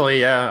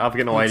 potentially, I've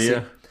got no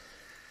idea.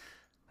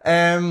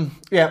 And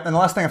the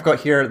last thing I've got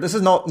here, this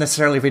is not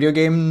necessarily video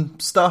game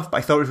stuff, but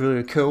I thought it was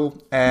really cool.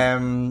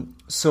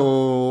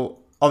 So,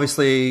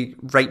 obviously,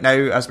 right now,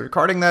 as we're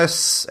recording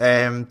this,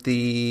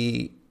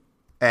 the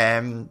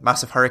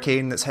massive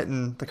hurricane that's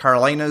hitting the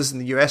Carolinas in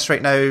the US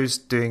right now is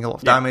doing a lot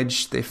of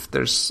damage.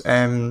 There's...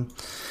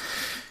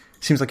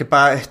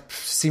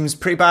 seems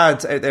pretty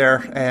bad out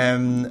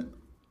there.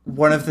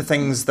 One of the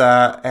things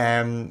that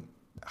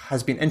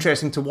has been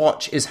interesting to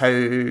watch is how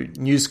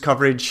news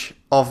coverage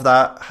of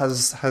that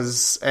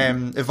has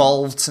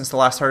evolved since the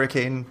last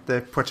hurricane,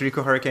 the Puerto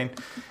Rico hurricane.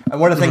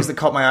 And one of the things that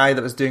caught my eye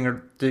that was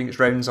doing its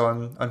rounds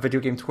on video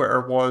game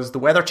Twitter was the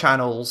Weather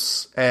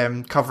Channel's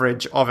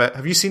coverage of it.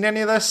 Have you seen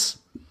any of this?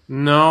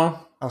 No.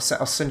 I'll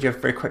send you a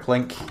very quick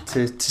link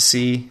to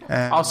see.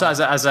 Also, as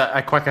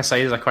a quick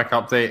aside, as a quick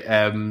update,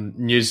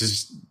 news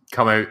has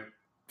come out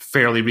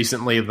fairly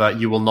recently that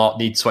you will not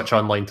need Switch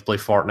Online to play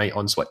Fortnite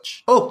on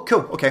Switch. Oh,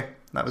 cool. Okay.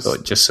 That was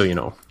just so you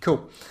know.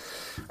 Cool.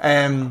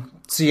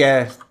 So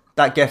yeah,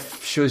 that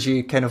GIF shows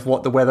you kind of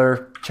what the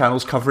Weather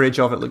Channel's coverage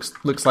of it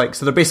looks like.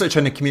 So they're basically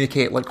trying to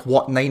communicate like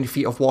what 9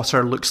 feet of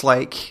water looks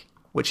like,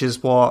 which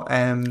is what...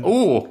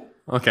 oh,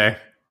 okay.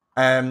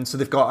 So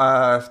they've got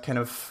a kind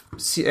of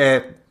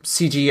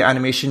CG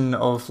animation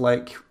of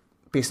like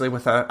basically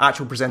with an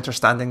actual presenter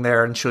standing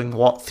there and showing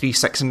what 3,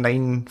 6, and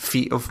 9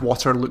 feet of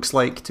water looks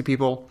like to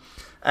people.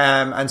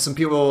 And some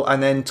people,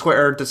 and then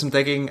Twitter did some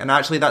digging, and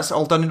actually that's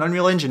all done in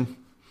Unreal Engine.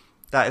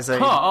 That is a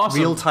awesome.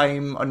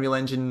 real-time Unreal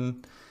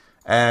Engine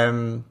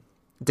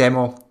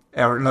demo,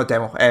 or not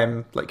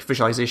demo, like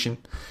visualization.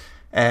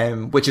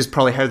 Which is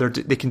probably how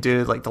they can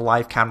do like the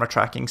live camera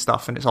tracking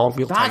stuff, and it's all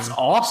real time. That's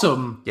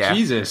awesome. Yeah.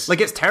 Jesus.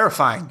 Like, it's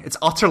terrifying. It's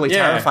utterly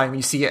terrifying when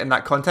you see it in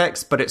that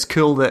context, but it's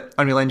cool that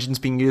Unreal Engine's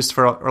being used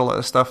for a lot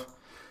of stuff.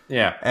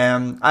 Yeah.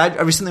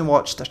 I recently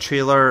watched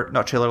a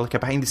like a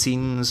behind the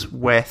scenes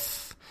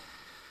with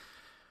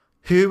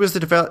who was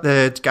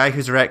the guy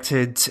who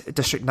directed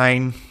District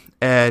 9,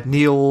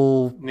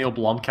 Neil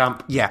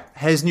Blomkamp. Yeah,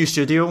 his new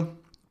studio,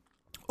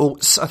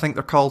 Oats, I think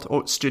they're called,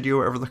 Oats Studio,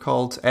 whatever they're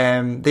called.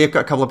 They've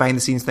got a couple of behind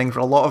the scenes things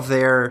where a lot of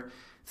their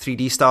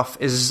 3D stuff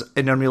is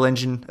in Unreal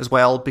Engine as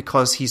well,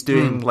 because he's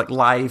doing like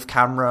live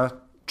camera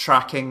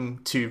tracking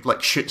to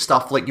like shoot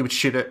stuff like you would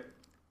shoot it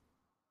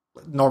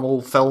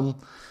normal film.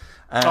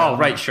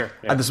 Right, sure.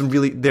 Yeah. And there's some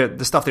really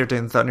the stuff they're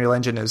doing with the Unreal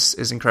Engine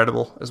is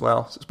incredible as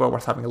well. So it's well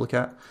worth having a look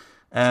at.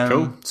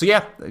 Cool. So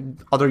yeah,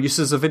 other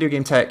uses of video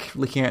game tech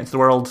leaking out into the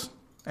world,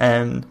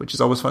 which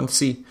is always fun to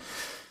see.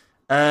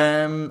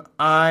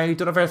 I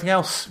don't have anything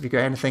else. Have you got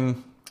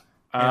anything?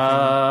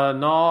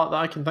 No, that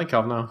I can think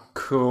of now.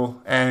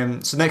 Cool.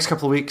 So next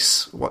couple of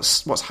weeks,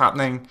 what's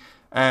happening?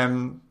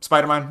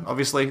 Spider-Man,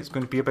 obviously, is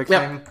going to be a big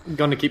thing. I'm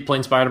going to keep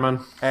playing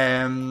Spider-Man.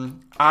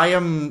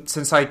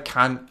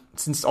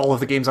 Since all of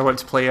the games I want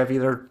to play have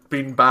either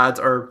been bad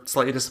or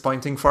slightly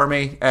disappointing for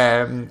me.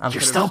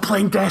 You're still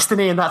playing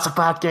Destiny, and that's a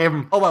bad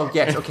game. Oh, well,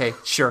 yes, okay,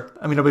 sure.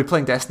 I mean, I'll be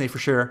playing Destiny for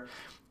sure.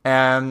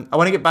 I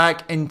want to get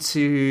back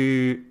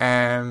into...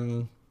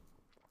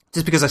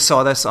 just because I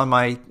saw this on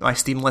my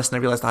Steam list and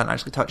I realised I hadn't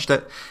actually touched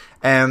it.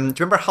 Do you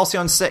remember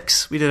Halcyon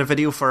 6? We did a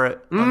video for it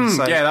on the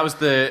site. Yeah, that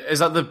was is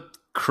that the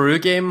crew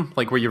game?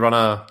 Like where you run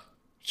a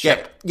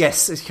ship? Yeah,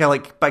 yes, it's kind of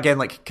like, but again,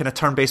 like kind of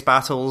turn-based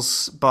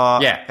battles,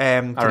 but I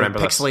remember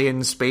pixely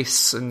in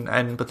space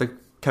and with a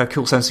kind of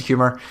cool sense of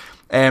humour.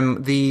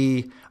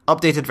 The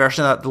updated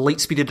version of that, the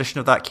Lightspeed edition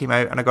of that came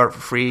out, and I got it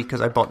for free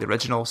because I bought the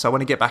original. So I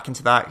want to get back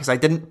into that because I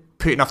didn't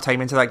put enough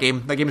time into that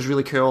game. That game is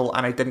really cool,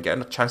 and I didn't get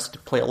a chance to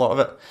play a lot of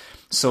it.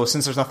 So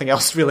since there's nothing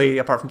else really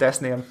apart from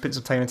Destiny, I'm putting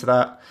some time into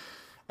that.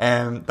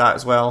 That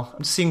as well. I'm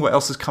just seeing what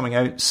else is coming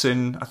out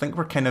soon. I think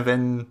we're kind of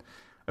in.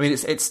 I mean,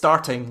 it's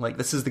starting. Like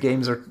the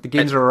games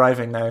are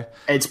arriving now.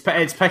 It's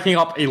picking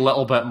up a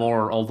little bit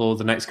more, although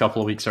the next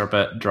couple of weeks are a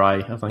bit dry,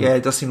 I think. Yeah,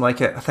 it does seem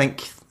like it. I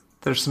think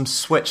there's some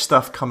Switch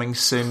stuff coming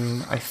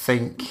soon. I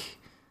think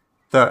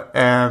that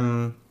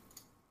Spyro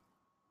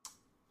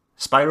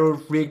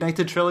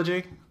Reignited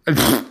trilogy.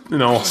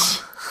 No.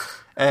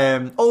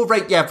 Oh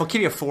right, yeah,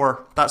 Valkyria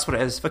 4. That's what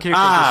it is. Valkyria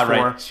 4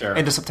 right, sure.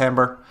 End of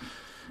September.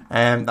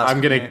 I'm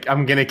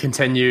gonna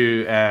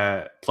continue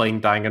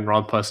playing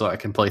Danganronpa so I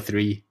can play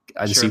 3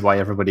 and see why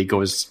everybody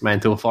goes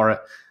mental for it.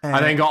 I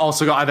then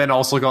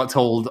also got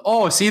told,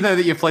 oh, see now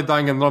that you've played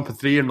Danganronpa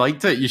 3 and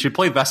liked it, you should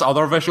play this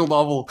other visual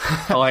novel.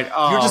 I'm like,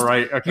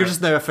 right, okay. You're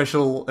just now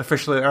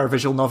officially our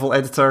visual novel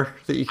editor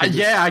that you can.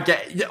 I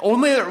get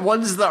only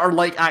ones that are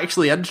like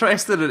actually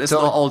interested, and it's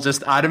not all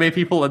just anime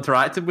people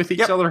interacting with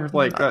each other.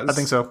 Like, I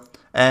think so.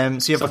 I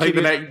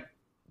think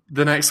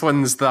the next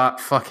one's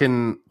that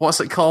fucking, what's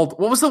it called?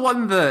 What was the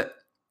one that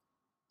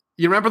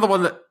you remember? The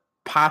one that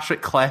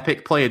Patrick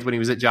Klepek played when he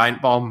was at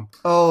Giant Bomb.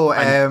 Oh,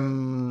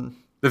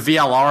 the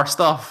VLR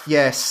stuff.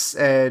 Yes.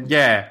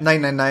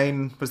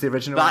 999 was the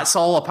original. That's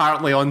all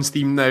apparently on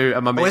Steam now.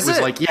 And my mate was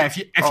like, "Yeah, if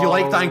you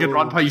like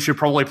Danganronpa, you should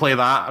probably play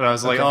that." And I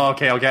was like, "Oh,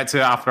 okay, I'll get to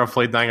it after I've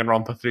played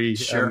Danganronpa 3."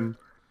 Sure.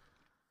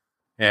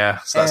 Yeah,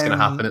 so that's going to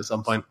happen at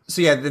some point.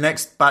 So yeah, the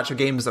next batch of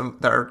games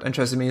that are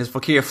interesting me is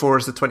Valkyria 4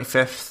 is the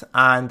 25th,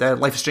 and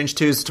Life is Strange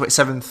 2 is the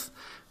 27th.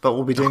 But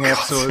we'll be doing an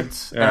episode.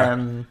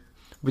 We'll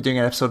be doing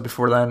an episode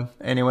before then,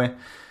 anyway.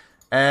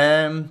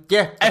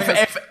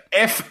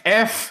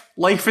 If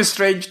Life is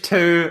Strange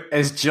 2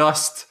 is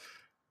just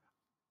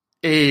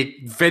a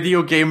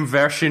video game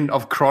version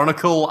of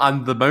Chronicle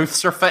and the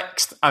mouths are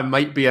fixed, I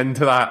might be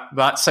into that.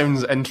 That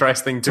sounds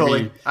interesting to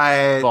me.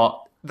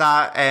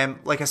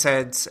 Like I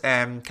said,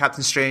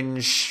 Captain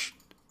Strange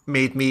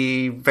made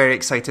me very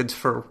excited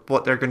for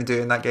what they're going to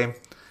do in that game.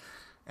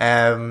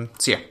 So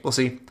yeah, we'll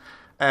see.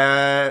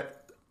 I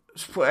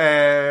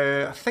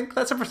think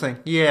that's everything.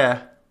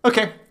 Yeah.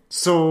 Okay.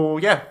 So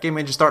yeah,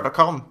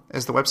 GameEngineStart.com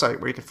is the website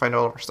where you can find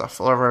all of our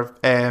stuff. All of our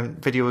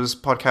videos,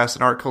 podcasts,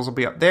 and articles will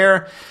be up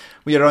there.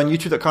 We are on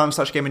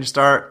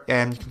YouTube.com/GameEngineStart,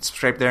 and you can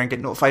subscribe there and get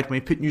notified when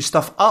we put new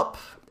stuff up.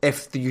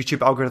 If the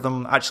YouTube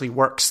algorithm actually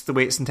works the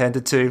way it's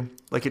intended to.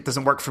 Like, it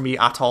doesn't work for me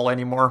at all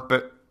anymore,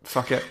 but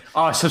fuck it.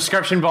 Oh,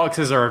 subscription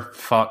boxes are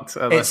fucked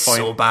at this point.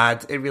 It's so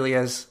bad. It really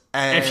is.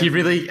 If you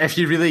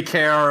really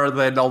care,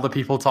 then all the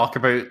people talk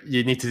about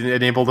you need to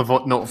enable the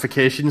vote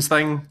notifications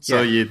thing.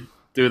 So you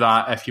do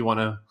that if you want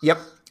to. Yep.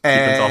 Keep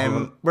on top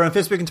of it. We're on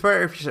Facebook and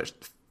Twitter. If you search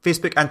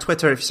Facebook and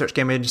Twitter, if you search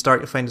Game Engine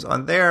Start, you'll find us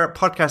on there.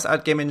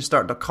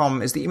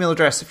 Podcast@GameEngineStart.com is the email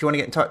address if you want to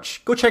get in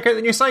touch. Go check out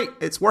the new site.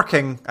 It's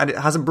working and it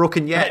hasn't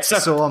broken yet.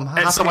 So I'm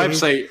happy. It's a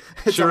website.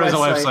 It's a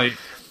website.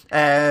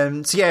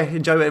 So yeah,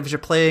 enjoy whatever you're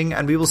playing,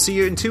 and we will see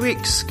you in 2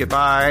 weeks.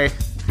 Goodbye.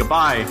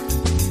 Goodbye.